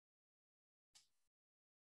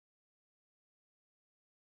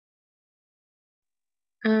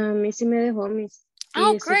 A mí sí me dejó, Miss.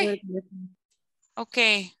 Oh, Y sí con el great. teléfono.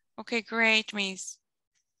 Okay, great, Miss.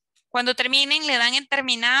 Cuando terminen, le dan en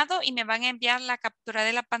terminado y me van a enviar la captura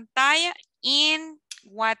de la pantalla en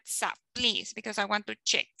WhatsApp, please, because I want to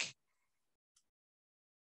check.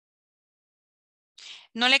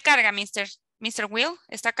 No le carga, Mr. Will,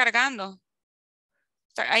 está cargando.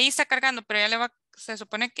 Ahí está cargando, pero ya le va, se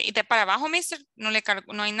supone que, y de para abajo, Mr., no le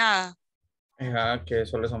cargo, no hay nada. Que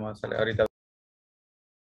solo eso me sale ahorita.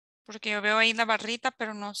 Porque yo veo ahí la barrita,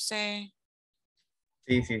 pero no sé.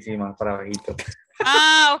 Sí, más para bajito.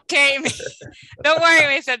 Ok. Don't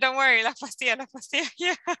worry, Mr., don't worry. Las pastillas.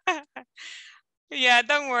 Yeah. Yeah,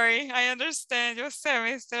 don't worry. I understand. Yo sé,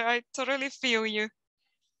 Mr., I totally feel you.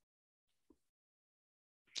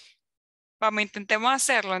 Vamos, intentemos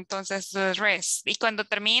hacerlo entonces, the rest. Y cuando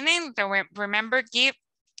terminen, remember,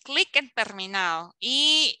 click en terminado.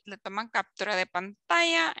 Y le toman captura de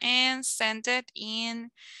pantalla and send it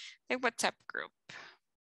in the WhatsApp group.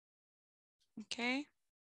 Okay.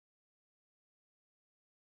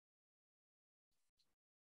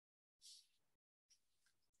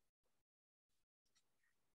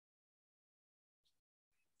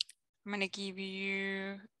 I'm going to give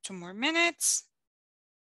you 2 more minutes.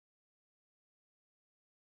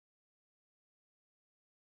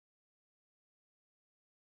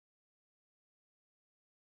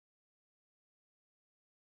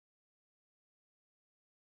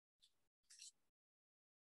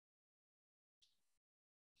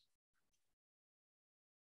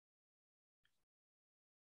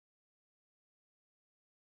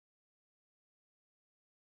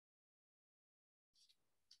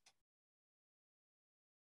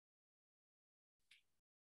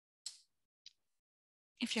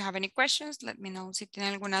 If you have any questions, let me know. Si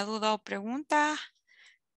tienen alguna duda o pregunta,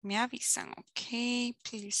 Me avisan, ok,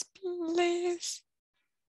 please, please.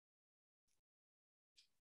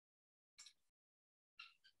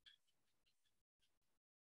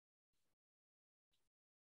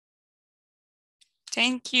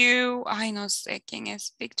 Thank you. Ay, no sé quién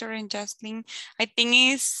es Victor and Jocelyn. I think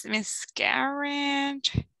it's Miss Karen.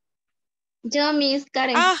 Yo, Miss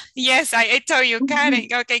Karen. Ah, yes, I told you, Karen.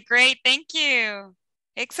 Okay, great. Thank you.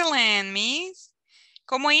 Excellent, Miss.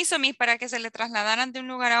 ¿Cómo hizo, Miss, para que se le trasladaran de un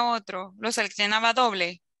lugar a otro? ¿Lo seleccionaba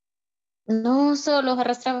doble? No, solo los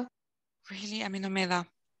arrastraba. Really, a mí no me da.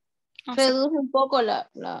 No sé. Reduce un poco la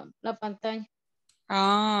pantalla.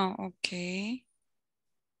 Ah, ok.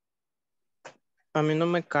 A mí no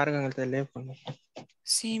me cargan el teléfono.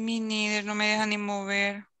 Sí, mi neither, no me deja ni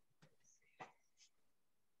mover.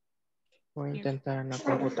 Voy a intentar en la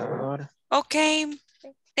computadora. Okay,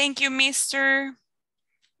 thank you, mister.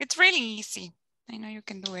 It's really easy. I know you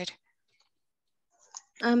can do it.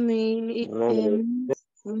 A mí me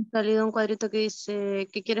ha salido un cuadrito que dice,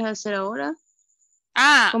 ¿qué quieres hacer ahora?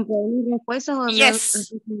 Ah, ¿Comprobar mis respuestas o enviar yes.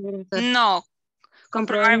 respuestas sin regresar? No.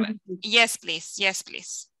 Comprobar mis Comprobar. respuestas. Yes, please. Yes,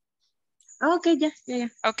 please. Ah, ok, ya.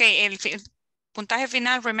 Okay, el puntaje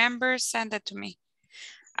final, remember, send it to me.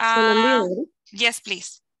 Se lo envío, ¿verdad? Yes,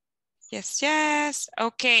 please. Yes, yes.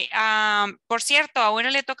 Okay. Por cierto, ahora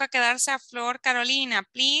le toca quedarse a Flor Carolina.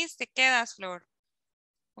 Please, te quedas, Flor.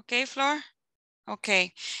 Okay, Flor.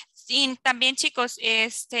 Okay. Y también, chicos,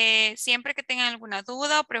 siempre que tengan alguna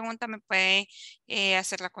duda o pregunta, me puede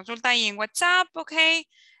hacer la consulta ahí en WhatsApp, okay.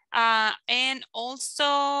 And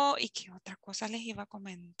also, ¿y qué otra cosa les iba a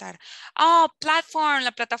comentar? Oh, platform,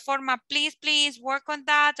 la plataforma, please work on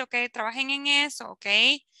that, okay. Trabajen en eso,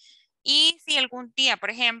 okay. Y si algún día, por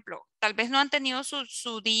ejemplo, tal vez no han tenido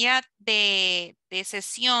su día de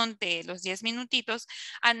sesión de los 10 minutitos,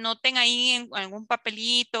 anoten ahí en algún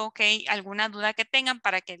papelito, ok, alguna duda que tengan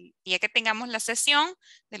para que el día que tengamos la sesión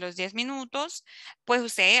de los 10 minutos, pues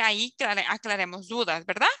usted ahí aclaremos dudas,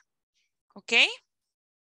 ¿verdad? Ok.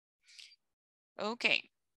 Ok.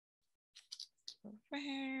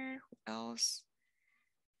 Who else?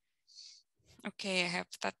 Okay, I have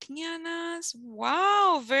Tatiana's.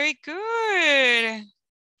 Wow, very good.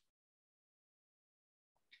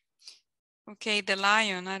 Okay, the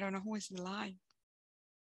lion. I don't know who is the lion.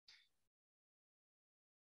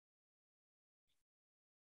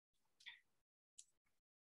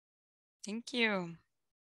 Thank you.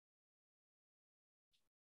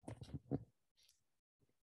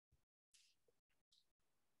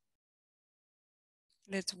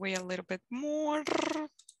 Let's wait a little bit more.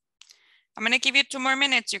 I'm going to give you 2 more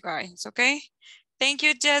minutes, you guys, okay? Thank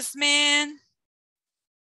you, Jasmine.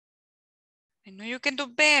 I know you can do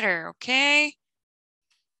better, okay?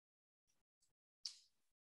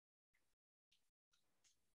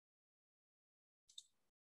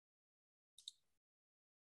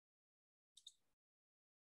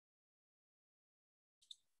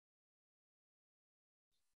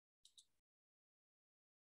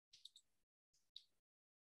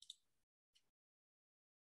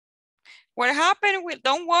 What happened, Will?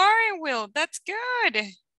 Don't worry, Will. That's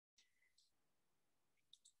good.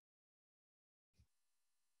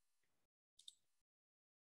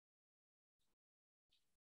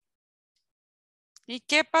 ¿Y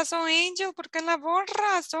qué pasó, Angel? ¿Por qué la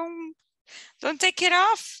borras? Don't take it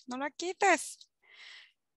off. No la quites.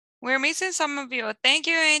 We're missing some of you. Thank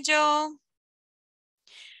you, Angel.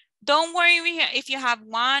 Don't worry if you have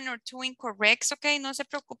 1 or 2 incorrects, okay? No se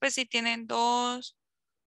preocupe si tienen 2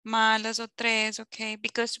 malas o 3, okay?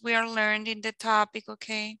 Because we are learning the topic,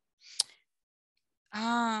 okay?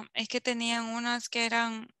 Ah, es que tenían unas que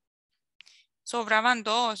sobraban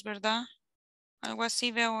 2, ¿verdad? Algo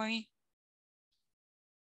así veo ahí.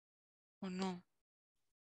 ¿O no?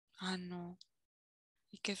 Ah, no.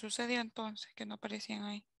 ¿Y qué sucedió entonces? Que no aparecían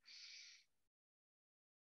ahí.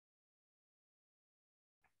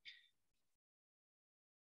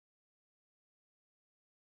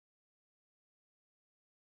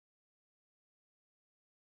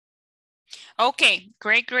 Ok,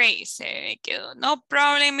 great. Se me quedó. No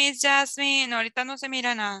problem, Miss Jasmine. Ahorita no se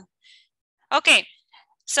mira nada. Okay,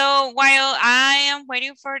 so while I am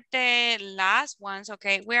waiting for the last ones,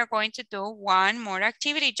 okay, we are going to do one more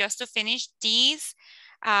activity just to finish this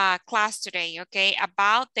class today, okay,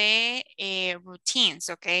 about the routines,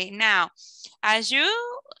 okay. Now, as you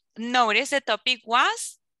notice, the topic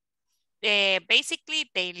was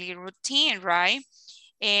basically daily routine, right?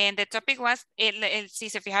 And the topic was, si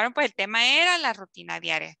se fijaron, pues el tema era la rutina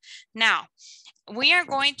diaria. Now, we are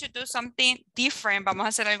going to do something different. Vamos a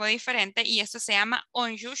hacer algo diferente y esto se llama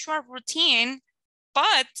unusual routine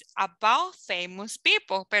but about famous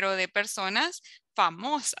people, pero de personas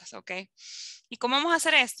famosas, ¿ok? ¿Y cómo vamos a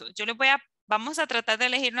hacer esto? Vamos a tratar de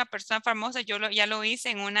elegir una persona famosa. Ya lo hice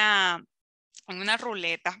en una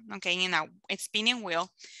ruleta, ¿ok? En una spinning wheel.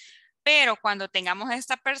 Pero cuando tengamos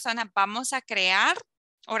esta persona, vamos a crear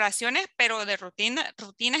oraciones, pero de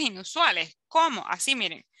rutinas inusuales. ¿Cómo? Así,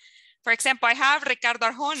 miren. For example, I have Ricardo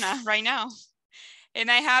Arjona right now. And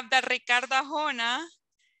I have that Ricardo Arjona.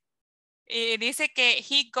 Dice que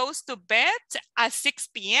he goes to bed at 6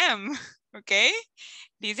 p.m. ¿Ok?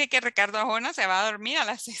 Dice que Ricardo Arjona se va a dormir a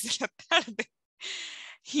las 6 de la tarde.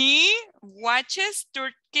 He watches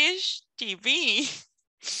Turkish TV.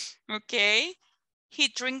 ¿Ok? He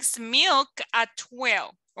drinks milk at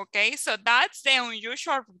 12. Okay, so that's the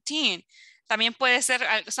unusual routine. También puede ser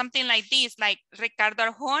something like this, like Ricardo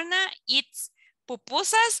Arjona eats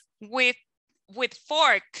pupusas with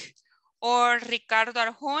fork, or Ricardo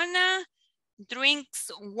Arjona drinks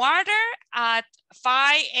water at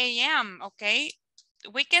 5 a.m. Okay,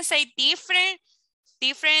 we can say different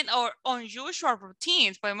or unusual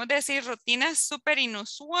routines. Podemos decir rutinas súper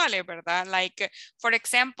inusuales, ¿verdad? Like, for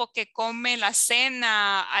example, que come la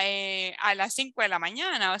cena a las 5 de la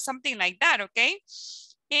mañana or something like that, okay?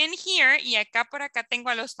 In here, y acá por acá tengo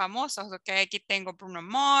a los famosos, okay? Aquí tengo Bruno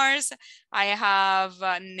Mars, I have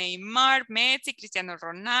Neymar, Messi, Cristiano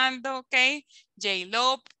Ronaldo, okay?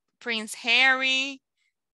 J-Lo, Prince Harry,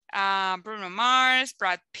 Bruno Mars,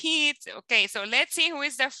 Brad Pitt. Okay, so let's see who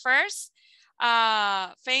is the first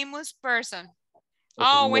famous person.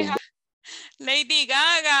 Oh, we have Lady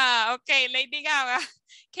Gaga. Okay, Lady Gaga.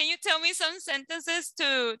 Can you tell me some sentences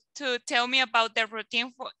to tell me about the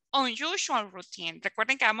routine, unusual routine?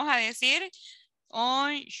 Recuerden que vamos a decir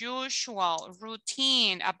unusual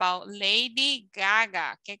routine about Lady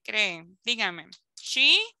Gaga. ¿Qué creen? Díganme.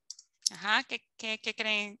 She, ajá, ¿qué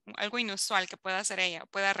creen? Algo inusual que pueda hacer ella,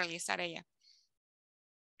 pueda realizar ella.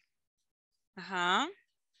 Ajá.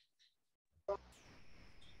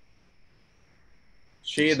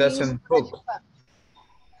 She doesn't cook.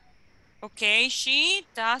 Okay, she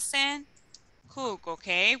doesn't cook.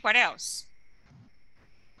 Okay, what else?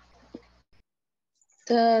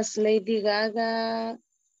 Does Lady Gaga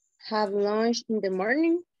have lunch in the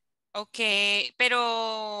morning? Okay,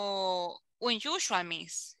 pero unusual,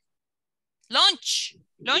 miss. Lunch.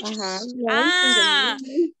 Lunch.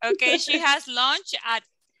 Okay, she has lunch at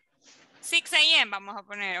 6 a.m. Vamos a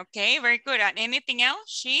poner, okay, very good. And anything else?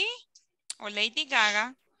 She or Lady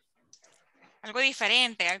Gaga. Algo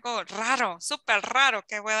diferente, algo raro, súper raro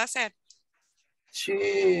que pueda hacer.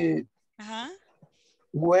 She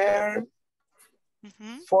wear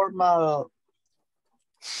formal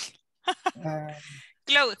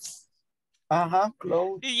clothes.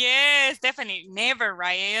 Clothes. Yes, definitely. Never,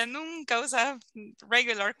 right? Ella nunca usa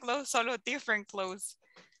regular clothes, solo different clothes.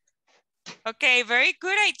 Okay, very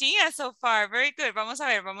good idea so far. Very good. Vamos a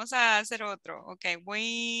ver, vamos a hacer otro. Okay,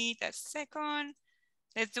 wait a second.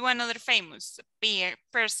 Let's do another famous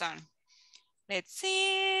person. Let's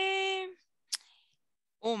see.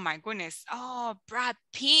 Oh my goodness. Oh, Brad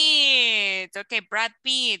Pitt. Okay, Brad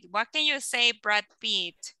Pitt. What can you say, Brad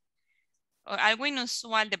Pitt? O algo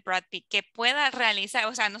inusual de Brad Pitt que pueda realizar.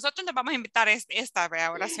 O sea, nosotros nos vamos a invitar estas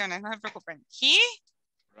oraciones, no se preocupen. He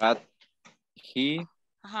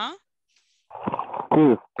Ajá.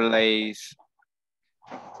 plays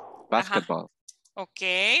basketball.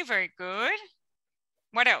 Okay, very good.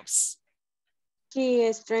 What else?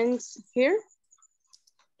 He strengthens here.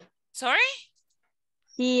 Sorry?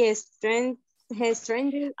 He strengthens.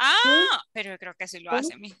 Pero creo que sí lo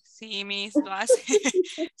hace. Sí, miss, lo hace.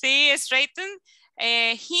 Sí, straighten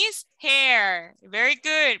his hair. Very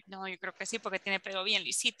good. No, yo creo que sí, porque tiene pelo bien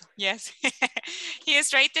lisito. Yes. He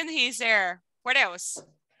straightened his hair. What else?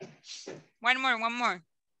 One more.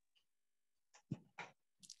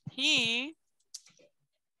 He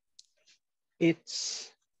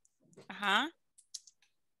It's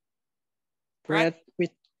bread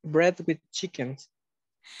with chickens.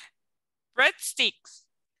 Breadsticks.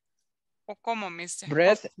 ¿O cómo, mister?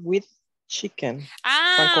 Bread with chicken.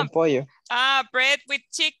 Pan con pollo. Bread with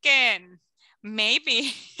chicken.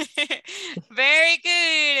 Maybe. Very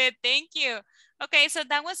good. Thank you. Okay, so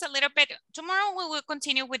that was a little bit. Tomorrow we will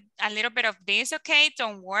continue with a little bit of this, okay?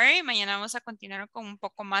 Don't worry. Mañana vamos a continuar con un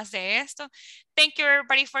poco más de esto. Thank you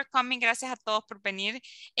everybody for coming. Gracias a todos por venir.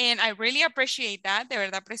 And I really appreciate that. De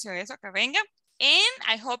verdad aprecio eso, que vengan. And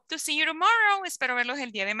I hope to see you tomorrow. Espero verlos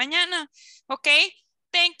el día de mañana. Okay?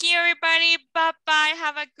 Thank you everybody. Bye-bye.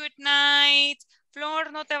 Have a good night.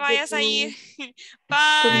 Flor, no te vayas a ir.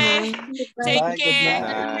 Bye. Take care.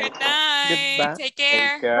 Good night. Goodbye. Take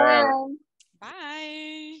care. Take care.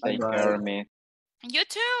 Bye. Take care, me. You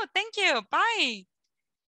too. Thank you. Bye.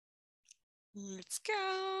 Let's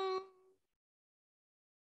go.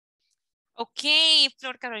 Ok,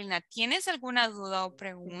 Flor Carolina, ¿tienes alguna duda o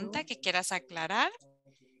pregunta que quieras aclarar?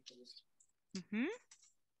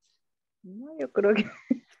 No, yo creo que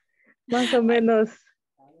más o menos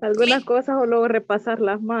algunas cosas o luego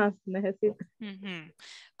repasarlas más necesito.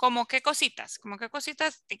 ¿Cómo qué cositas? ¿Cómo qué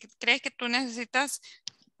cositas crees que tú necesitas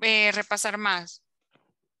repasar más?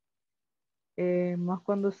 Más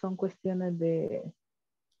cuando son cuestiones de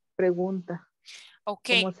pregunta. Ok,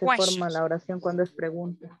 ¿Cómo se forma la oración cuando es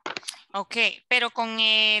pregunta? Ok, pero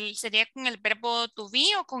 ¿sería con el verbo to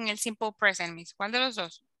be o con el simple present, Miss? ¿Cuál de los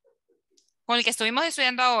dos? ¿Con el que estuvimos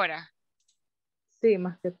estudiando ahora? Sí,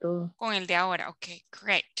 más que todo. Con el de ahora, ok,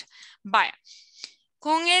 great. Vaya,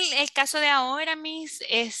 con el caso de ahora, Miss,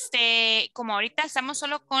 como ahorita estamos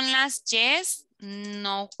solo con las yes,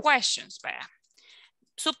 no questions, vaya.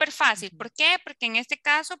 Súper fácil, ¿por qué? Porque en este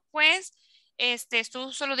caso, pues,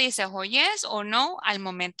 tú solo dices o yes o no al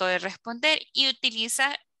momento de responder y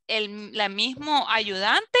utiliza la mismo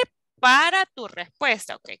ayudante para tu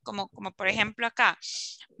respuesta, ¿ok? Como por ejemplo acá,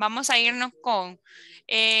 vamos a irnos con,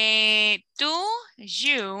 do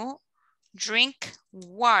you drink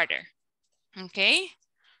water? ¿Ok?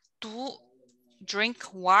 Do drink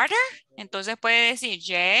water? Entonces puede decir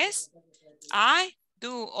yes, I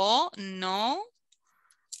do o no,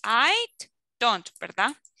 I don't,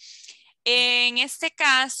 ¿verdad? En este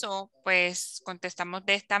caso, pues contestamos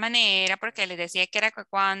de esta manera porque les decía que era que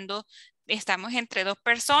cuando estamos entre dos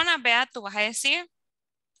personas, vea, tú vas a decir,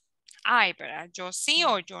 ay, ¿verdad? Yo sí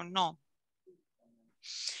o yo no.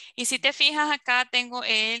 Y si te fijas acá tengo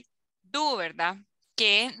el do, ¿verdad?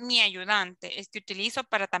 Que es mi ayudante, es que utilizo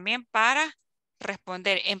también para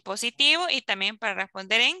responder en positivo y también para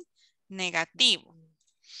responder en negativo.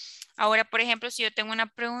 Ahora, por ejemplo, si yo tengo una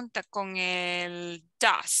pregunta con el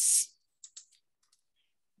does.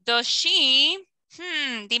 Does she,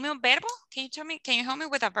 dime un verbo. Can you help me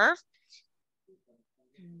with a verb?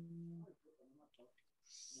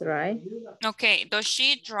 Drive. Ok, does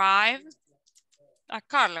she drive a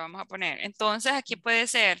car? Le vamos a poner. Entonces aquí puede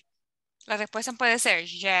ser, la respuesta puede ser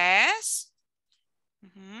yes.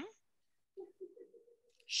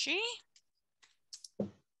 She.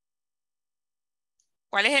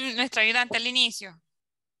 ¿Cuál es nuestro ayudante al inicio?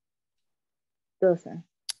 Doesn't.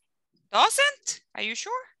 Doesn't? Are you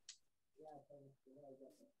sure?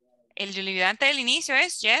 El ayudante del inicio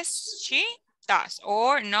es yes, she does.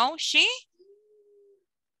 Or no, she.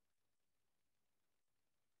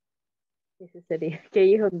 Ese sería que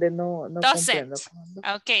ahí es donde no comprendo.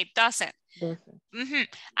 Ok, doesn't.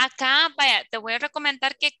 Acá, vaya, te voy a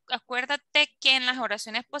recomendar que acuérdate que en las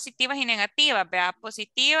oraciones positivas y negativas, vea,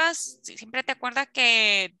 positivas, siempre te acuerdas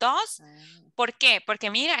que does. ¿Por qué? Porque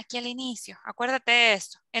mira, aquí al inicio, acuérdate de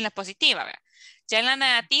esto, en la positiva, vea. Ya en la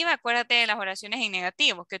negativa, acuérdate de las oraciones en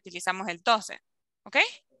negativo, que utilizamos el doesn't. ¿Ok?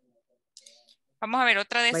 Vamos a ver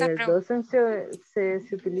otra de esas El preguntas. doesn't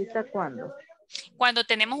se utiliza cuando. Cuando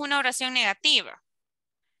tenemos una oración negativa.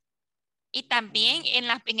 Y también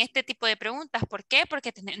en este tipo de preguntas. ¿Por qué?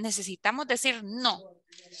 Porque necesitamos decir no.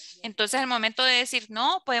 Entonces, al momento de decir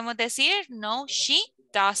no, podemos decir no, she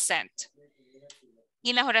doesn't. Y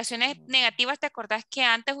en las oraciones negativas, ¿te acordás que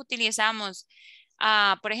antes utilizamos,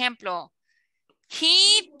 por ejemplo,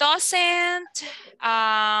 he doesn't,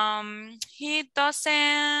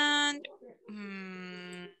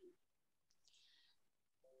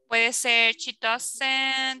 puede ser she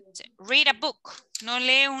doesn't read a book. No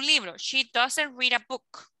lee un libro. She doesn't read a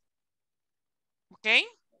book. ¿Ok?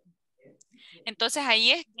 Entonces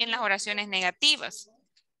ahí es en las oraciones negativas.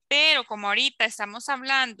 Pero como ahorita estamos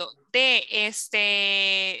hablando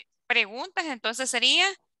de preguntas, entonces sería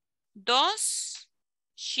does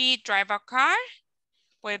she drive a car?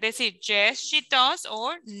 Puedes decir yes, she does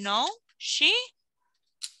or no, she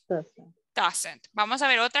doesn't. Vamos a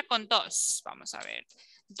ver otra con dos. Vamos a ver.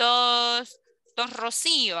 Dos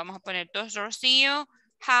Rocío. Vamos a poner dos Rocío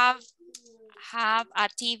have a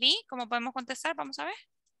TV. ¿Cómo podemos contestar? Vamos a ver.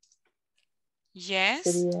 Yes.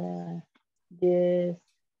 Sería yes,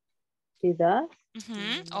 she does.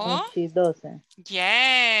 O she doesn't.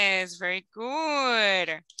 Yes, very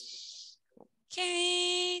good. Ok,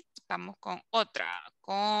 vamos con otra,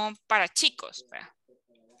 para chicos,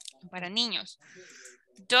 para niños.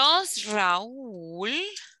 Does Raúl,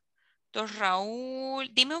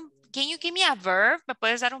 dime can you give me a verb? ¿Me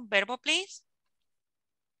puedes dar un verbo, please?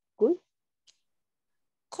 Cook.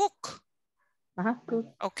 Cook. Ajá,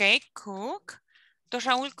 cook. Ok, cook. Does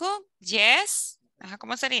Raúl cook? Yes. Ajá,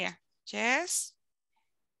 ¿cómo sería? Yes.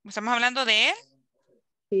 ¿Estamos hablando de él?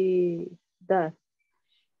 He does.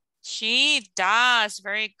 She does.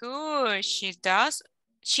 Very good. She does.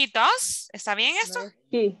 She does. ¿Está bien esto? No,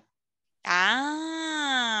 he.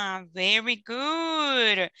 Ah, very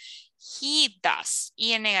good. He does.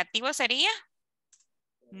 ¿Y el negativo sería?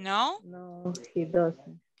 No. No, he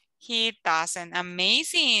doesn't. He doesn't.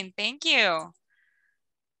 Amazing. Thank you.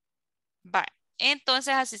 Vale.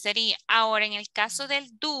 Entonces así sería. Ahora en el caso del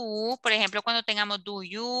do, por ejemplo, cuando tengamos do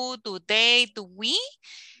you, do they, do we,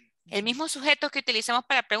 el mismo sujeto que utilizamos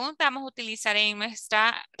para pregunta vamos a utilizar en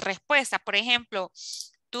nuestra respuesta. Por ejemplo,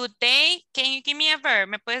 do they, can you give me a verb?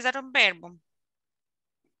 ¿Me puedes dar un verbo?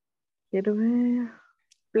 Quiero ver.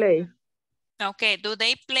 Play. Ok, do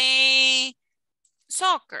they play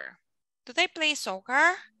soccer? Do they play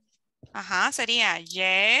soccer? Ajá, sería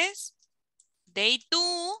yes, they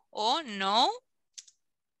do o no,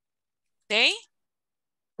 they.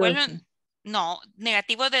 Doesn't. No,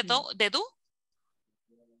 negativo de do,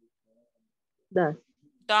 Does.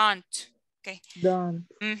 don't. Okay. Don't.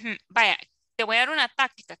 Vaya, te voy a dar una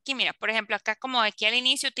táctica. Aquí, mira, por ejemplo, acá como aquí al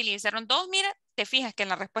inicio utilizaron dos, mira, te fijas que en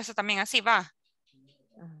la respuesta también así va.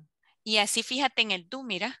 Y así fíjate en el do,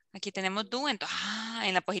 mira, aquí tenemos do, entonces,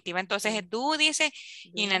 en la positiva entonces es do, dice,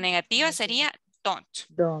 y en la negativa sería don't.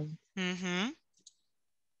 Don't.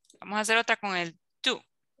 Vamos a hacer otra con el do.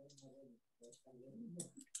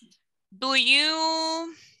 Do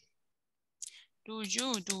you,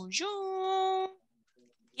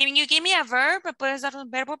 can you give me a verb? ¿Me puedes dar un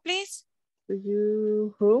verbo, please? Do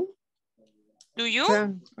you who? Do you?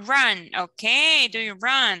 Run. Run. Okay, do you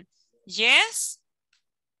run? Yes.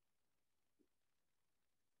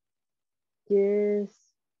 Yes,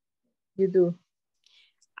 you do.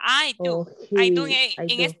 I do. Oh, I do.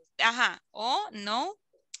 Ajá. Oh, no.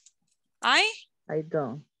 I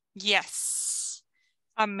don't. Yes.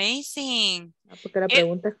 Amazing. Porque la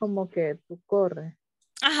pregunta es como que tú corres.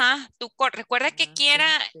 Ajá, tú corres. Recuerda que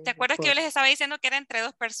 ¿te acuerdas que yo les estaba diciendo que era entre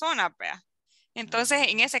dos personas, vea? Entonces,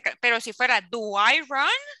 en ese caso, pero si fuera do I run?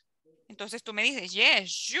 Entonces tú me dices,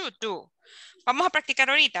 yes, you do. Vamos a practicar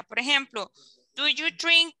ahorita. Por ejemplo, do you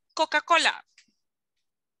drink Coca-Cola?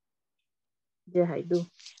 Yes, I do.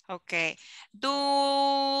 Okay.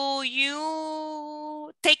 Do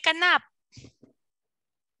you take a nap?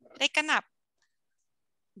 Take a nap.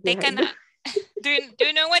 Yes, Take a nap. Do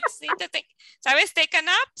you know what? ¿Sabes take a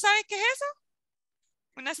nap? ¿Sabes qué es eso?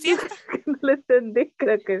 Una siesta. No lo entendí,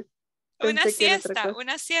 creo que. Una siesta,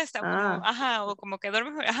 como, ajá, o como que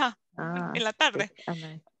duermes, ajá, en la tarde.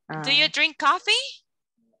 Do you drink coffee?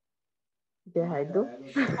 Yes, I do.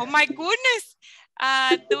 Oh my goodness.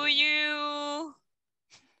 Do you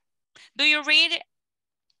read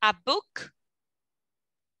a book?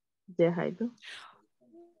 Yes, I do.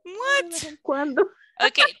 What? ¿Cuándo?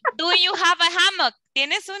 Okay, do you have a hammock? Do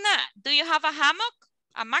you have a hammock?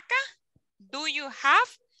 ¿Hamaca? Do you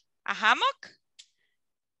have a hammock?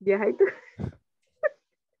 Yes, I do.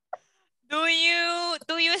 Do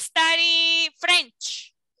you study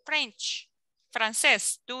French?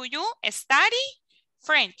 Francés. Do you study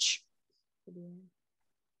French?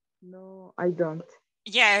 No, I don't.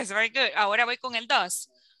 Yes, very good. Ahora voy con el does.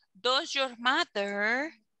 Does your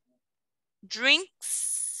mother drink?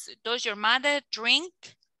 Does your mother drink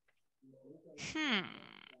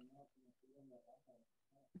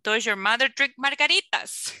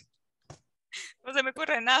margaritas? No se me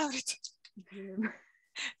ocurre nada ahorita.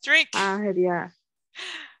 Drink. Sería.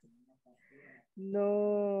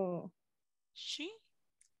 No. She?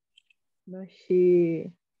 No,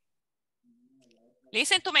 she.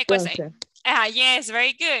 Listen to my question. Yes,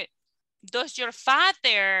 very good. Does your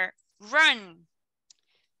father run?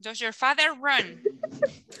 Does your father run?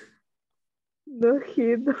 No,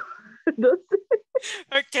 he don't. No sé.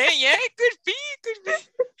 Okay, yeah, could be.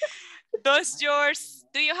 Do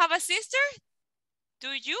you have a sister? Do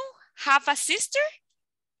you have a sister?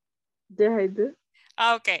 Yes, I do.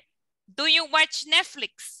 Okay. Do you watch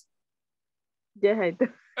Netflix? Yes, I do.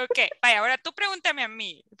 Okay, vaya, ahora tú pregúntame a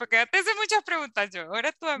mí, porque ya te hice muchas preguntas yo,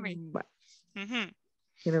 ahora tú a mí.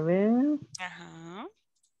 Quiero ver. Ajá.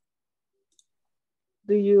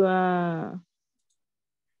 Do you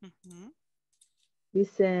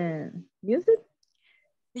listen music?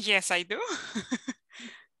 Yes, I do.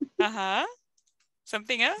 Ajá.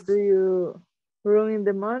 Something else? Do you run in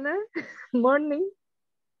the morning?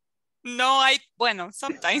 No, bueno,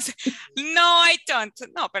 sometimes. No, I don't.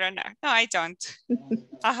 No, pero no, I don't.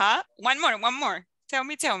 Ajá. One more. Tell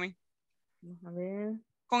me. A ver.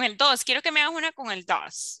 Con el dos. Quiero que me hagas una con el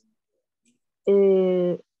dos.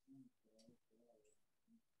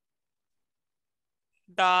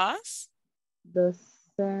 Dos.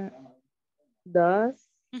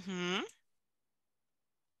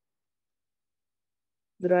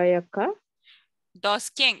 Dry a car.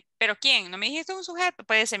 Does quién, pero quién, no me dijiste un sujeto,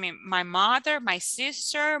 puede ser my mother, my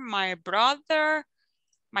sister, my brother,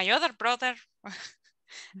 my other brother.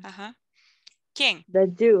 Ajá. ¿Quién? That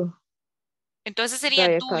you. Entonces sería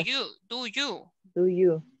Dry a do car. you, do you. Do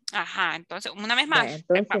you. Ajá, entonces una vez más. Va,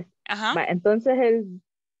 entonces, Ajá. va, entonces el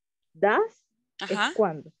das Ajá. es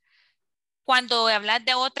cuando. Cuando hablas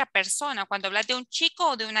de otra persona, cuando hablas de un chico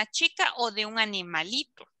o de una chica o de un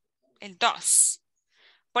animalito. El does.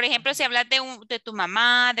 Por ejemplo, si hablas de tu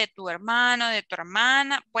mamá, de tu hermano, de tu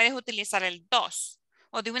hermana, puedes utilizar el does.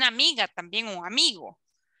 O de una amiga también, un amigo.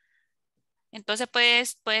 Entonces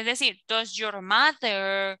puedes decir, does your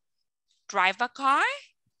mother drive a car?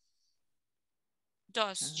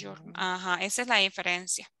 Does your... Ajá, esa es la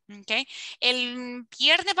diferencia. ¿Ok? El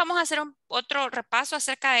viernes vamos a hacer otro repaso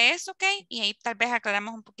acerca de eso, ¿ok? Y ahí tal vez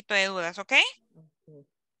aclaramos un poquito de dudas, ¿ok?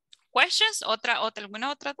 ¿Questions?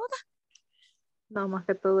 ¿Alguna otra duda? No, más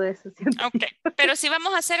que todo eso. Siento. Ok, pero sí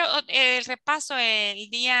vamos a hacer el repaso el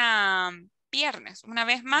día viernes, una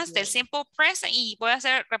vez más, del simple present, y voy a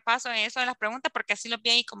hacer repaso en eso de las preguntas porque así lo vi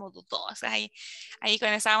ahí como dudosas ahí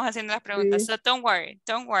cuando estábamos haciendo las preguntas. Sí. So don't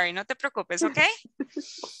worry, no te preocupes, ¿ok?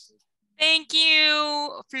 Thank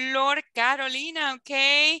you, Flor Carolina, ¿ok?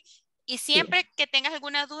 Y siempre que tengas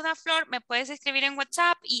alguna duda, Flor, me puedes escribir en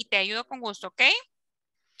WhatsApp y te ayudo con gusto, ¿ok?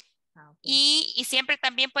 Y siempre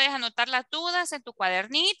también puedes anotar las dudas en tu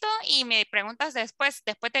cuadernito y me preguntas después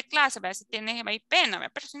de clase, ¿verdad? Si tienes ahí pena,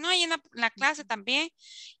 ¿verdad? Pero si no, hay en la clase también.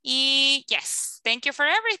 Y yes, thank you for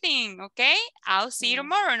everything, ¿ok? I'll see you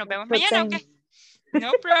tomorrow. Nos vemos mañana, ¿ok?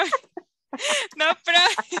 No problem. No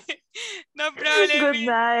problem. No problem. Good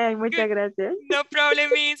night. Muchas gracias. No problem,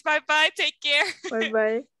 miss. Bye bye. Take care. Bye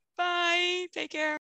bye. Bye. Take care.